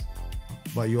easiest.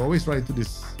 But you always run into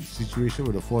this situation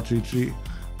with a 4-3-3.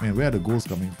 Man, where are the goals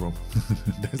coming from?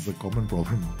 That's the common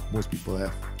problem most people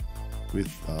have with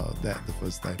that the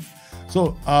first time.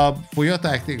 So for your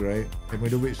tactic, right?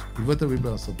 Inverter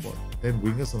wingback on support, then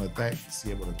wingers on attack,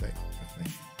 CM on attack.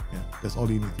 Yeah, that's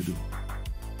all you need to do.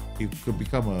 It could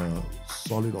become a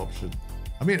solid option.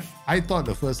 I mean, I thought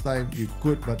the first time you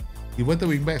could, but inverter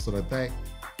wingbacks on attack,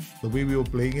 the way we were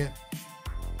playing it,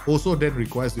 also then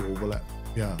requires the overlap.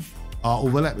 Yeah,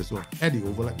 overlap as well. Add the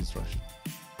overlap instruction.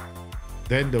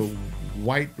 Then the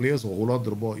wide players will hold on to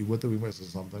the ball. Inverter wingbacks will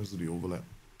sometimes do the overlap.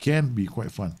 Can be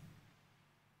quite fun.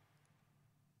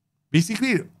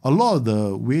 Basically, a lot of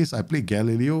the ways I play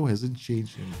Galileo hasn't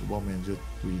changed in Football Manager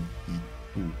 22.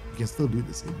 You can still do it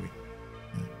the same way.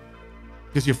 Yeah.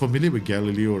 Because you're familiar with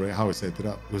Galileo, right? How I set it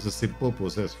up. It was a simple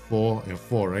process, 4 and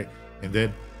 4, right? And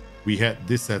then we had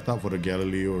this set up for the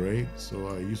Galileo, right? So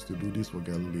I used to do this for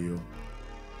Galileo.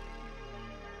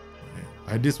 Okay.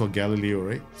 I had this for Galileo,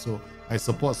 right? So I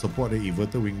support the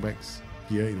inverter wingbacks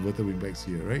here, inverter wingbacks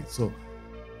here, right? So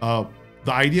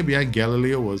the idea behind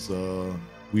Galileo was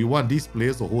we want these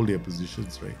players to hold their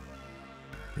positions, right?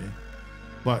 Okay.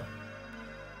 But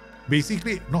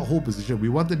basically, not hold position. We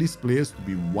wanted these players to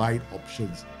be wide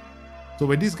options. So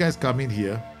when these guys come in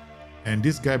here, and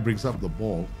this guy brings up the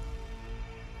ball,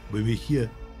 when we're here,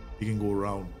 you can go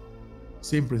around.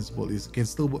 Same principle. It can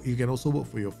still work. You can also work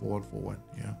for your 4-1-4-1.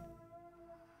 Yeah.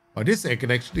 But this I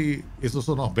can actually is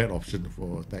also not a bad option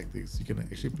for tactics. You can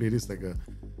actually play this like a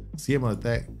CM on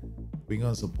attack, wing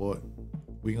on support,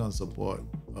 wing on support.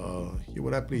 Here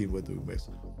would I play inverter wingbacks?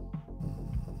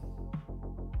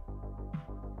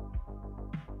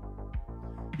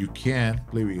 You can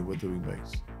play with inverter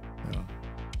wingbacks. Yeah.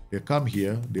 They come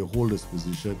here, they hold this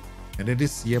position, and then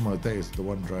this CM on attack is the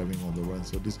one driving on the run.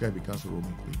 So this guy becomes a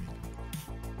roaming playmaker.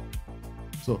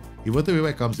 So inverted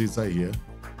wingback comes inside here,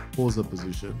 holds the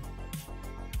position.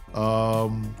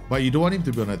 But you don't want him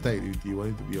to be on attack duty, you want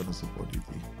him to be on a support duty.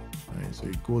 Right, so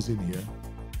it goes in here.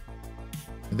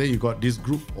 And then you got this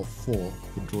group of 4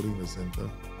 controlling the center.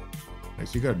 Right,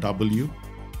 so you got a W,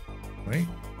 right?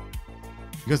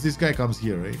 Because this guy comes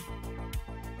here, right?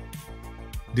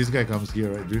 This guy comes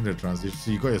here, right, during the transition.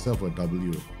 So you got yourself a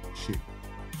W shape.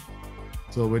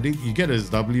 So when you get this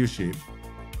W shape,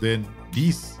 then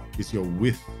this is your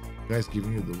width. Guys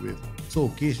giving you the width. So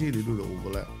occasionally they do the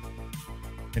overlap.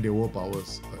 And they overpower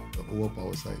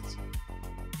sides.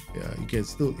 Yeah, it can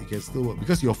still work.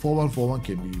 Because your 4-1-4-1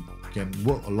 can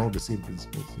work along the same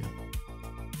principles. Yeah.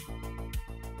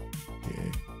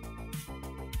 Okay.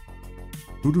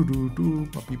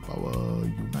 Puppy power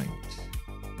unite.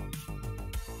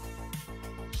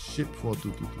 Ship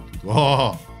 4-2-2-2-2.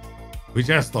 Oh, we're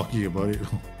just talking about it.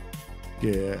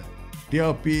 Okay.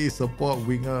 DLP support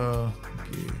winger.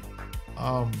 Okay.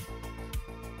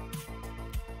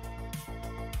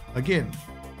 Again,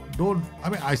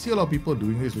 I see a lot of people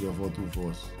doing this with their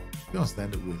 4-2-4s. They're on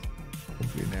standard width. Don't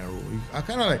play narrow. I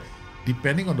kind of like,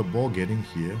 depending on the ball getting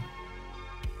here.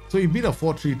 So you beat a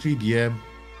 4-3-3 DM,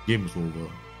 game's over.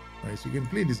 Right? So you can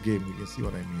play this game, you can see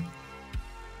what I mean.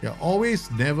 Yeah, always,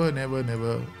 never.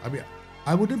 I mean,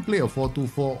 I wouldn't play a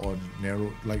 4-2-4 on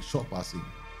narrow, like short passing.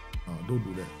 Don't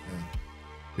do that. Yeah.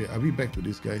 Okay, are we back to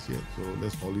these guys yet? So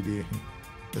let's holiday.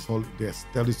 Let's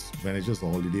tell these managers to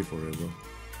holiday forever.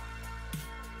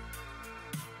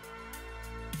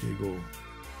 Okay, go.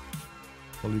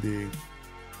 Holiday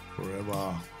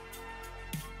forever.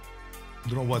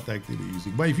 Don't know what tactic they're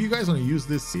using. But if you guys want to use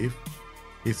this safe,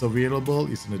 it's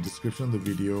available. It's in the description of the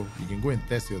video. You can go and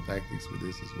test your tactics with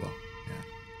this as well. Yeah.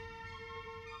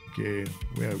 Okay,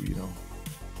 where are we now?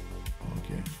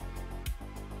 Okay.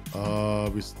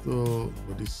 We still,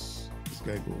 but this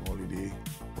guy go holiday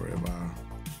forever.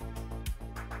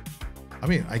 I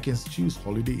mean, I can choose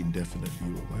holiday indefinitely.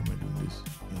 Why am I doing this?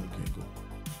 Okay, go.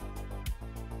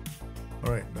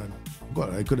 All right, done.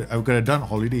 God, I could have done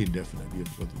holiday indefinitely. I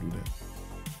forgot to do that.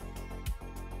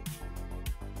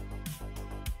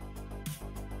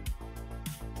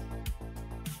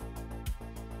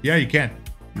 Yeah, you can.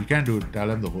 You can tell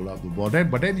them to hold up the ball.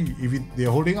 But then if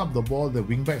they're holding up the ball, the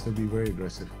wingbacks will be very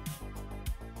aggressive.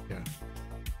 Yeah.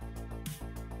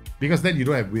 Because then you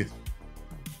don't have width.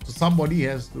 So somebody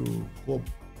has to go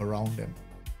around them.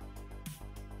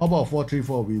 How about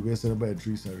 4-3-4? We wear center back and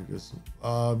 3 strikers.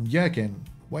 Yeah, I can.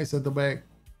 White center back,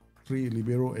 3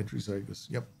 libero and 3 strikers.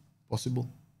 Yep, possible.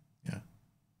 Yeah.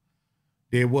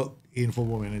 They work in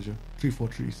Football Manager.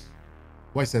 3-4-3s.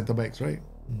 White center backs, right?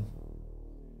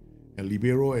 And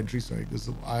libero and 3 strikers.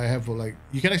 I have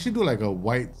you can actually do like a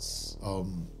whites.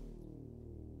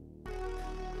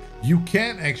 You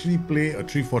can actually play a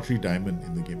 3-4-3 diamond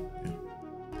in the game. Yeah.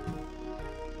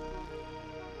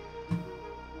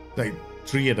 Like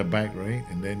 3 at the back, right?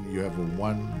 And then you have a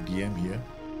 1 DM here,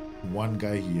 1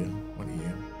 guy here, 1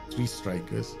 AM, 3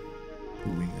 strikers, 2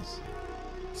 wingers.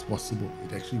 It's possible.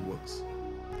 It actually works.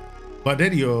 But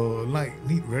then you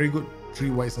need very good 3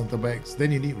 white center backs.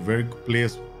 Then you need very good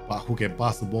players who can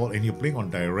pass the ball, and you're playing on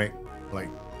direct, like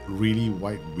really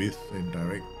wide width and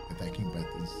direct attacking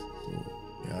patterns. So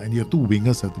yeah, and your 2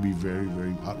 wingers have to be very,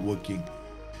 very hardworking.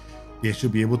 They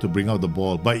should be able to bring out the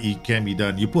ball, but it can be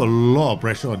done. You put a lot of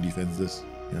pressure on defenses.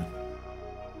 Yeah.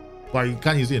 But you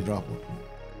can't use it in draft.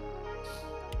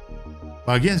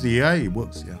 But against the AI, it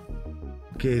works, yeah.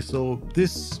 Okay, so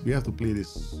this, we have to play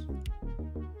this.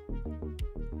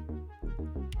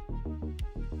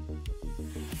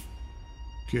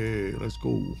 Okay, let's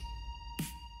go.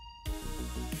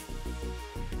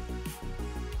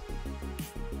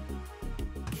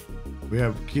 We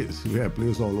have kids, we have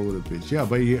players all over the pitch. Yeah,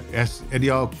 but and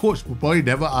your coach will probably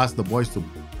never ask the boys to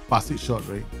pass it short,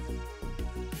 right?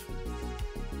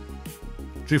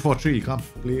 3-4-3, you can't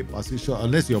play pass it short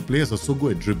unless your players are so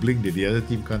good at dribbling that the other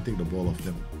team can't take the ball off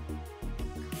them.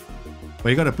 But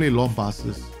you gotta play long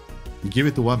passes. You give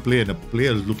it to one player and the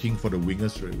player is looking for the winger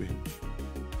straight away.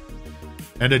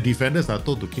 And the defenders are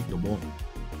told to kick the ball.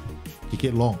 Kick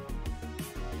it long.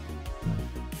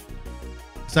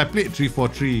 So I played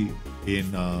 3-4-3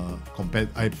 in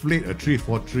I played a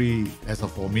 3-4-3 as a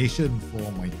formation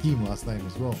for my team last time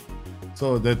as well.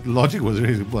 So the logic was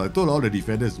very simple. I told all the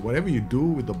defenders, whatever you do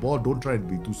with the ball, don't try to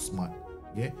be too smart.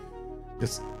 Okay?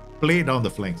 Just play down the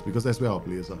flanks because that's where our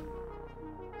players are.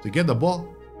 So you get the ball,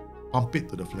 pump it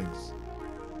to the flanks.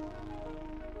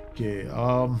 Okay,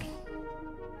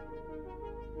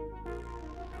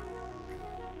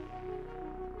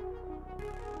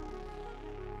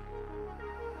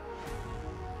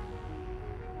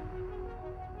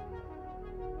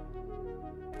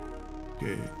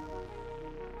 Okay.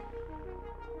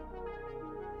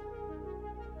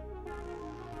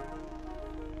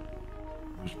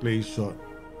 Just play short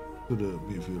to the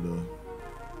midfielder.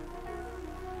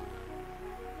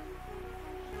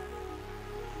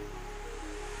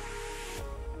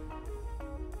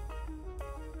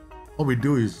 All we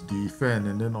do is defend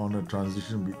and then on a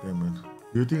transition beat them, man.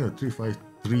 Do you think a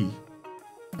 3-5-3?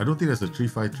 I don't think there's a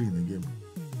 3-5-3 in the game.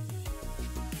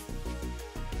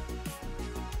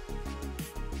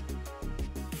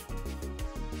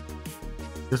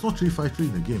 There's no 3-5-3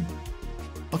 in the game.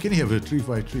 How can you have a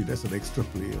 3-5-3? That's an extra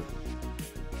player.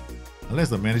 Unless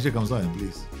the manager comes out and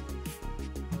plays.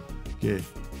 Okay.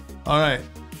 Alright.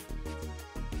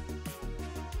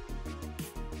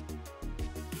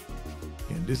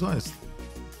 And this one is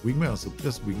wingback on support.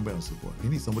 Just wingback on support. You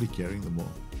need somebody carrying the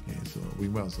ball. Okay, so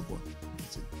wingback on support.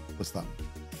 That's it. First up.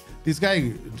 This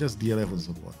guy just DLF on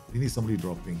support. You need somebody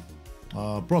dropping.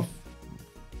 Prof.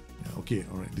 Yeah, okay,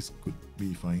 alright. This could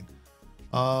be fine.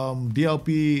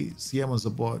 DLP, CM on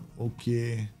support.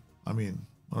 Okay. I mean,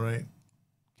 alright.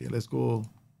 Okay, let's go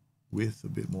with a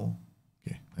bit more.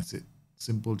 Okay, that's it.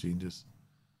 Simple changes.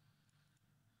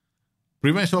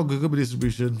 Prevent short Gugger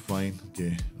distribution, fine.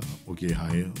 Okay, okay,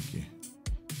 higher. Okay,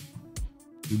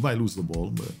 we might lose the ball,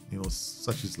 but you know,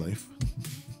 such is life.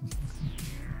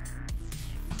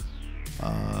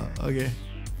 Okay.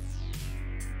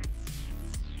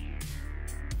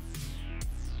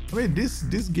 I mean, this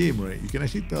game, right? You can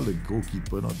actually tell the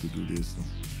goalkeeper not to do this. No?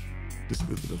 Just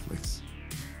go to the flex.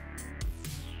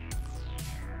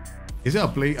 Is there a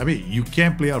play? I mean, you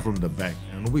can play out from the back.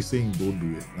 I'm always saying don't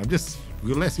do it.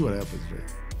 Let's see what happens,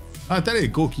 right? I'll tell you,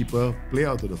 goalkeeper, play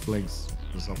out to the flanks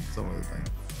some of the time.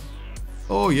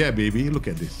 Oh yeah, baby, look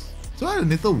at this. So what a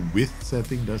little width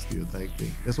setting does to your attack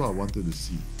thing. That's what I wanted to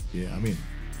see. Yeah, I mean,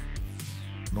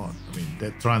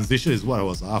 that transition is what I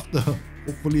was after.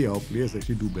 Hopefully our players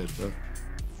actually do better.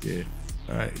 Yeah.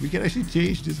 Alright, we can actually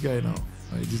change this guy now.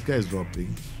 Alright, this guy is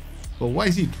dropping. But why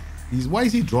is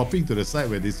he dropping to the side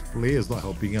where this player is not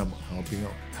helping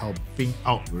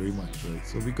out very much, right?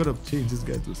 So we could have changed this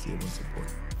guy to CM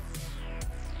support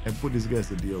and put this guy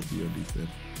as a DLP on defense.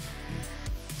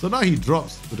 So now he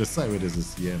drops to the side where there's a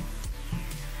CM.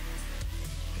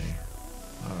 Okay.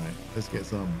 Alright, let's get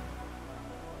some.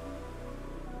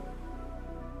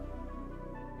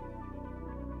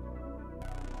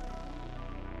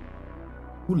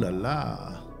 Ooh la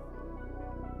la.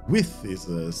 Width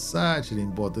is such an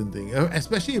important thing,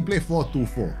 especially if you play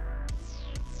 4-2-4.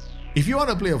 If you want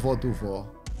to play a 4-2-4,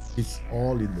 it's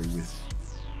all in the width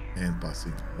and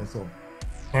passing. That's all.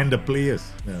 And the players.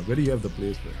 Yeah, where do you have the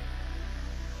players for?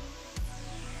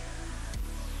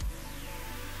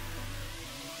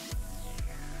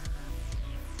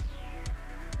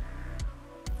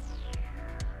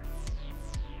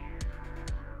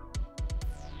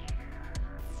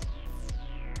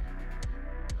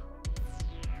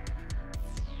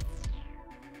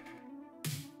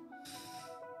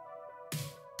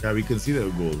 Yeah, we consider a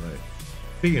goal, right?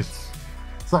 Thing is,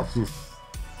 such is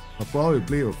I'll probably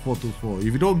play a 4-2-4. If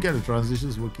you don't get the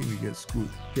transitions working, we get screwed.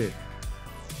 Okay.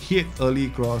 Hit early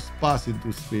cross, pass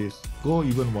into space, go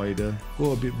even wider,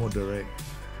 go a bit more direct,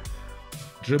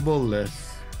 dribble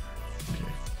less.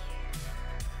 Okay.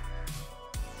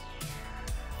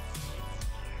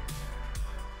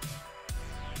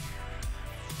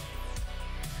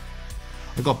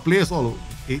 I got players all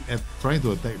trying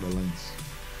to attack the lines.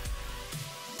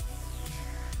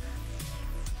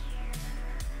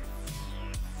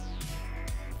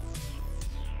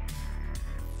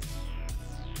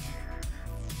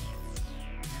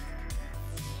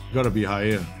 Gotta be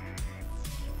higher.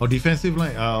 Our defensive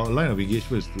line, our line of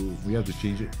engagement is too. We have to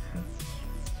change it.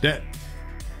 That.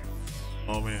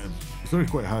 Oh man, it's already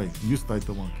quite high. Use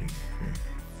title marking. Okay.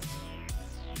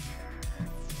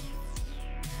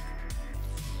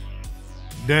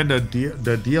 Then the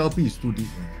DLP is too deep.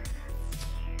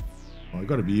 Oh, I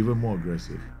gotta be even more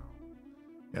aggressive.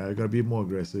 Yeah, I gotta be more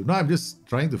aggressive. No, I'm just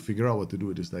trying to figure out what to do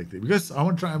with this tactic because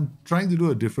I'm trying to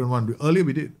do a different one. Earlier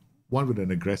we did one with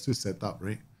an aggressive setup,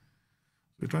 right?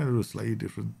 We're trying to do a slightly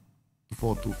different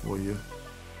 4-2-4 here.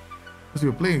 Because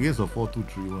we're playing against a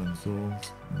 4-2-3-1, so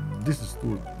this is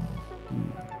too.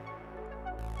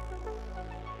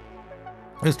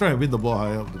 Let's try and win the ball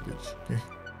higher up the pitch. Okay.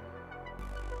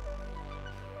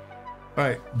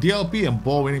 Alright, DLP and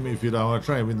ball winning midfielder. I want to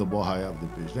try and win the ball higher up the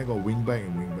pitch. Then got wing back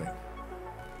and wing back.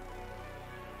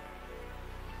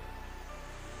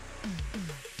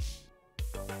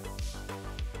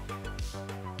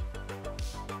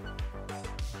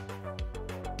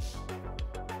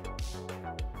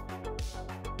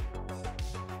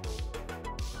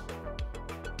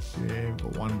 Okay,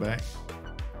 got one back.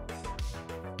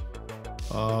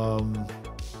 I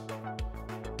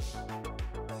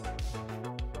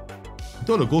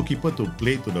told the goalkeeper to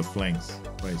play to the flanks.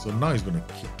 Right, so now he's gonna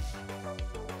kick.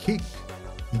 Kick?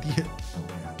 Idiot. Oh,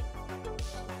 man.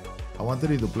 I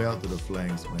wanted it to play out to the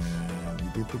flanks,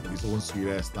 man. He took his own sweet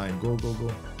ass time. Go, go,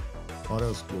 go. Oh, that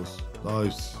was close.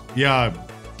 Nice. Yeah.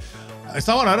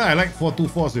 Someone other, I like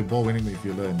 4-2-4s with ball winning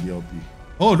midfielder and DLP.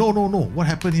 Oh, no, no, no. What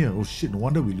happened here? Oh, shit. No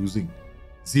wonder we're losing.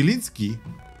 Zielinski?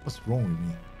 What's wrong with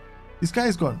me? This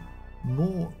guy's got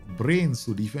no brains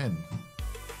to defend.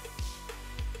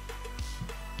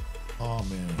 Oh,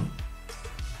 man.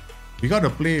 We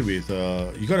gotta play with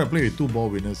you gotta play with two ball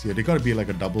winners here. They gotta be like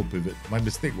a double pivot. My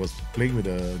mistake was playing with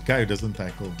a guy who doesn't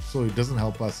tackle, so it doesn't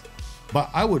help us.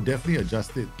 But I would definitely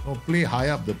adjust it. You know, play high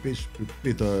up the pitch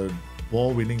with a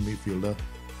ball winning midfielder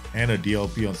and a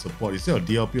DLP on support instead of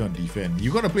DLP on defense.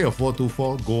 You gotta play a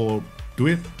 4-2-4, go do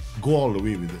it, go all the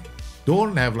way with it.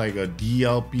 Don't have like a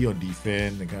DLP on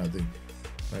defense, that kind of thing.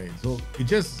 Right. So it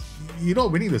just, you know,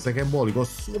 winning the second ball, you got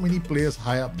so many players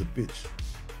high up the pitch.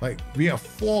 Like, we have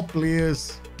 4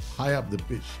 players high up the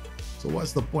pitch. So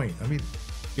what's the point? I mean,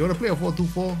 you want to play a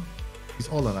 4-2-4? It's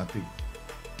all or nothing.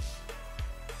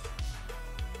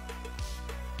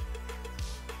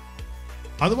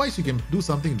 Otherwise, you can do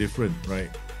something different,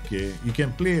 right? Okay, you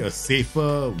can play a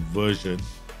safer version.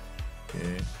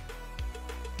 Okay,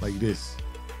 like this.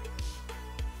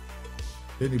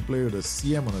 Then you play with a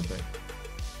CM on attack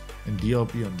and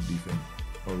DLP on defense,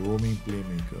 or roaming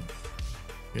playmaker.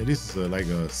 Yeah, this is like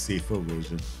a safer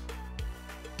version.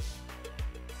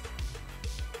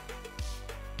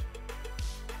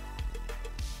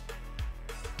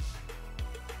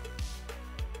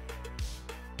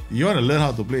 You want to learn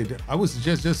how to play it, I would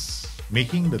suggest just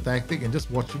making the tactic and just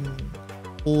watching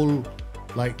whole,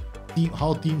 like,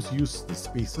 how teams use the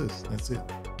spaces. That's it.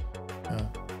 Yeah.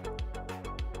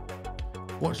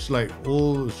 Watch like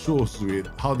old shows with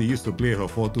how they used to play her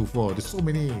 4-2-4. There's so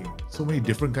many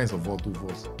different kinds of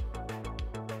 4-2-4s.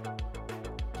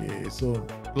 Okay, so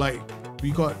like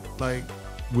we got like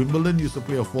Wimbledon used to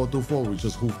play a 4-2-4, which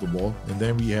just hoof the ball, and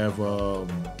then we have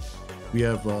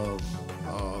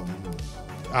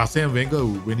Arsene Wenger,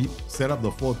 when he set up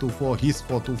the 4-2-4, his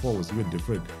 4-2-4 was even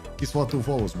different. His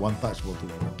 4-2-4 was one-touch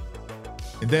 4-2-4.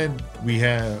 And then we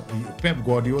have Pep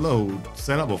Guardiola, who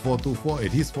set up a 4-2-4,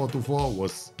 and his 4-2-4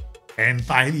 was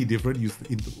entirely different, used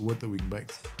into with the wing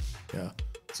backs. Yeah.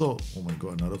 So, oh my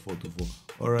god, another 4-2-4.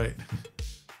 All right.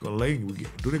 Today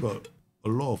got a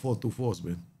lot of 4-2-4s,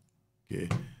 man. Okay.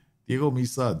 Diego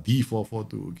Misa,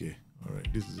 D4-4-2. Okay. All right.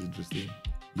 This is interesting.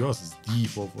 Yours is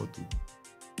D4-4-2.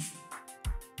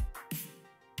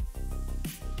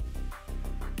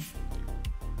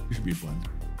 This should be fun.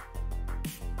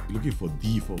 Looking for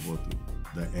D4-4-2,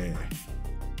 the air.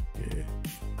 Okay.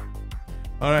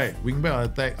 All right, wingback on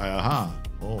attack. Aha.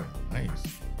 Oh, nice.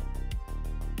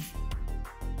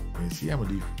 Okay, see, I'm a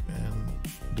defense.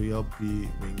 DLP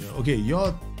winger. Okay,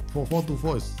 your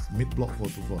 4-4-2-4 is mid block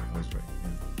 4-2-4. I was right.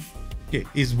 Yeah. Okay,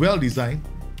 it's well designed.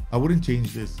 I wouldn't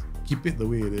change this. Keep it the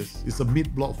way it is. It's a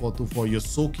mid block 4-2-4. You're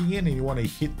soaking in and you want to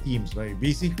hit teams, right?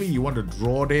 Basically, you want to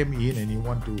draw them in and you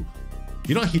want to.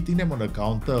 You're not hitting them on the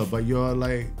counter, but you're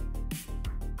like,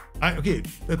 okay,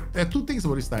 there are two things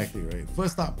about this tactic, right?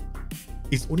 First up,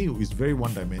 it's very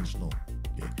one-dimensional.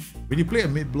 Okay, when you play a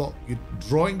mid block, you're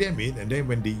drawing them in, and then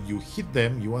when you hit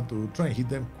them, you want to try and hit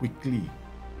them quickly.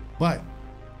 But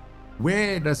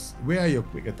where are your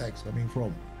quick attacks coming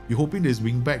from? You're hoping these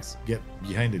wing backs get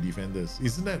behind the defenders.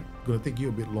 Isn't that going to take you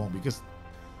a bit long? Because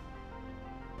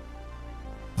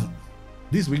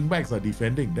these wing backs are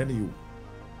defending, then you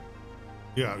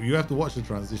have to watch the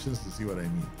transitions to see what I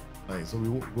mean. Right, so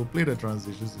we'll play the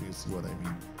transitions and you see what I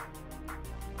mean.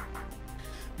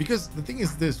 Because the thing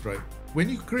is this, right? When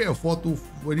you create a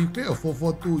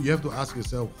 4-4-2, you have to ask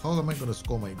yourself, how am I going to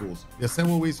score my goals? There are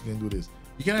several ways you can do this.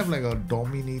 You can have like a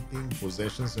dominating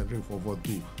possession-centric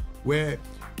 4-4-2, where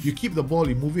you keep the ball,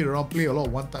 you move it around, play a lot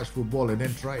of one-touch football, and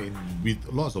then try and with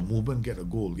lots of movement get a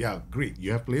goal. Yeah, great.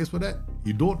 You have players for that.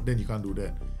 You don't, then you can't do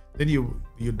that. Then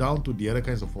you're down to the other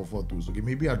kinds of 4-4-2s. Okay,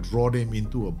 maybe I draw them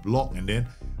into a block, and then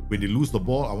when they lose the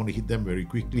ball, I want to hit them very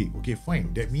quickly. Okay,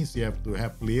 fine. That means you have to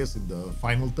have players in the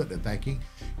final third attacking.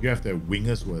 You have to have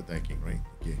wingers who are attacking, right?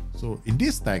 Okay, so in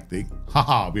this tactic,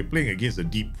 we're playing against a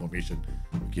deep formation.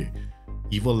 Okay,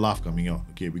 evil laugh coming out.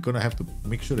 Okay, we're gonna have to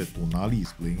make sure that Tonali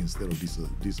is playing instead of this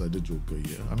other joker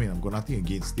here. I mean, I've got nothing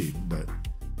against him, but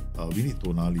we need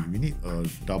Tonali. We need a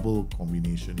double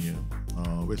combination here.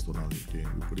 Where's Tonali? Okay,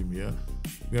 we put him here.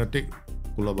 We're gonna take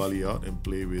Koulibaly out and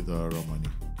play with Ramani.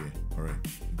 Okay, all right.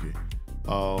 Okay.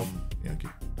 Yeah. Okay.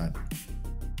 Done.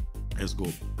 Let's go.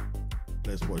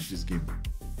 Let's watch this game.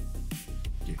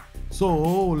 Okay, so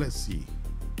let's see.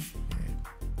 Okay.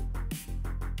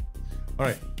 All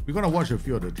right, we're gonna watch a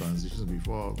few of the transitions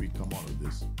before we come out of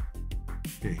this.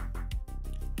 Okay.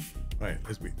 All right,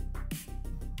 let's wait.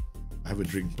 I have a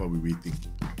drink while we're waiting.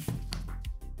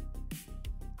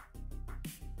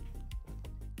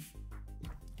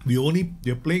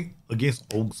 We're playing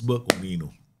against Augsburg only, you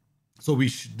know. So we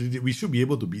should be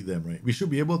able to beat them, right? We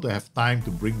should be able to have time to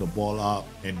bring the ball up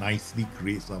and nicely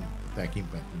create some attacking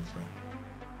patterns,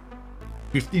 right?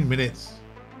 15 minutes.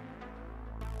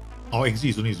 Our XG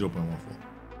is only 0.14.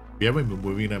 We haven't been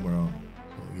moving them around.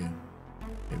 So yeah.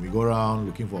 Okay, we go around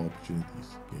looking for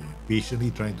opportunities. Okay.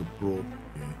 Patiently trying to probe.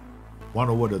 Okay. One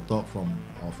over the top from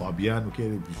Fabian. Okay,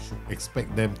 we should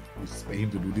expect him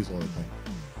to do this all the time.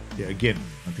 Yeah, again,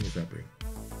 nothing is happening.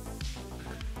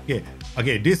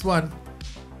 Okay, this one,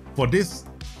 for this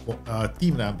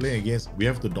team that I'm playing against, we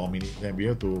have to dominate them. We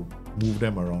have to move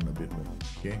them around a bit more,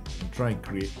 okay? And try and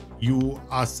create. You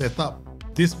are set up,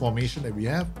 this formation that we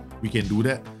have, we can do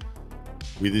that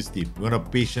with this team. We're going to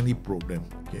patiently probe them,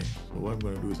 okay? So what I'm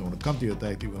going to do is I'm going to come to your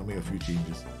tactic, we're going to make a few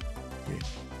changes. Okay,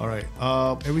 all right,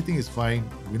 everything is fine.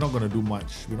 We're not going to do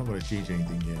much. We're not going to change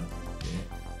anything here, okay?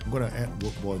 I'm going to add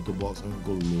ball into box. I'm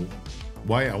going to go low.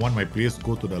 Why? I want my players to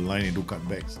go to the line and do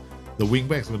cutbacks. The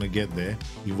wingbacks are going to get there.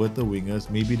 Inverted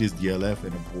wingers. Maybe this DLF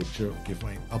and a poacher. Okay,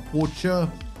 fine. A poacher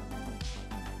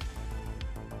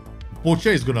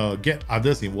is going to get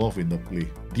others involved in the play.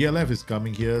 DLF is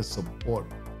coming here. Support.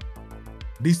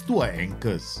 These two are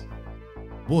anchors.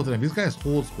 Both of them. This guy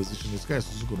holds position. This guy is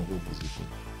also going to hold position.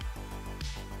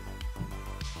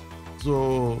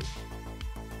 So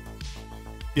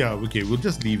yeah, okay, we'll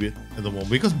just leave it at the moment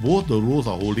because both the roles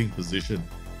are holding position,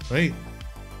 right?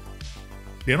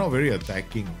 They're not very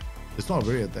attacking. It's not a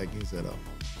very attacking setup.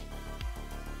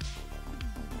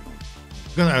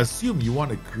 Because I assume you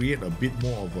want to create a bit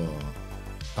more of a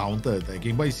counter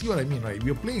attacking, but you see what I mean, right?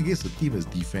 We're playing against a team that's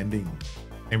defending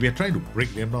and we're trying to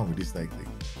break them down with this tactic.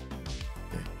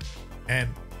 Okay. And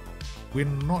we're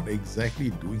not exactly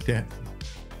doing that.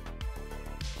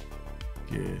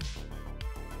 Okay.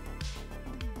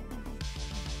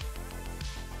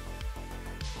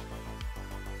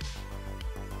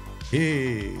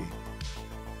 Hey,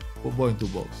 football into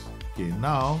box. Okay,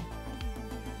 now,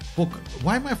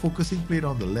 why am I focusing play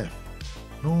on the left?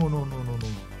 No.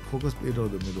 Focus play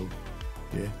down the middle.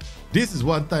 Okay, this is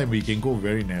one time we can go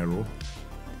very narrow.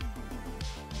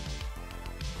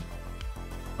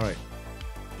 All right.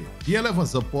 Okay. DLF on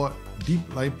support,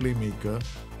 deep line playmaker.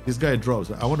 This guy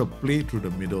drops. I want to play through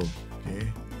the middle. Okay,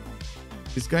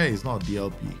 this guy is not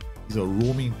DLP. He's a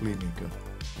roaming playmaker.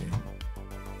 Okay.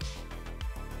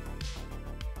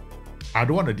 I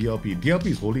don't want a DLP. DLP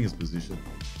is holding his position.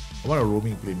 I want a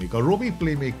roaming playmaker. A roaming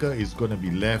playmaker is going to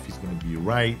be left. He's going to be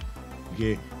right.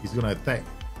 Okay. He's going to attack.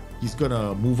 He's going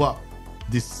to move up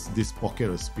this pocket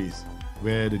of space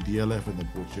where the DLF and the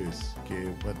poacher is.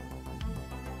 Okay. But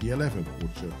DLF and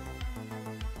poacher.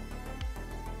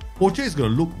 Poacher is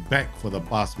going to look back for the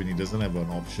pass when he doesn't have an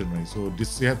option, right? So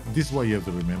this is what you have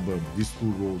to remember. These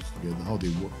two roles together, how they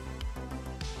work.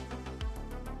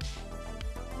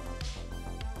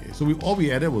 So all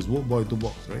we added was work ball into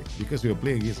box, right? Because we were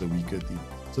playing against a weaker team.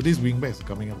 So these wingbacks are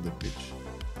coming up the pitch.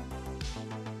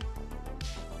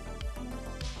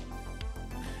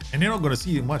 And they're not going to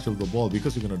see much of the ball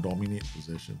because we're going to dominate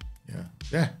possession.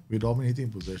 Yeah, we're dominating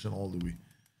possession all the way.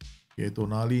 Okay,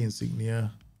 Tonali,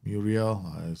 Insignia, Muriel.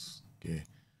 Okay.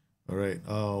 All right.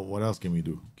 What else can we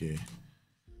do? Okay.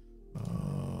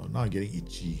 Now I'm getting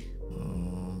itchy.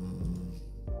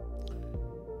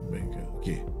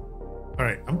 Okay. All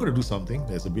right, I'm going to do something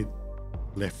that's a bit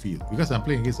left field because I'm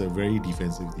playing against a very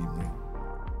defensive team, right?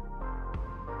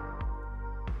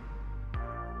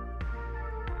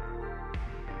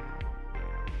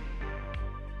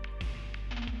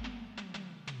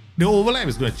 The overlap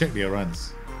is going to check their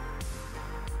runs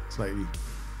slightly.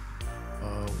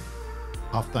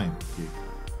 Half time. Okay.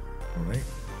 All right.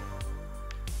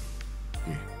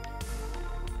 Okay.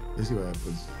 Let's see what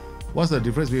happens. What's the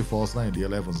difference between false 9 and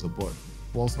DLF on support?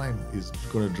 False 9 is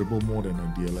going to dribble more than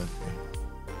a DLF.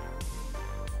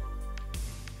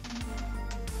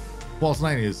 False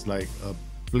 9 is like a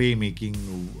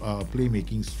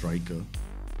playmaking striker,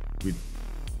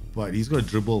 but he's going to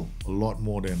dribble a lot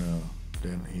more than a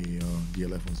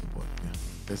DLF on support. Yeah,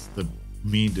 that's the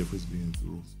main difference between the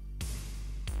two roles.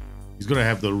 He's going to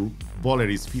have the ball at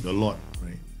his feet a lot,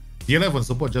 right? DLF on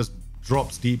support just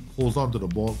drops deep, holds on to the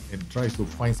ball, and tries to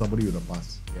find somebody with a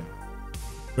pass. Yeah.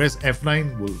 Whereas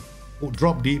F9 will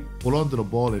drop deep, hold on to the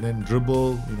ball, and then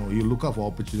dribble. You know, he'll look out for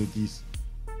opportunities.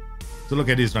 So look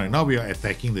at this right now. We are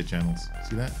attacking the channels.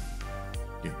 See that?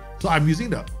 Okay. So I'm using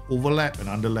the overlap and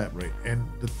underlap, right? And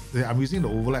I'm using the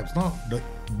overlaps. Now the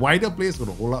wider players going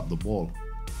to hold up the ball.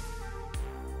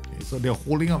 Okay, so they're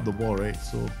holding up the ball, right?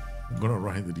 So I'm going to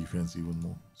run the defense even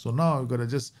more. So now I'm going to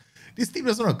just... This team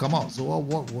doesn't want to come out. So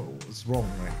what's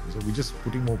wrong, right? So we're just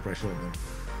putting more pressure on them.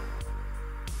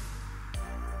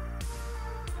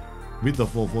 With the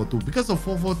 4-4-2. Because the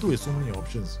 4-4-2 has so many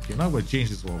options. Okay, now I'm going to change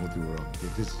this 4-4-2 around. Okay,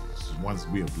 this is one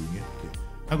way of doing it. Okay,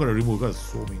 I'm going to remove because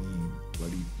so many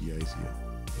bloody PIs here.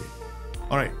 Okay.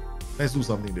 Alright, let's do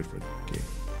something different. Okay.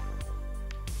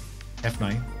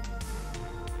 F9.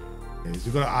 Okay, so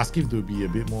you're going to ask him to be a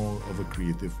bit more of a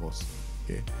creative force.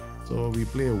 Okay. So we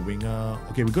play a winger.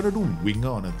 Okay, we're going to do winger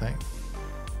on attack.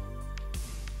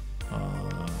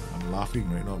 I'm laughing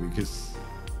right now because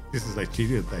this is like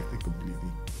changing the tactic completely.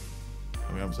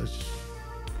 I mean, I'm such...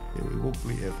 Okay, we will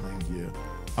play F9 here.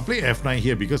 I play F9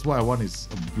 here because what I want is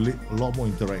a lot more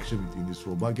interaction between this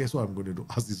role. But guess what I'm going to do?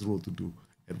 Ask this role to do?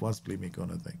 Advanced playmaker on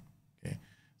attack. Okay.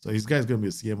 So this guy is going to be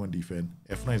a CM on defense.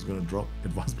 F9 is going to drop.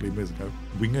 Advanced playmaker is coming.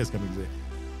 Winger is coming to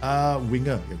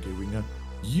winger. Okay, winger.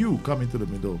 You come into the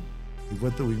middle.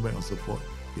 Inverted wingback on support.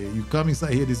 Okay, you come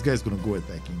inside here. This guy is going to go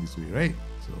attacking this way, right?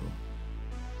 So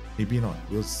maybe not.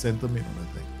 We'll center mid on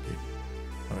attack. Okay.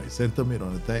 All right, center mid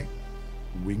on attack.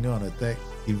 Winger on attack.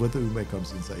 Inverted wingback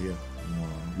comes inside here.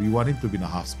 We want him to be in a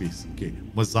half space. Okay.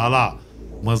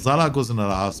 Mazala goes in a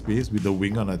half space with the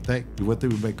winger on attack.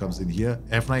 Inverted wingback comes in here.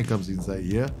 F9 comes inside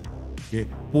here. Okay.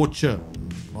 Poacher.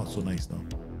 Not so nice now.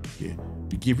 Okay.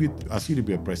 We give you, ask you to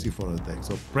be a pressing forward attack.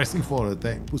 So pressing forward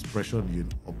attack puts pressure on the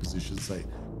opposition side.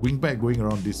 Wingback going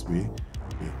around this way.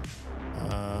 Okay.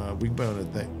 Wingback on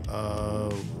attack.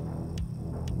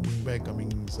 Wingback coming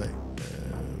inside.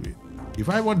 Wait. If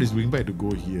I want this wingback to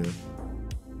go here,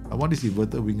 I want this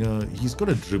inverted winger. He's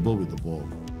gonna dribble with the ball.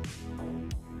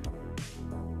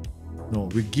 No,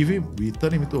 we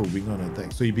turn him into a winger on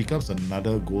attack, so he becomes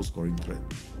another goal scoring threat.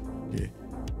 Okay,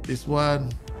 this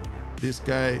one, this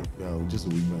guy, well, just a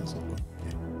winger and so on.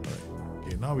 Okay, all right.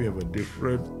 Okay, now we have a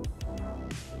different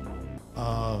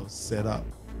setup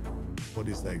for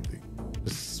this tactic.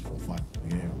 Just for fun.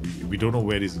 Yeah, we don't know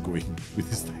where this is going with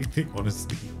this tactic,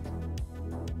 honestly.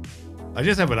 I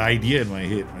just have an idea in my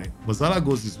head, right? Masala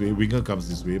goes this way, winger comes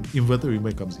this way, inverted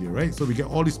wingback comes here, right? So we get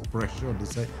all this pressure on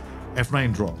this side.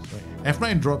 F9 drops, right?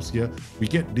 F9 drops here. We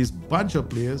get this bunch of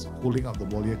players holding up the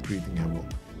ball here, creating havoc.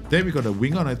 Then we got a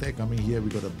winger on attack coming here. We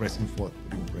got a pressing forward,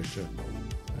 putting pressure.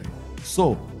 Right?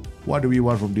 So what do we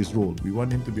want from this role? We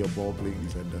want him to be a ball playing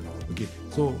defender. Okay,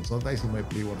 so sometimes he might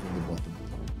play one from the bottom.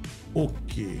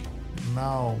 Okay,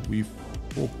 now we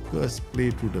focus, play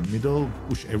through the middle,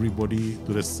 push everybody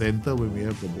to the center when we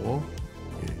have the ball.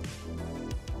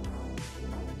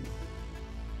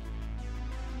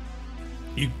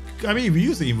 Okay. I mean, if you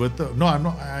use the inverter, no, I'm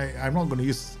not going to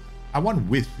use. I want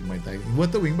width in my tag.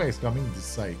 Inverted wingback is coming this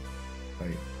side,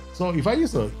 right? So if I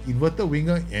use an inverted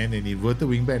winger and an inverted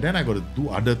wingback, then I got to do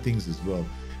other things as well.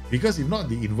 Because if not,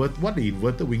 what the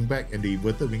inverted wingback and the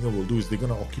inverted winger will do is they're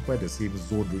going to occupy the same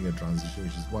zone during a transition,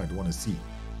 which is what I don't want to see.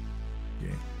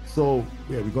 Okay. So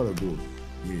yeah, we gotta go.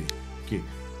 Yeah. Okay.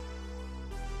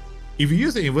 If you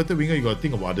use an inverted winger, you gotta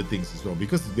think about other things as well,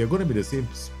 because they're gonna be the same.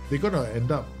 They're gonna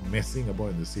end up messing about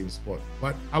in the same spot.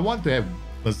 But I want to have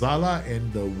Mazala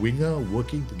and the winger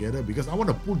working together because I want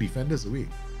to pull defenders away,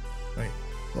 right?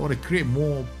 So I want to create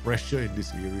more pressure in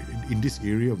this area, in this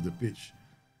area of the pitch,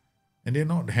 and they're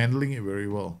not handling it very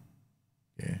well.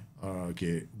 Okay.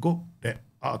 Okay. Go that.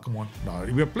 Come on. No,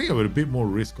 we're playing with a bit more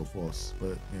risk, of course,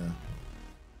 but yeah.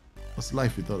 What's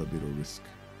life without a bit of risk?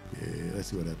 Okay, let's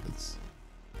see what happens.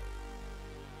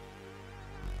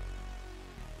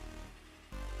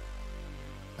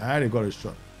 They got a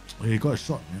shot. Oh, he got a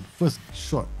shot, man. First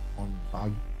shot on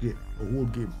target the whole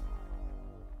game.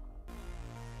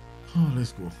 Oh,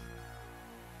 let's go.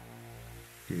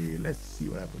 Okay, let's see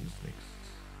what happens next.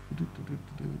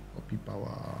 Copy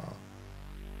power.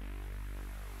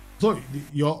 So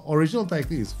your original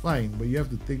tactic is fine, but you have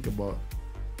to think about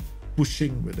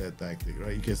pushing with that tactic,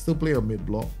 right? You can still play a mid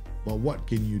block, but what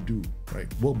can you do,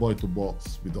 right? Work ball to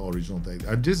box with the original tactic.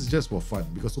 And this is just for fun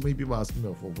because so many people are asking me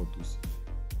about 4-4-2s.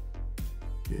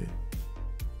 Okay,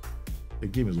 the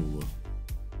game is over.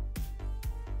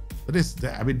 But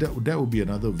I mean, that would be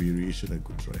another variation I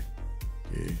could try.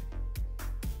 Okay.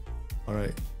 All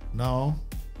right. Now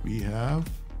we have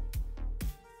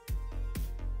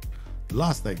the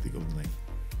last tactic of the night.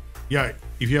 Yeah,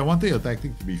 if you wanted your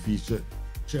tactic to be featured,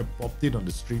 should have popped it on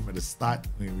the stream at the start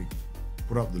when we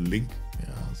put up the link.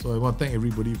 Yeah. So I want to thank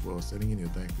everybody for sending in your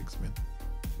tactics, man.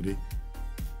 Today,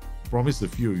 I promised a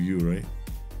few of you, right?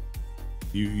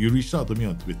 you reached out to me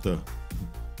on Twitter.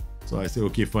 So I said,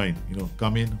 okay, fine. You know,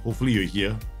 come in. Hopefully you're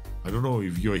here. I don't know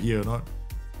if you're here or not.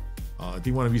 I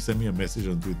think one of you sent me a message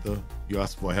on Twitter. You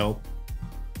asked for help.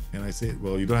 And I said,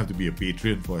 well, you don't have to be a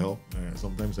patron for help.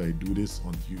 Sometimes I do this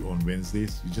on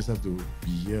Wednesdays. You just have to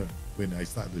be here when I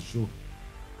start the show.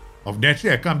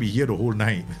 Naturally, I can't be here the whole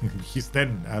night. Because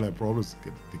then I'll have problems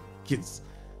with the kids.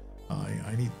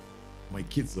 I need... My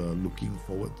kids are looking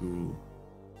forward to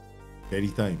daddy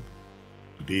time.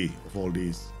 Today, of all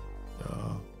days.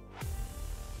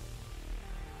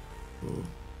 So,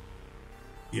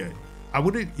 yeah. I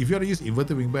wouldn't... If you want to use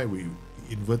inverted wingback with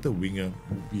inverted winger,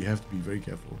 we have to be very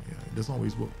careful. Yeah, it doesn't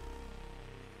always work.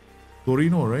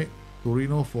 Torino, right?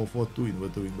 Torino 4-4-2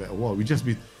 inverted wingback. Wow, we just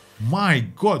been... My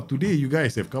God, today you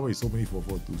guys have come up with so many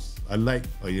 4-4-2s. I like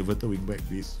an inverted wingback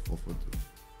base 4-4-2.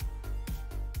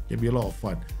 Can be a lot of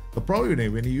fun. The problem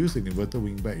when you use an inverted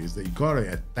wingback is that you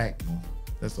gotta attack, no?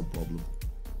 That's the problem.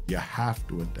 You have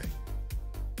to attack.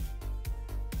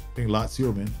 I think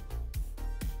Lazio, man.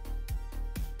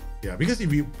 Yeah, because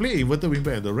if you play inverted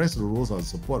wingback and the rest of the roles are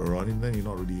support around him, then you're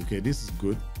not really okay. This is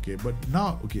good. Okay, but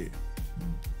now, okay.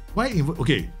 Why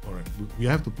okay, alright. You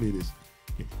have to play this.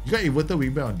 Okay. You got inverted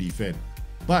wingback on defense,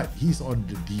 but he's on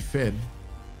the defense.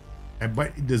 And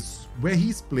but this where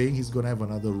he's playing, he's gonna have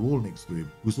another role next to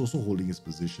him, who's also holding his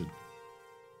position.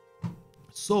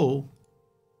 So,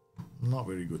 not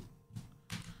very good.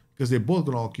 Because they're both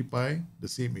gonna occupy the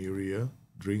same area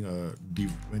during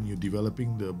when you're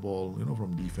developing the ball, you know,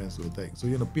 from defense to attack. So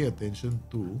you're gonna pay attention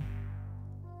to.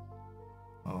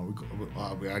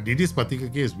 In this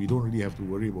particular case, we don't really have to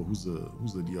worry about who's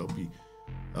the DLP.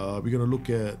 We're gonna look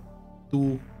at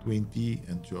 2, 20,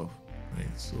 and 12,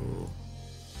 right? So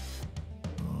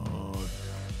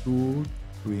 2,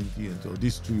 20, and 12.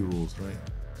 These three roles, right?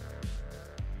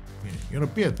 Okay. You're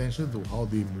gonna pay attention to how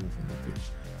they move on the pitch.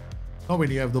 Not when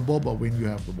you have the ball, but when you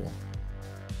have the ball.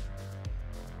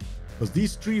 Because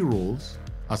these three roles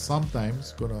are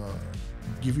sometimes gonna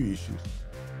give you issues.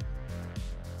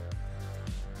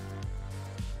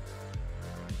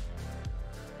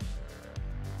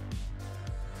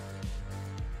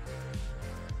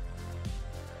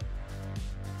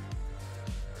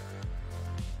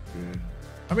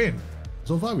 I mean,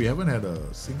 so far we haven't had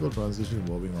a single transition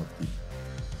involving our team.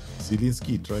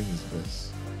 Zielinski trying his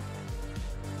best.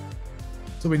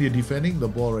 So when you're defending the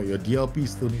ball, right, your DLP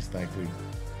still needs tackling.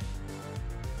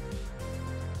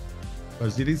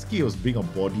 But Zielinski was being a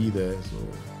body there, so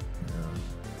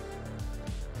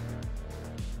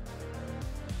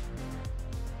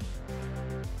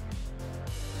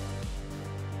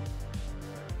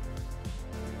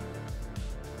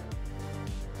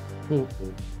yeah. Oh.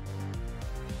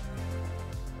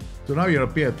 So now you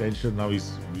gotta pay attention. Now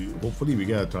hopefully we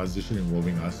get a transition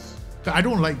involving us. I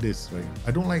don't like this, right?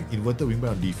 I don't like inverted wingback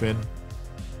on defense,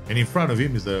 and in front of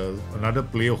him is another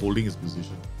player holding his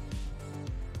position.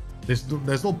 There's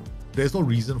no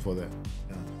reason for that.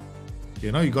 Yeah.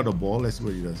 Okay, now you got the ball. Let's see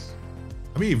what he does.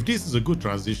 I mean, if this is a good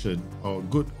transition or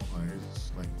good,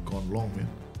 it's like gone long, man.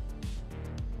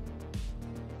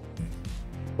 Okay.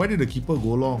 Why did the keeper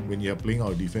go long when you are playing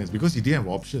our defense? Because he didn't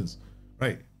have options,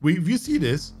 right? If you see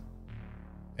this.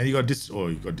 And you got this. Oh,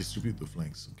 you got distribute the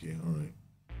flanks. Okay, all right.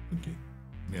 Okay,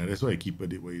 yeah, that's why a keeper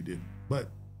did what he did. But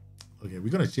okay,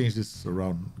 we're gonna change this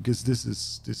around because this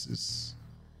is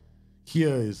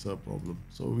here is a problem.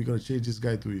 So we're gonna change this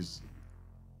guy to his.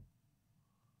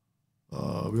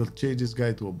 We'll change this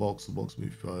guy to a box to box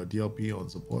with DLP on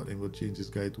support, and we'll change this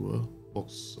guy to a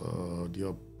box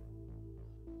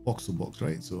box to box,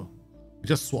 right? So we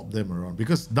just swap them around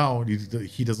because now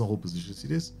he doesn't hold position. See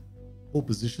this? Hold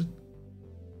position.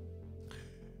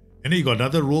 And then you got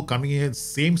another role coming in,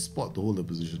 same spot to hold the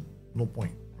position. No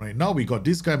point. Right now we got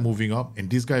this guy moving up and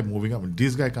this guy moving up and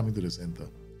this guy coming to the center.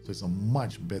 So it's a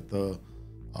much better,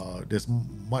 there's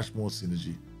much more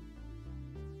synergy.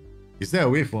 Is there a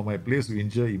way for my players to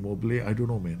injure Immobile? I don't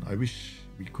know, man. I wish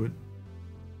we could.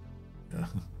 Yeah.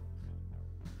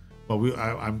 But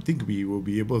I think we will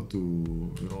be able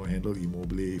to, handle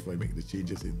Immobile if I make the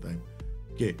changes in time.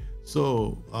 Okay,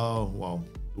 so, wow.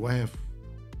 Do I have...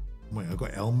 I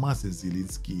got Elmas and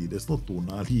Zielinski. There's no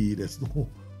Tonali. There's no...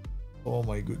 Oh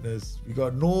my goodness. We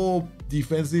got no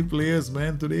defensive players,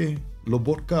 man, today.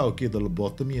 Lobotka. Okay, the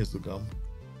lobotomy has to come.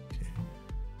 Okay.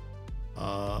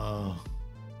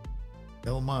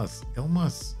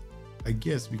 Elmas. I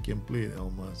guess we can play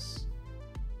Elmas.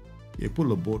 Okay, put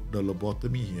the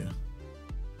lobotomy here.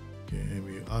 Okay, and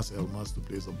we ask Elmas to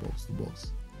place a box to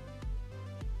box.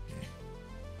 Okay.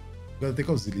 Gotta take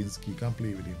out Zielinski. Can't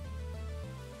play with him.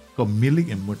 Got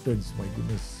Milik and Mertens. My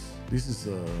goodness. This is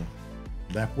a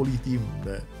Napoli team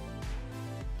that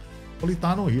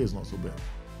Politano here is not so bad.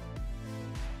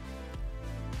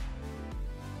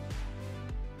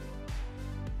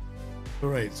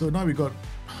 Alright, so now we got,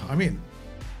 I mean,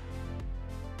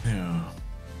 yeah,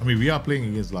 I mean, we are playing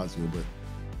against Lazio, but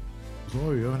so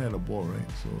we haven't had a ball, right?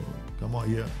 So come out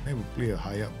here, never play a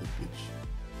high up the pitch.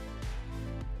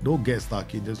 Don't get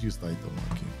stuck in, just use title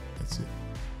marking. That's it.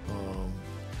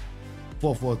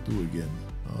 4-4-2 again.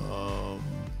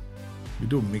 We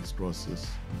do mixed crosses.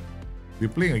 We're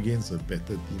playing against a better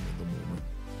team at the moment.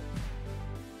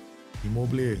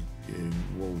 Immobile, okay,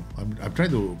 whoa. I'm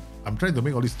trying to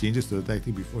make all these changes to the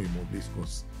tactic before Immobile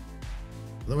scores.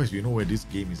 Otherwise, we know where this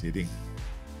game is heading.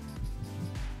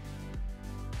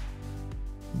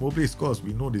 Immobile scores,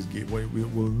 we know this game. We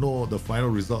will know the final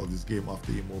result of this game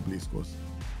after Immobile scores.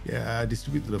 Yeah,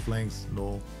 distribute to the flanks.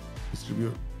 No,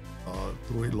 distribute.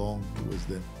 Throw it long towards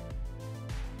them.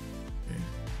 Okay.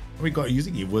 We got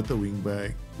using inverted wing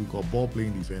back. We got ball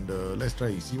playing defender. Let's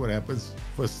try see what happens.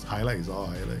 First highlight is our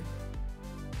highlight.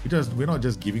 We're not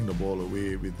just giving the ball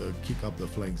away with a kick up the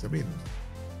flanks. I mean,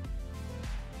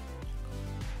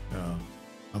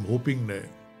 I'm hoping that.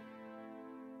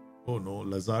 Oh no,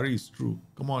 Lazari is through.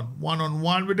 Come on,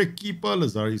 one-on-one with the keeper.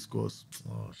 Lazari scores.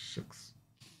 Oh shucks.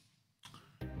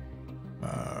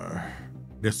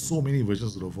 There's so many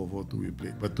versions of the 4-4-2 we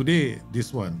played, but today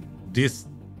this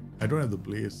I don't have the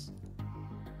players.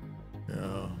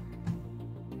 Yeah,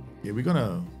 we're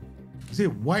gonna say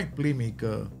wide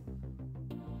playmaker.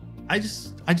 I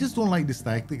just don't like this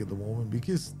tactic at the moment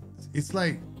because it's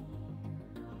like,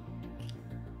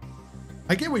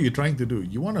 I get what you're trying to do.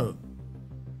 You want to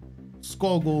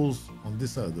score goals on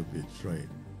this side of the pitch, right?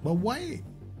 But why?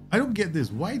 I don't get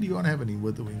this. Why do you want to have an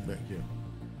inverted wing back here?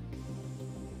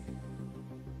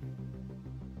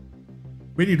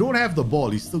 When you don't have the ball,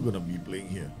 he's still going to be playing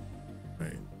here,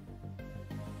 right?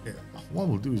 Yeah. What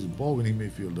we'll do is ball winning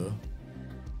midfielder,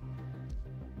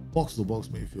 box to box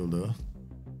midfielder.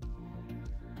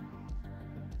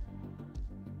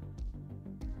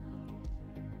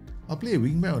 I'll play a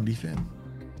wingback on defense.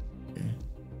 Okay.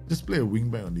 Just play a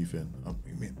wingback on defense. I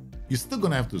mean, you're still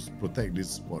going to have to protect this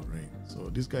spot, right? So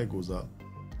this guy goes up.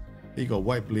 You got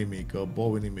wide playmaker,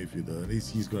 ball winning midfielder. At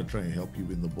least he's going to try and help you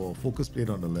win the ball. Focus played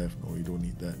on the left. No, you don't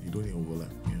need that. You don't need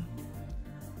overlap here.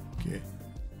 Okay.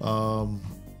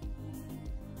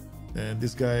 And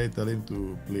this guy, tell him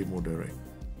to play more direct.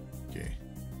 Okay.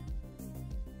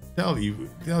 Tell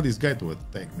this guy to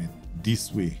attack, man.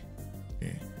 This way.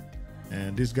 Okay.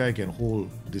 And this guy can hold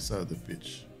this side of the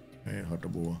pitch. Okay,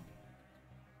 Hataboa.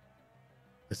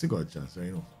 I still got a chance, I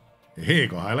know. Hey,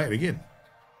 got highlight again.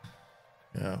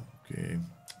 Yeah, okay.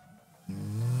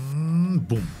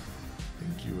 Boom.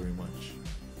 Thank you very much.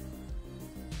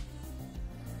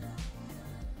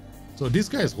 So this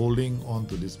guy is holding on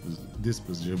to this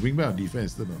position. Wingback on defense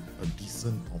is still a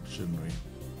decent option, right?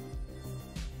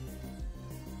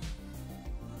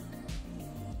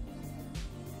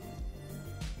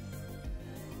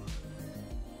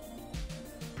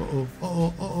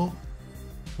 Uh-oh.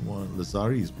 Come on,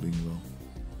 Lazari is playing well.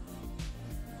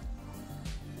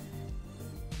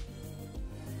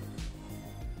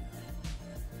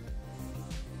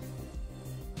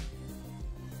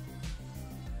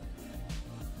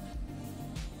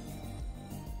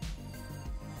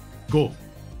 Go.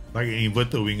 Like an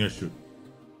inverted winger should.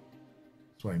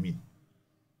 That's what I mean.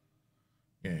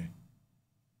 Yeah.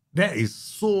 That is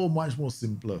so much more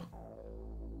simpler.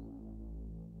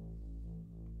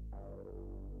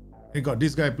 You got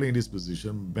this guy playing this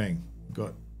position, bang.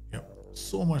 Got, yep,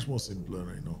 so much more simpler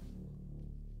right now.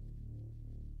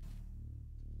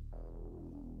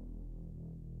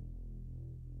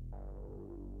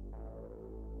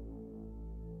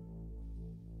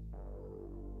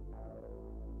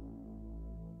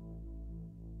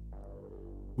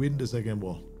 Win the second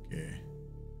ball. Okay.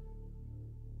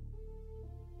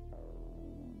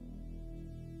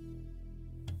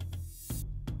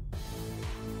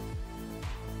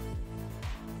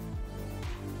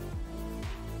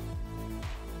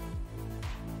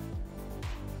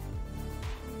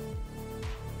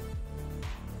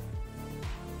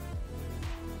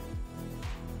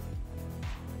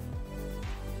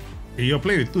 You're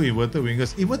playing with two inverted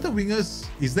wingers. Inverted wingers,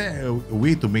 is there a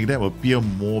way to make them appear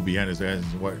more behind the strikers?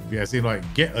 What we are saying, like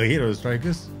get ahead of the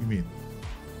strikers? You mean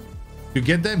to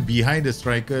get them behind the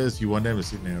strikers? You want them to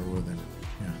sit narrower then?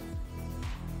 Yeah.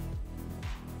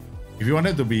 If you want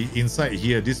them to be inside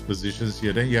here, these positions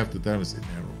here, then you have to tell them to sit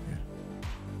narrow. Yeah.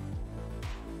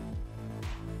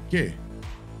 Okay.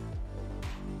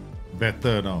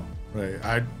 Better now, right?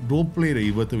 I don't play the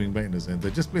inverted wingback in the center.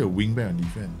 Just play a wingback on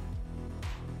defense.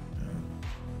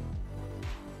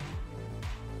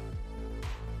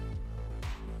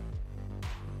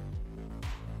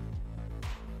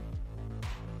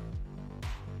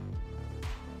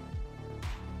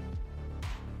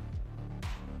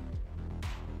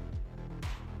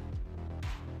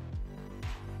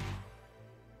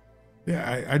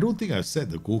 Yeah, I don't think I've set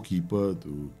the goalkeeper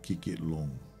to kick it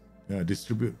long. Yeah,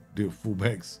 distribute the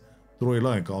fullbacks, throw it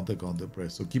long and counter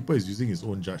press. So keeper is using his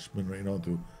own judgment right now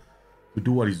to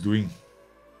do what he's doing.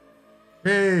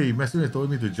 Hey, Messenger told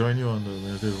me to join you on the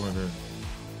Wednesday one.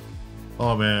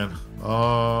 Oh man.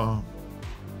 Okay.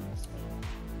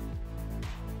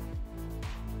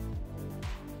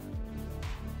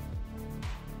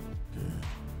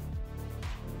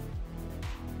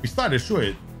 We start the show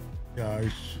at I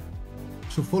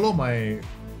should follow my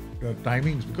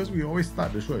timings because we always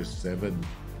start the show at 7.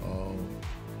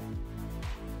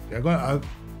 I'll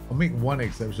make one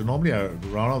exception. Normally I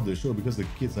round off the show because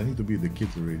I need to be with the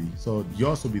kids already. So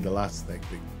yours will be the last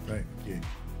tactic, right? Okay.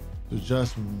 So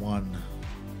just one.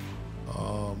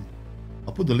 I'll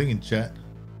put the link in chat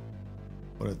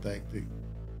for the tactic.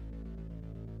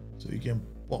 So you can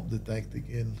pop the tactic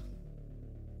in.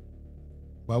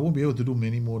 But I won't be able to do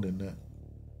many more than that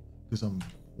because I'm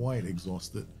quite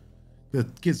exhausted. The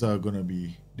kids are gonna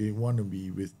be, they want to be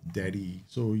with daddy.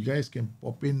 So you guys can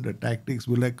pop in the tactics.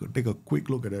 We'll take a quick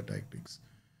look at the tactics.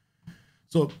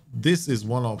 So this is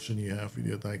one option you have with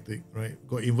your tactic, right?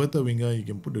 Got inverted winger, you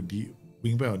can put the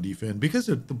wingback on defense. Because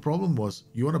the problem was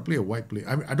you want to play a wide play.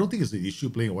 I mean, I don't think it's an issue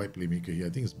playing a wide playmaker here. I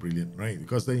think it's brilliant, right?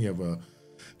 Because then you have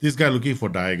this guy looking for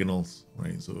diagonals,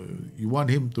 right? So you want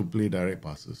him to play direct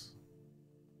passes.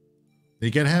 You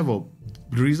can have the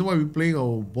reason why we play a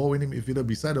ball winning midfielder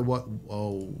beside a wide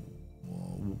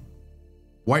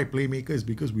playmaker is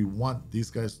because we want these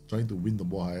guys trying to win the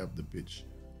ball high up the pitch,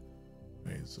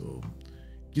 right? So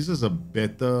gives us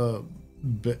better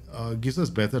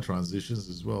transitions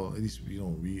as well. At least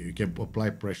we can apply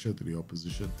pressure to the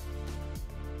opposition.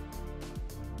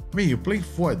 I mean, you play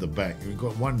 4 at the back, you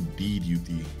got 1 D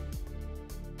duty,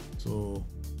 so.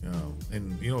 Yeah,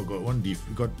 and got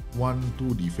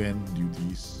 1-2 defend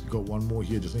duties. You got 1 more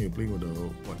here. Just now you're playing with the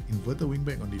inverted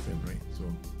wingback on defense, right?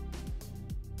 So,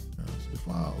 so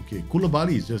far okay.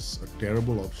 Koulibaly is just a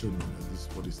terrible option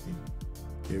for this team.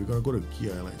 Okay, we're gonna go to key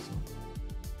highlights. So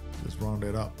let's round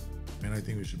that up, and I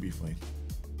think we should be fine.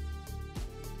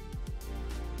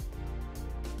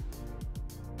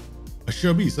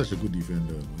 Sherby is such a good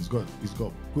defender. He's got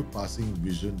good passing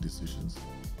vision decisions.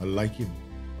 I like him.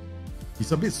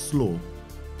 He's a bit slow.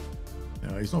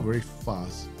 He's not very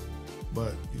fast,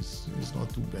 but he's not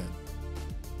too bad.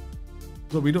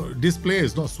 So this player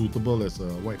is not suitable as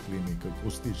a wide playmaker.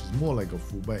 Kostic is more like a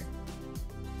fullback.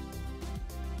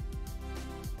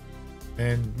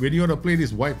 And when you want to play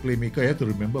this wide playmaker, you have to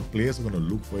remember players are going to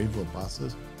look for him for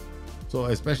passes. So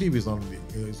especially if it's on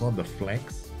the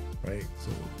flanks, right?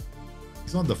 So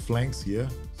it's on the flanks here.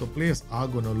 So players are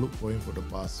going to look for him for the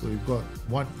pass. So you've got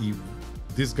one even.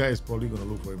 This guy is probably going to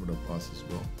look for him with a pass as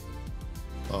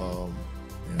well.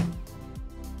 Yeah.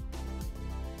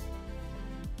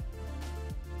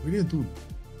 We didn't do.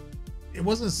 It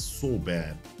wasn't so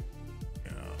bad.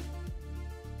 Yeah.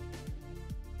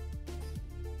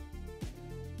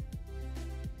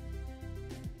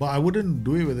 But I wouldn't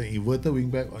do it with an inverted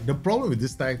wingback. The problem with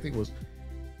this tactic was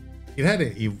it had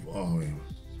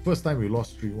first time we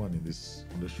lost 3-1 on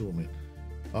the show, man.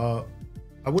 I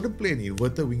wouldn't play an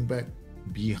inverted wingback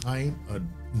behind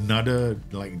another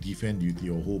like defend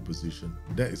duty or hold position.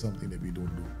 That is something that we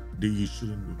don't do. That you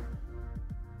shouldn't do.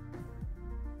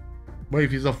 But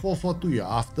if it's a 4-4-2, you're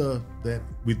after that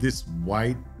with this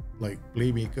wide like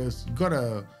playmakers, you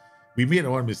gotta. We made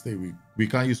one mistake. We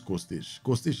can't use Kostic.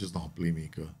 Kostic is not a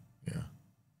playmaker. Yeah.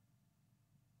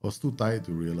 I was too tired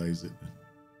to realize it.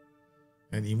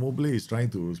 And Immobile is trying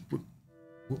to put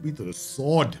me to the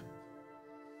sword.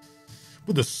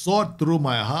 Put the sword through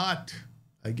my heart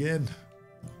again.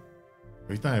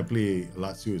 Every time I play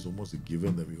Lazio, it's almost a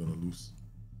given that we're gonna lose.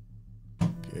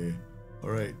 Okay, all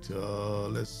right.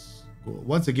 Let's go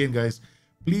once again, guys.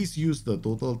 Please use the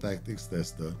Total Tactics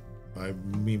tester.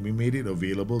 We made it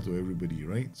available to everybody,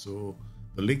 right? So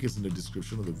the link is in the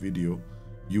description of the video.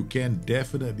 You can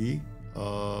definitely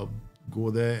go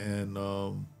there and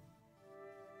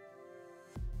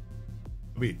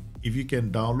wait. If you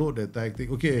can download that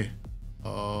tactic, okay.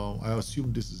 I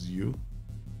assume this is you,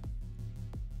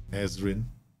 Ezrin.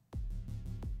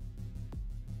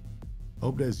 I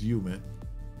hope that's you, man.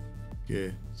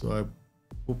 Okay, so I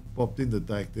popped in the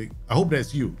tactic. I hope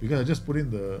that's you because I just put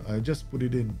it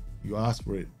in. You asked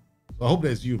for it. So I hope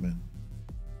that's you, man.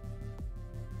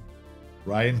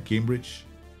 Ryan, Cambridge.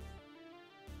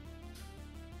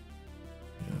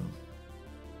 Yeah.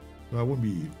 So I won't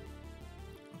be.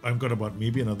 I've got about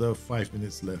maybe another 5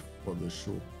 minutes left for the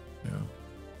show. Yeah,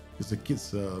 because the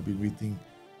kids been waiting.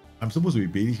 I'm supposed to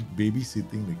be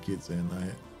babysitting the kids, and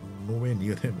I'm nowhere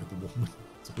near them at the moment,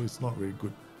 so it's not very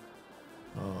good.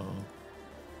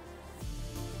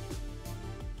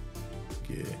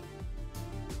 Okay.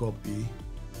 Copy.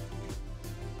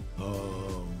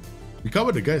 We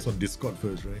covered the guys on Discord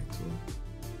first, right? So,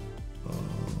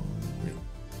 wait.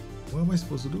 What am I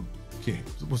supposed to do? Okay,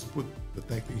 I'm supposed to put the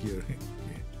tactic here, right?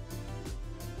 Okay.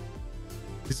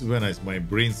 This is when my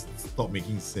brain stopped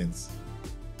making sense.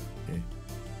 Okay.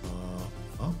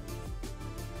 Up.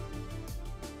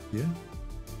 Here.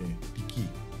 Okay. Tiki.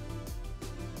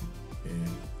 Okay.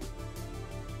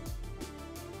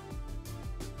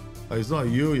 It's not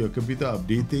your computer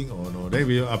updating or no? Then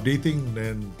we're updating,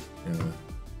 then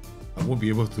I won't be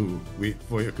able to wait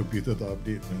for your computer to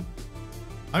update, man.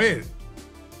 I mean,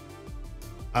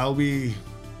 I'll be.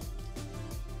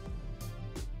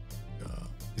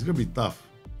 It's gonna be tough.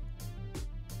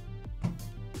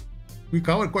 We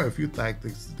covered quite a few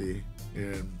tactics today,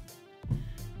 and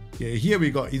yeah, here we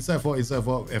got inside 4,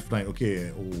 F9.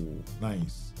 Okay, oh,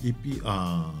 nice. EP,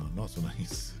 not so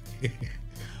nice.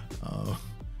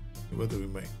 Inverted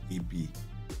wingback, EP.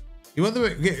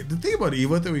 Okay, the thing about the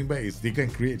inverted wingback is they can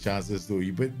create chances though.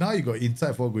 But now you got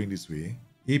inside 4 going this way.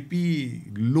 AP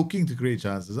looking to create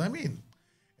chances. I mean,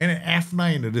 and an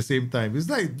F9 at the same time. It's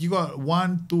like you got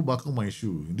 1, 2 buckle my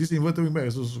shoe. This inverted wingback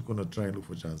is also gonna try and look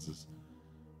for chances.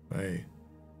 Right.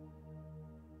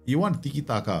 You want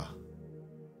tiki-taka.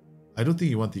 I don't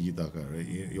think you want tiki-taka, right?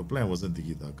 Your plan wasn't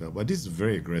tiki-taka, but this is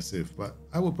very aggressive. But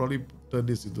I would probably turn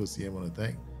this into a CM on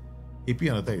attack. AP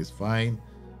on attack is fine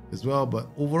as well, but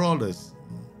overall, if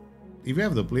you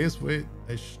have the players for it,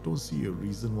 I don't see a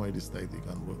reason why this tactic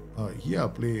can't work. Here I'll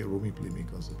play roaming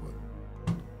playmaker support.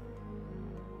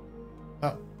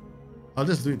 I'll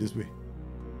just do it this way.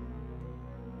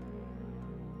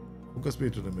 Focus play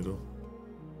to the middle.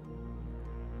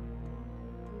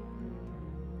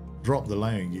 Drop the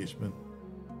line engagement.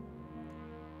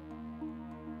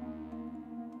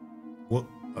 Work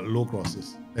low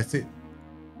crosses. That's it.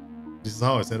 This is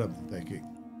how I set up the tactic.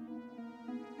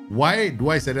 Why do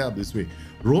I set it up this way?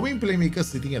 Roaming playmaker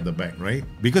sitting at the back, right?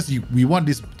 Because we want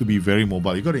this to be very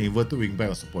mobile. You got an inverted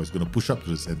wingback or support. It's going to push up to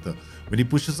the center. When he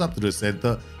pushes up to the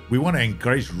center, we want to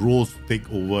encourage roles to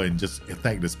take over and just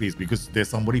attack the space because there's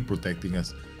somebody protecting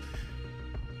us.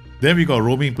 Then we got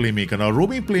roaming playmaker. Now,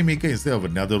 roaming playmaker instead of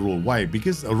another role. Why?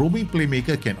 Because a roaming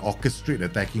playmaker can orchestrate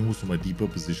attacking moves from a deeper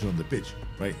position on the pitch,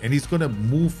 right? And he's going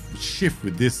to shift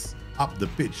with this up the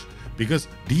pitch. Because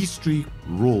these 3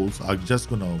 roles are just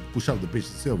going to push up the pitch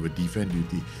instead of a defend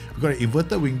duty. We've got an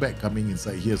inverted wingback coming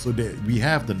inside here so that we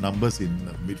have the numbers in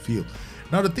midfield.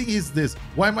 Now the thing is this,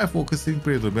 why am I focusing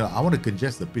play to the middle? I want to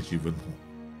congest the pitch even more.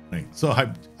 Right? So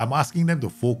I'm asking them to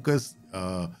focus,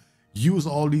 use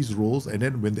all these roles, and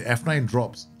then when the F9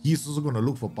 drops, he's also going to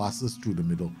look for passes through the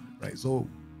middle. Right? So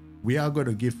we are going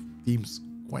to give teams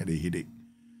quite a headache.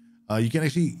 You can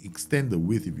actually extend the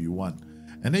width if you want.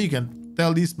 And then you can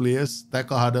tell these players,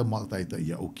 tackle harder, mark tighter.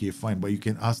 Yeah, okay, fine. But you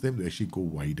can ask them to actually go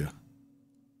wider.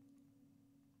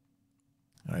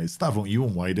 All right, start from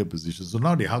even wider position. So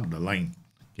now they hug the line.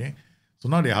 Okay? So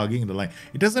now they're hugging the line.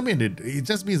 It doesn't mean that, it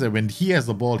just means that when he has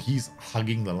the ball, he's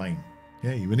hugging the line.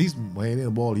 Okay? When he's hitting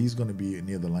the ball, he's going to be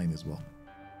near the line as well.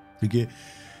 Okay?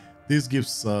 This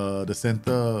gives the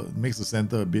center, makes the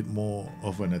center a bit more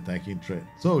of an attacking threat.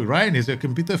 So, Ryan, is your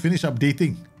computer finished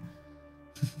updating?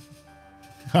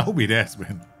 I hope it has,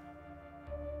 man.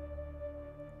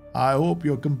 I hope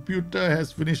your computer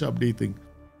has finished updating.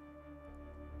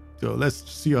 So let's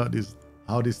see how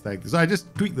this tactics. So I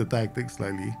just tweaked the tactics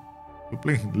slightly. We're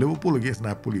playing Liverpool against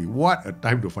Napoli. What a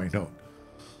time to find out.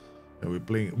 And we're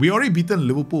playing. We already beaten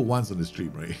Liverpool once on the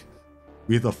stream, right?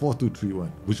 With a 4-2-3-1,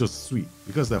 which was sweet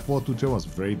because that 4-2-3-1 was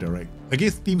very direct.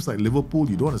 Against teams like Liverpool,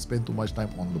 you don't want to spend too much time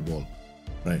on the ball,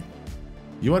 right?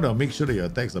 You want to make sure that your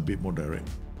attacks are a bit more direct.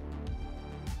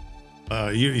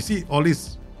 You see all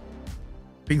these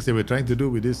things that we're trying to do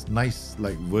with this nice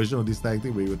version of this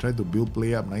tactic where we're trying to build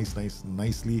play up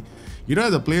nicely. You don't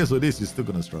have the players for this, you're still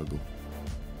going to struggle.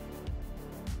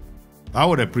 I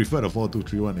would have preferred a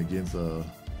 4-2-3-1 against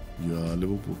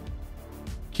Liverpool.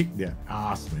 Kick their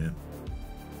ass, man.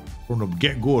 From the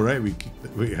get-go, right? We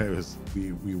kicked.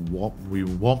 We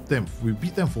whopped them. We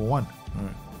beat them for 1. All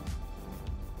right.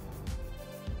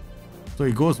 So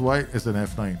he goes wide as an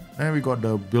F9. Then we got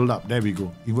the build-up. There we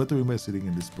go. Inverted wingback sitting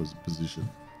in this position.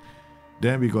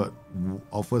 Then we got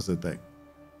our first attack.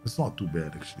 It's not too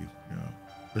bad, actually. Yeah.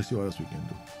 Let's see what else we can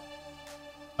do.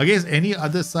 Against any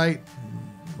other side,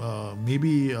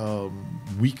 maybe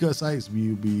weaker sides,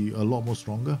 we'll be a lot more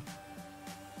stronger.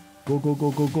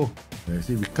 Go. Yeah,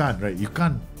 see, we can't, right? You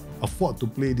can't afford to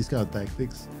play this kind of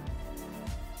tactics.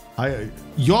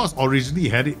 Yours originally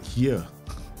had it here.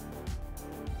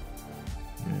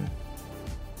 Yeah.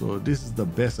 So this is the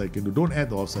best I can do. Don't add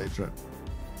the offside trap.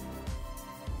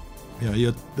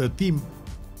 Yeah, the team,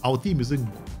 our team isn't.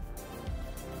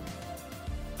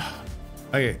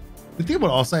 Okay, the thing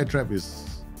about offside trap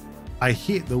is, I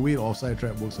hate the way the offside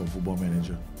trap works on Football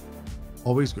Manager.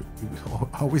 Always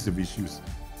have issues.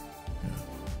 Yeah.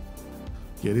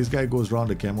 Okay, this guy goes around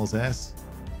the camel's ass.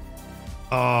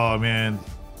 Oh man,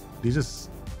 they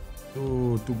just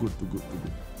too good.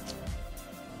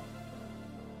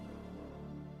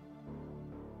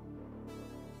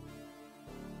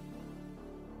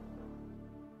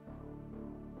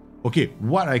 Okay,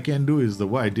 what I can do is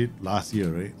what I did last year,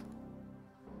 right?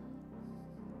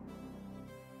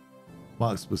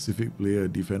 Mark specific player,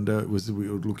 defender. We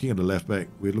were looking at the left back.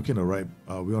 We're looking at the right.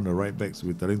 We're on the right back, so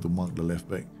we're telling to mark the left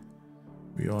back.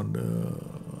 We're on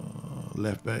the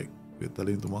left back. We're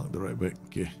telling to mark the right back.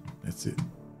 Okay, that's it.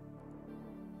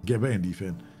 Get back and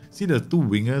defend. See, the two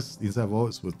wingers inside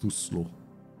forwards were too slow.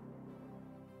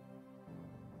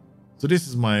 So this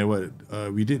is my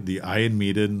we did the Iron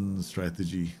Maiden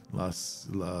strategy last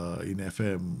in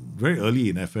FM, very early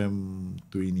in FM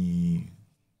 20.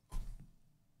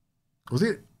 Was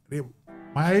it?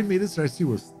 My Iron Maiden strategy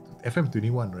was FM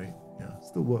 21, right? Yeah,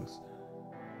 still works.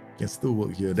 Can still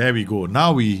work here. There we go.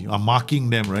 Now we are marking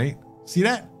them, right? See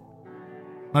that?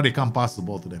 Now they can't pass the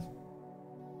ball to them.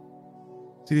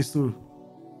 See this too?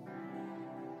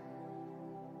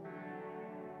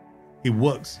 It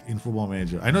works in Football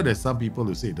Manager. I know there's some people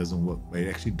who say it doesn't work, but it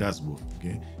actually does work,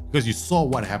 okay? Because you saw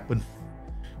what happened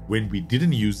when we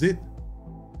didn't use it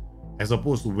as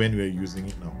opposed to when we are using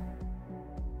it now.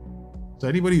 So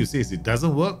anybody who says it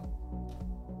doesn't work,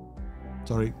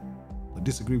 sorry, I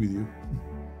disagree with you.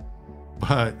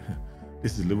 But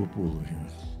this is Liverpool.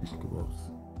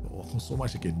 So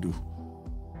much I can do.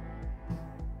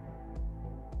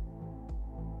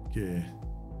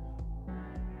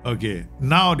 Okay,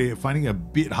 now they're finding a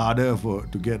bit harder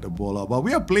to get the ball out. But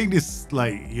we are playing this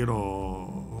like, you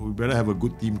know, we better have a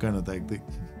good team kind of tactic.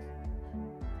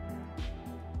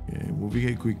 Okay, moving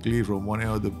it quickly from one end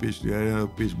of the pitch to the other end of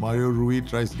the pitch. Mario Rui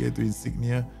tries to get to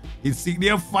Insignia.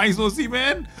 Insignia finds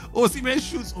Osimhen. Osimhen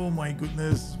shoots. Oh my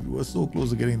goodness. We were so close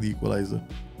to getting the equalizer.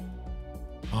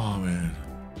 Oh man.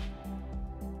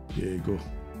 Okay, go.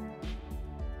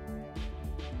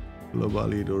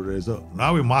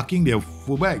 Now we're marking their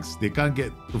fullbacks. They can't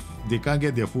get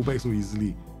their fullbacks so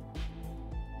easily.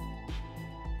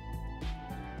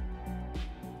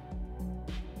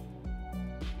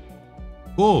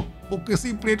 Go,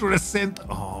 focusing play to the center.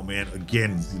 Oh man,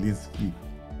 again Zielinski.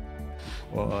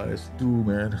 Oh, that's two,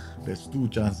 man. There's two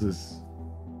chances.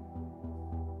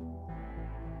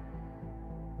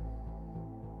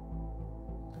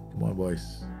 Come on,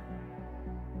 boys.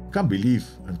 Can't believe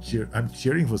I'm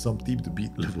cheering for some team to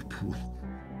beat Liverpool.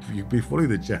 If you've been following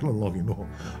the channel long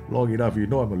enough, you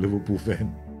know I'm a Liverpool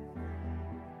fan.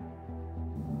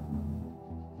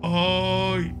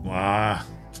 Oh, wow.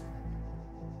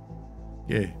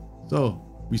 Okay, so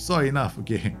we saw enough.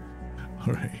 Okay,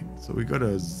 all right. So we got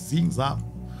a zing zap.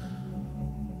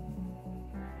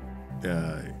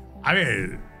 I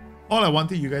mean, all I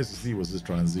wanted you guys to see was this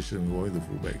transition with all the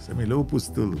fullbacks. I mean, Liverpool's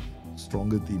still a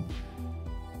stronger team.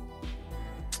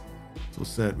 So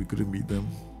sad we couldn't beat them.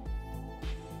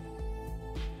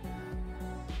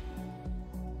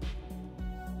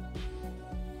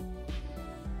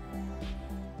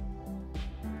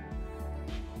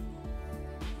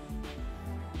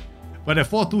 But the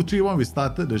 4-2-3-1 we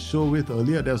started the show with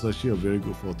earlier, that was actually a very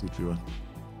good 4-2-3-1.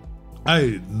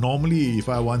 I normally, if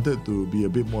I wanted to be a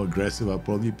bit more aggressive, I'll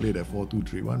probably play that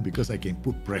 4-2-3-1 because I can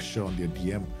put pressure on their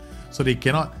DM so they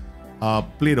cannot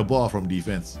play the ball from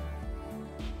defense.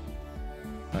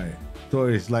 Alright, so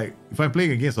it's like if I'm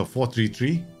playing against a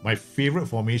 4-3-3, my favorite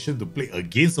formation to play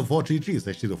against a 4-3-3 is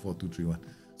actually the 4-2-3-1.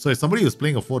 So if somebody who's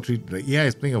playing a 4-3, like AI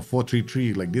is playing a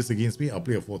 4-3-3 like this against me, I'll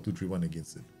play a 4-2-3-1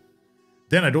 against it.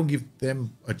 Then I don't give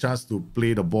them a chance to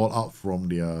play the ball out from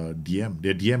their DM.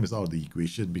 Their DM is out of the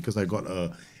equation because I got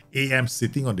a AM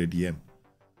sitting on their DM.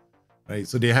 Right,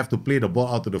 so they have to play the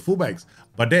ball out to the fullbacks.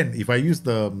 But then if I use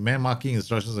the man marking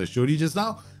instructions I showed you just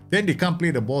now, then they can't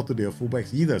play the ball to their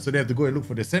fullbacks either. So they have to go and look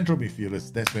for the central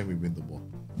midfielders. That's when we win the ball.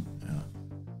 Yeah.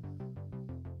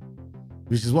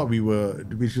 Which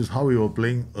is how we were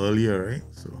playing earlier, right?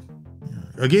 So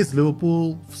yeah. Against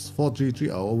Liverpool 4-3-3,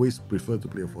 I always prefer to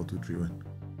play a 4-2-3-1.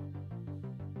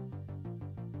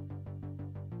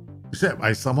 Except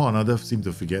I somehow or another seem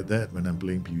to forget that when I'm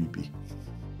playing PvP.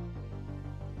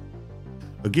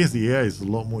 Against the AI, it's a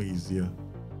lot more easier.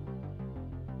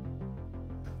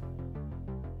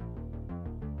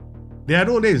 There are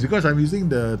no days because I'm using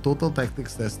the Total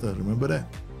Tactics Tester. Remember that?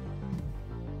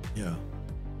 Yeah.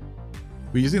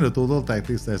 We're using the total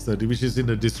tactics tester, which is in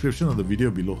the description of the video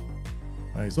below.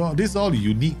 Right, so this is all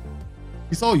unique.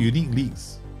 It's all unique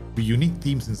leagues with unique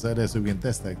teams inside there, so we can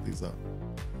test tactics out.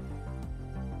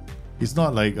 It's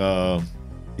not like the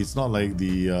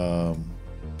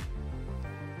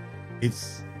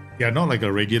it's not like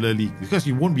a regular league, because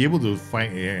you won't be able to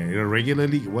find a regular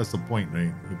league. What's the point,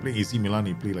 right? You play AC Milan,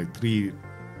 you play like three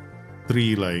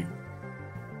like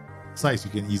sides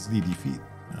you can easily defeat.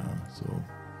 So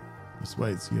that's why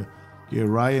it's here. Okay,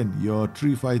 Ryan, your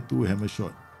 3-5-2 hammer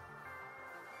shot.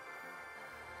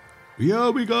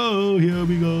 Here we go, here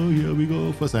we go, here we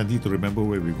go. First, I need to remember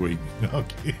where we're going.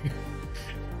 Okay.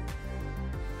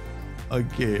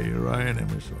 Okay, Ryan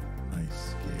hammer shot.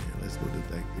 Nice. Okay, let's load the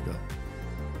tactic up.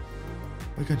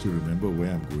 Why can't you remember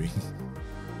where I'm going?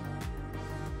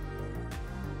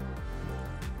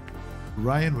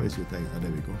 Ryan, where's your tag?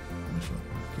 There we go. Hammer shot.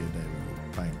 Okay, there we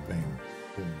go. Bang, bang,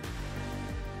 boom.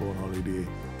 Phone holiday.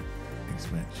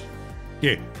 Next match.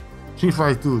 Okay.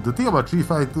 3-5-2. The thing about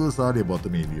 3-5-2s are they're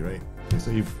bottom heavy, right? Okay,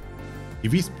 so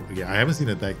if he's okay, I haven't seen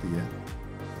a tactic yet.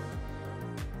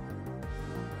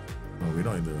 No, we're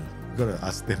not in the. We gotta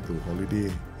ask them to holiday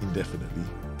indefinitely.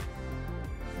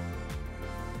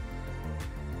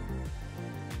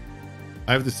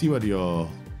 I have to see what your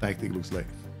tactic looks like.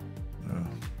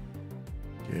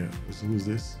 Okay, so who's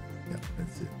this? Yeah,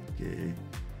 that's it. Okay.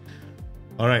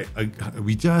 All right,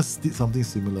 we just did something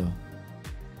similar.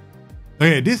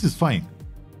 Okay, this is fine.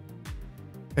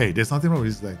 Hey, there's nothing wrong with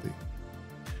this tactic.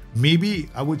 Maybe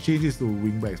I would change this to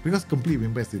wingbacks, because complete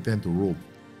wingbacks, they tend to roam.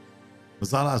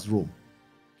 Mazzala's roam.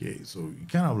 Okay, so you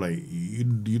kind of like,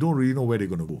 you don't really know where they're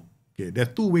going to go. Okay, there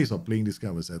are two ways of playing this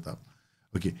kind of a setup.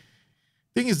 Okay,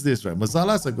 thing is this, right?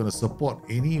 Mazzalas are going to support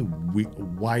any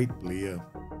wide player.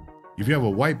 If you have a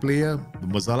wide player, the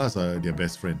Mazzalas are their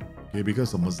best friend. Okay,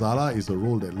 because a Mazzala is a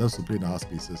role that loves to play in the half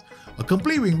spaces. A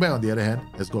complete wingback, on the other hand,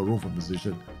 has got room for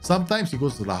position. Sometimes he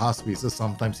goes to the half spaces,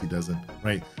 sometimes he doesn't,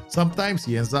 right? Sometimes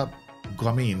he ends up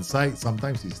coming inside,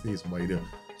 sometimes he stays wider.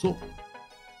 So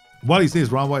while he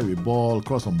stays round wide with ball,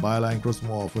 cross on byline, cross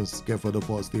more often, get further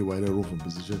forward, stay wider, room for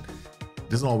position,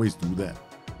 doesn't always do that.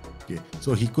 Okay,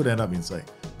 so he could end up inside.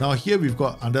 Now here we've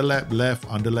got underlap left,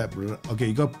 underlap right. Okay,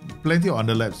 you got plenty of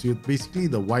underlaps. So basically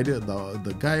the wider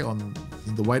the guy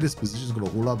in the widest position is going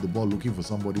to hold up the ball looking for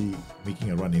somebody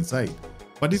making a run inside.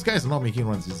 But these guys are not making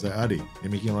runs inside, are they?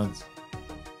 They're making runs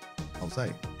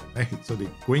outside. Right? So they're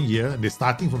going here and they're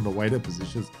starting from the wider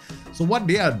positions. So what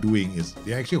they are doing is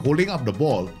they're actually holding up the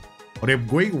ball, or they're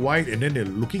going wide and then they're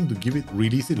looking to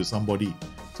release it to somebody.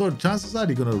 So chances are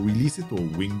they're going to release it to a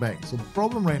wing back. So the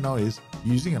problem right now is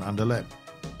using an underlap.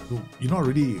 So you're not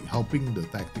really helping the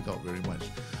tactic out very much.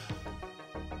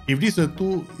 If these two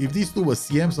were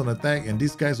CMs on attack and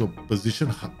these guys were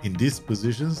positioned in these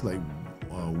positions like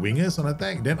wingers on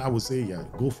attack, then I would say yeah,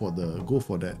 go for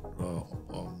that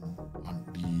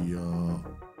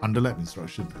underlap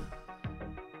instruction.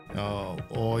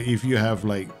 Or if you have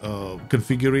like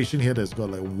configuration here that's got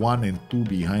like 1 and 2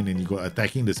 behind and you got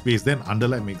attacking the space, then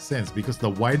underlap makes sense, because the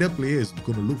wider player is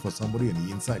going to look for somebody on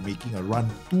the inside making a run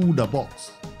to the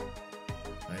box.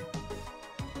 Right?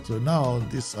 So now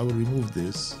this, I will remove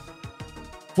this.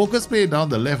 Focus play down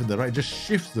the left and the right just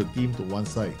shifts the team to one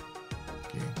side.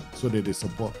 Okay, so that they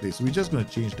support play. So we're just going to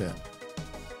change that.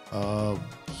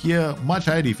 Here, much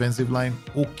higher defensive line.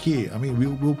 Okay, I mean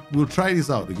we'll try this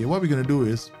out. Okay, what we're going to do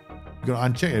is we're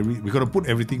going to uncheck we're going to put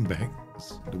everything back.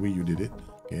 That's the way you did it.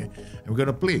 Okay, and we're going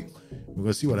to play. We're going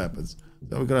to see what happens.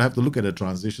 Then we're going to have to look at the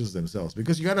transitions themselves,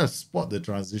 because you got to spot the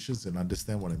transitions and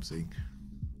understand what I'm saying.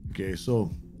 Okay, so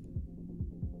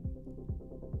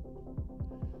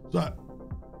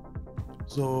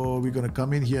we're going to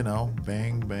come in here now.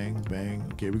 Bang, bang, bang.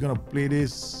 Okay, we're going to play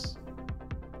this.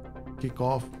 Kick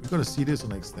off. We're going to see this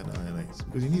on extended highlights,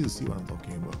 because you need to see what I'm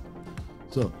talking about.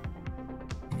 So,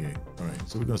 okay, all right.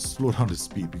 So we're going to slow down the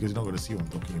speed, because you're not going to see what I'm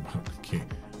talking about. Okay.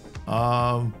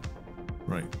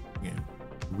 Right. Yeah.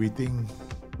 Waiting.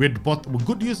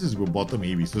 Good news is we're bottom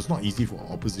heavy, so it's not easy for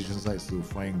opposition sides to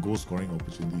find goal scoring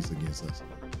opportunities against us.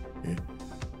 Okay.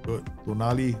 Good.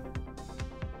 Tonali.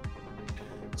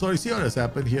 So you see what has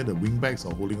happened here? The wingbacks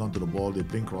are holding on to the ball. They're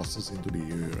playing crosses into the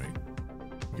area, right?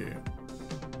 Okay.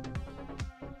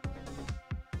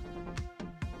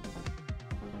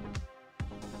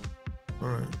 All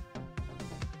right.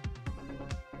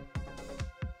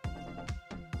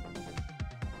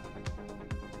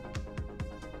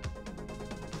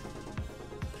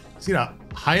 See now,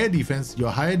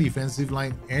 your higher defensive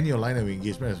line and your line of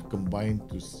engagement has combined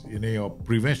to your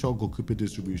prevent shot goalkeeper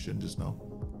distribution just now.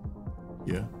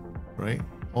 Yeah, right.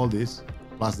 All this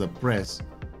plus the press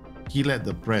key-led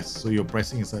the press, so you're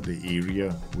pressing inside the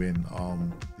area when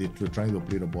they're trying to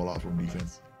play the ball out from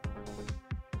defense.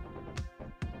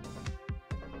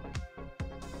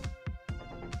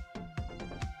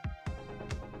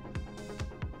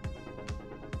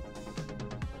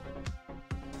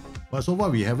 But so far,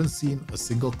 we haven't seen a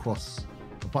single cross,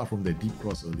 apart from the deep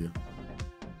cross earlier.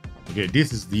 Okay,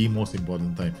 this is the most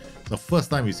important time. It's the first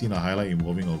time we've seen a highlight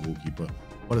involving a goalkeeper.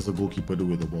 What does the goalkeeper do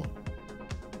with the ball?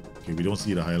 Okay, we don't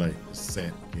see the highlight. It's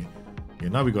sad. Okay,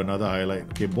 now we got another highlight.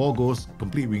 Okay, ball goes,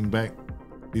 complete wing back.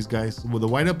 These guys, well, the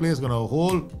wider player is going to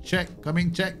hold, check,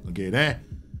 coming, check. Okay, there.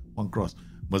 One cross.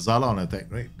 Mazzala on attack,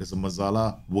 right? There's a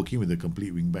Mazzala working with the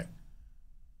complete wing back.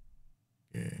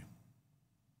 Okay.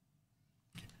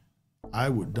 I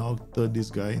would now turn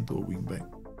this guy into a wing back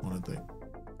on attack.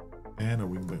 And a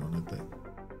wing back on attack.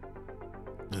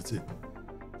 That's it.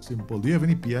 Simple. Do you have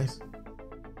any PIs?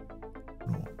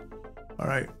 No.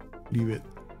 Alright, leave it.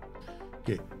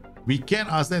 Okay. We can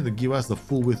ask them to give us the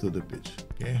full width of the pitch.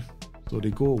 Okay. So they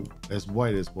go as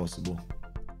wide as possible.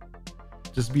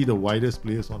 Just be the widest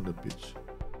players on the pitch.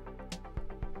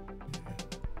 Okay.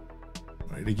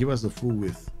 Alright, they give us the full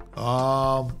width.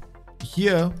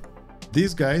 Here,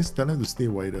 these guys tell them to stay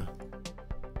wider.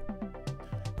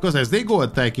 Because as they go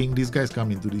attacking, these guys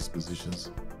come into these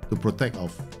positions to protect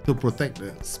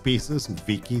the spaces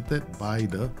vacated by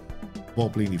the ball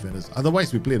playing defenders.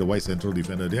 Otherwise, we play the wide central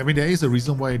defender. I mean, there is a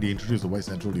reason why they introduced the wide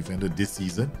central defender this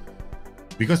season.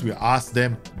 Because we asked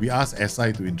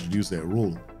SI to introduce that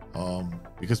role.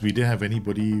 Because we didn't have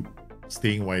anybody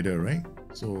staying wider, right?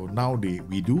 So now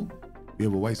we do. We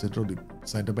have a wide central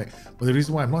centre back. But the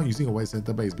reason why I'm not using a wide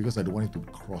centre back is because I don't want it to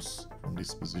cross from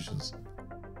these positions.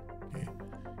 Okay.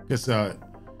 Because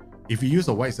if you use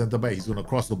a wide centre back, he's going to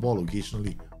cross the ball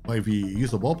occasionally. But if you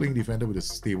use a ball playing defender with a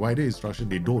stay wider instruction,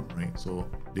 they don't, right? So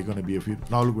they're going to be a few.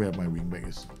 Now look where my wing back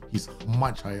is. He's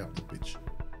much higher up the pitch.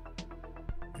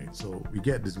 Right, so we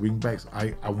get these wing backs.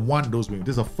 I want those wing. This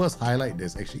is the first highlight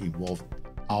that's actually involved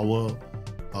our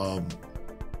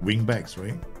wing backs,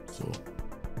 right? So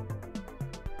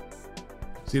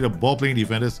see the ball playing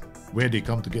defenders where they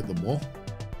come to get the ball.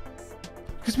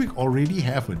 Because we already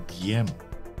have a DM,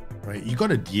 right? You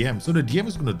got a DM, so the DM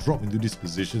is going to drop into these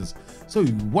positions. So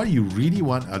what you really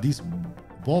want are these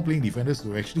ball playing defenders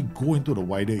to actually go into the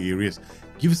wider areas.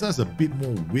 Gives us a bit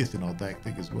more width in our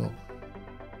tactic as well.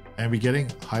 And we're getting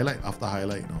highlight after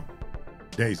highlight now.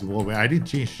 That is where I didn't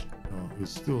change.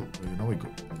 It's still, now we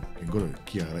can go to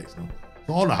key highlights now.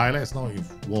 So all the highlights now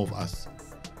involve us.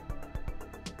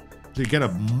 So you get a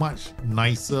much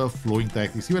nicer flowing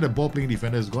tactic. See where the ball playing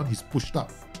defender is gone? He's pushed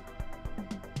up.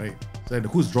 Right? So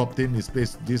who's dropped in his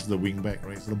place? This is the wing back,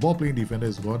 right? So the ball playing defender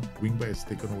is gone. Wing back has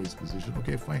taken over his position.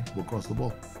 Okay, fine. We'll cross the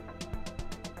ball.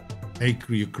 And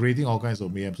you're creating all kinds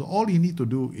of mayhem. So all you need to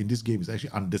do in this game is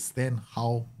actually understand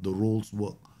how the roles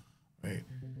work. Right?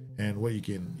 And what you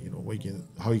can,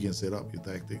 how you can set up your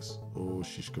tactics. Oh,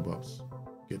 shish kebabs.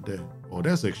 Get there. Oh,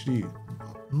 that's actually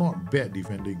not bad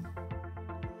defending.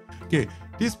 Okay,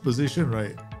 this position,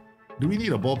 right? Do we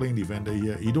need a ball playing defender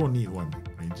here? You don't need one.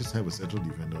 Right? You just have a central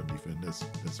defender on defenders.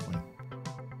 That's fine.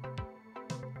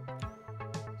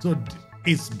 So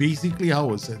it's basically how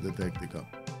we'll set the tactic up.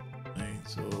 Right?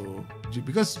 So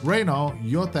because right now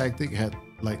your tactic had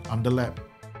like underlap.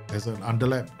 As an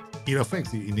underlap, it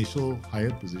affects the initial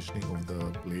higher positioning of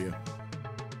the player.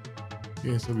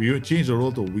 Okay, so we change the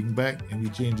role to wing back and we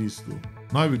change these two.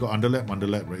 Now we got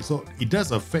underlap, right? So it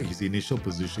does affect his initial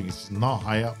positioning. It's not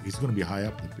high up. It's going to be high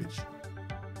up the pitch.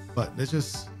 But let's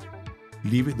just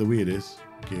leave it the way it is.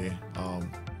 Okay.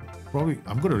 Probably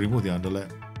I'm going to remove the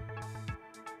underlap.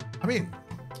 I mean,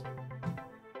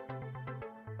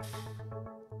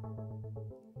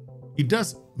 it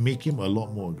does make him a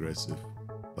lot more aggressive.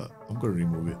 But I'm going to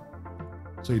remove it.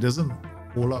 So he doesn't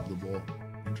hold up the ball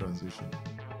in transition.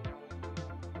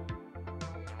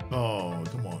 Oh,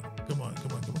 come on.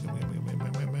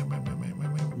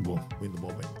 Win the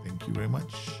ball back. Thank you very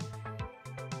much.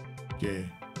 Okay.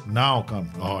 Now come.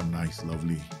 Oh, nice.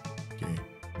 Lovely. Okay.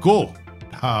 Go.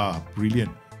 Ah,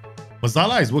 brilliant.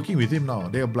 Mazzala is working with him now.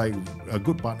 They have like a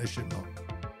good partnership now.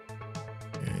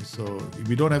 Okay, so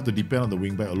we don't have to depend on the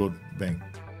wing back alone. Bang.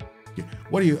 Okay.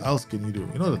 What else can you do?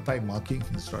 You know the type marking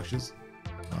instructions?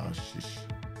 Ah, shish.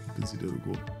 Consider to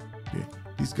go. Okay.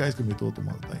 These guys can be told to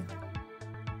mark time.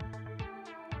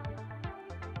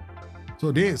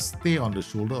 So they stay on the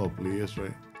shoulder of players,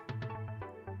 right?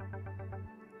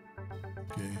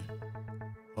 Okay.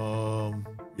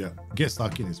 Yeah, get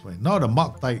stuck in is fine. Now the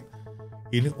mark type,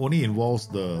 it only involves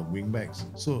the wingbacks.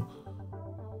 So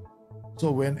So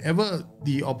whenever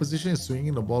the opposition is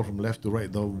swinging the ball from left to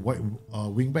right, the white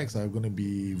wingbacks are going to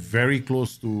be very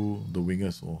close to the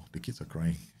wingers. Oh, the kids are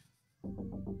crying.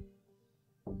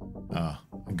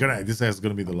 This is going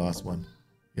to be the last one.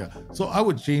 Yeah, so I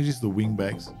would change this to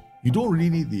wingbacks. You don't really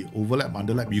need the overlap,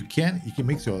 underlap. You can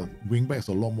make your wingbacks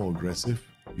a lot more aggressive.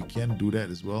 You can do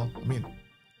that as well. I mean,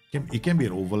 it can be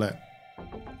an overlap.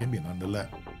 It can be an underlap.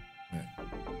 Yeah.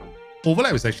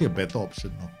 Overlap is actually a better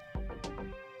option now.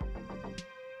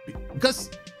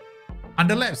 Because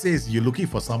underlap says you're looking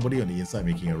for somebody on the inside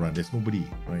making a run. There's nobody,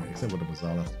 right? Except for the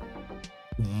Mazalas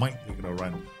who might make a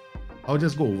run. I'll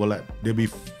just go overlap. They'll be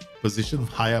positioned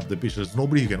high up the pitch. There's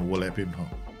nobody who can overlap him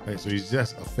now. Right? So he's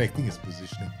just affecting his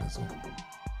positioning. That's all.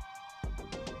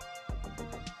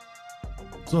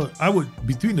 So I would,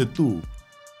 between the two,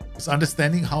 it's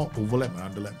understanding how overlap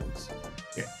and underlap works.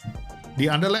 Okay. The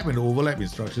underlap and the overlap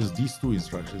instructions, these two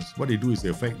instructions, what they do is they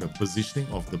affect the positioning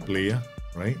of the player,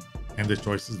 right? And the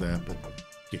choices that happen.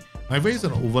 Okay. Now if there's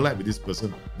an overlap with this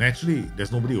person, naturally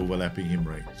there's nobody overlapping him,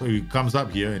 right? So he comes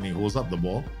up here and he holds up the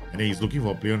ball and then he's looking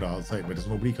for a player on the outside, but there's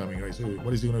nobody coming, right? So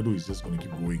what is he going to do? He's just going to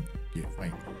keep going. Okay,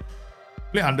 fine.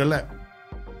 Play underlap.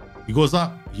 He goes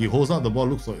up, he holds up the ball,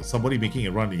 looks like somebody making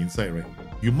a run the inside, right?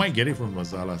 You might get it from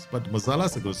Mazalas, but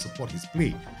Mazalas are going to support his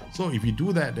play. So if you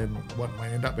do that, then what might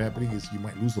end up happening is you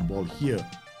might lose the ball here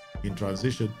in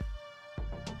transition.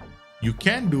 You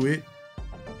can do it.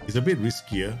 It's a bit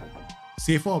riskier.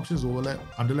 Safer options overlap.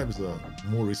 Underlap is a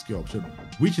more risky option,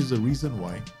 which is the reason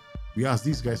why we ask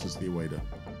these guys to stay wider.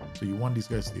 So you want these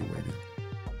guys to stay wider.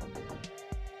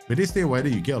 When they stay wider,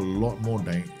 you get a lot more.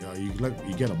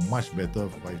 You get a much better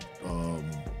fight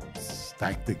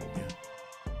tactic. Yeah.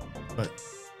 But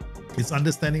it's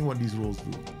understanding what these roles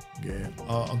do. Okay.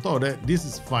 On top of that, this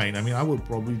is fine. I mean, I would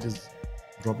probably just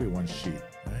drop it one shade.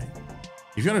 Right?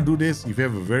 If you want to do this, if you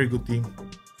have a very good team,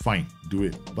 fine, do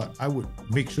it. But I would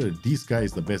make sure that this guy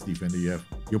is the best defender you have.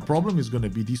 Your problem is going to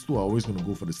be these two are always going to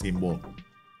go for the same ball.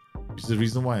 Which is the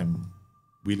reason why I'm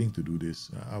willing to do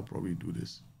this. I'll probably do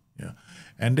this. Yeah.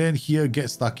 And then here, get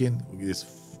stuck in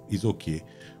is okay.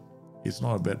 It's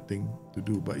not a bad thing to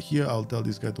do. But here, I'll tell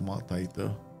this guy to mark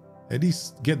tighter. At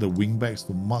least get the wingbacks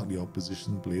to mark the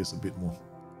opposition players a bit more.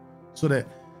 So that,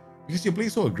 because you're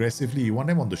playing so aggressively, you want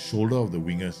them on the shoulder of the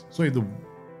wingers. So if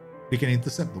they can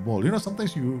intercept the ball. You know,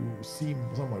 sometimes you see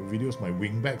some of my videos, my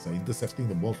wingbacks are intercepting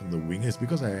the ball from the wingers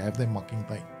because I have them marking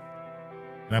tight.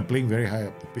 And I'm playing very high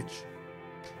up the pitch.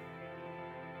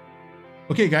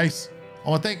 Okay, guys. I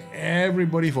want to thank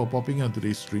everybody for popping on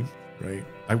today's stream, right?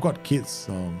 I've got kids.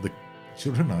 The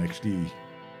children are actually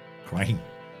crying.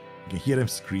 You can hear them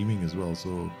screaming as well.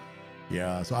 So,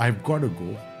 yeah. So I've got to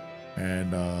go.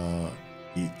 And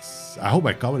I hope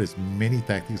I covered as many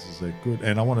tactics as I could.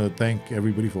 And I want to thank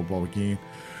everybody for popping in.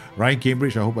 Ryan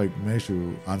Cambridge, I hope I managed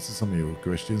to answer some of your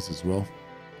questions as well.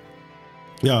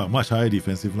 Yeah, much higher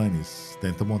defensive line is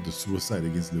tantamount to suicide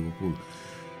against Liverpool.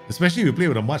 Especially if you play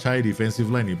with a much higher defensive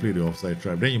line, you play the offside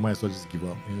trap, then you might as well just give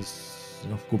up.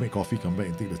 Go make coffee, come back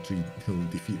and take the 3-0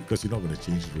 defeat, because you're not going to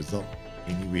change the result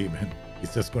anyway, man.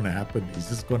 It's just going to happen. It's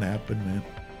just going to happen, man.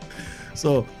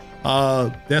 So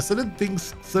there are certain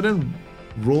things, certain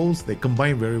roles that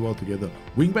combine very well together.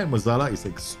 Wingback Mazala is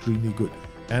extremely good.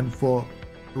 And for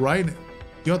Ryan,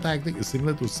 your tactic is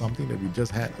similar to something that we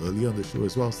just had earlier on the show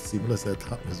as well. Similar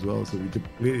setup as well. So we just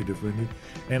played it differently.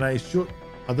 And I showed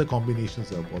other combinations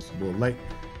that are possible. Like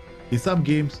in some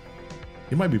games,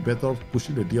 it might be better off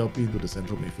pushing the DLP into the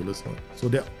central midfielder slot. So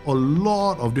there are a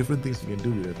lot of different things you can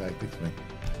do with the tactics, man.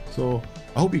 So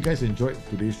I hope you guys enjoyed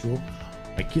today's show.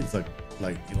 My kids are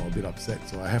a bit upset,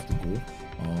 so I have to go.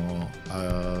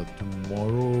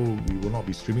 Tomorrow we will not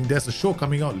be streaming. There's a show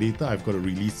coming out later. I've got to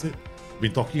release it.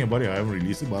 Been talking about it. I haven't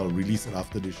released it, but I'll release it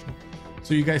after this show.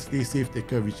 So you guys stay safe, take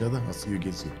care of each other. I'll see you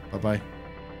again soon. Bye bye.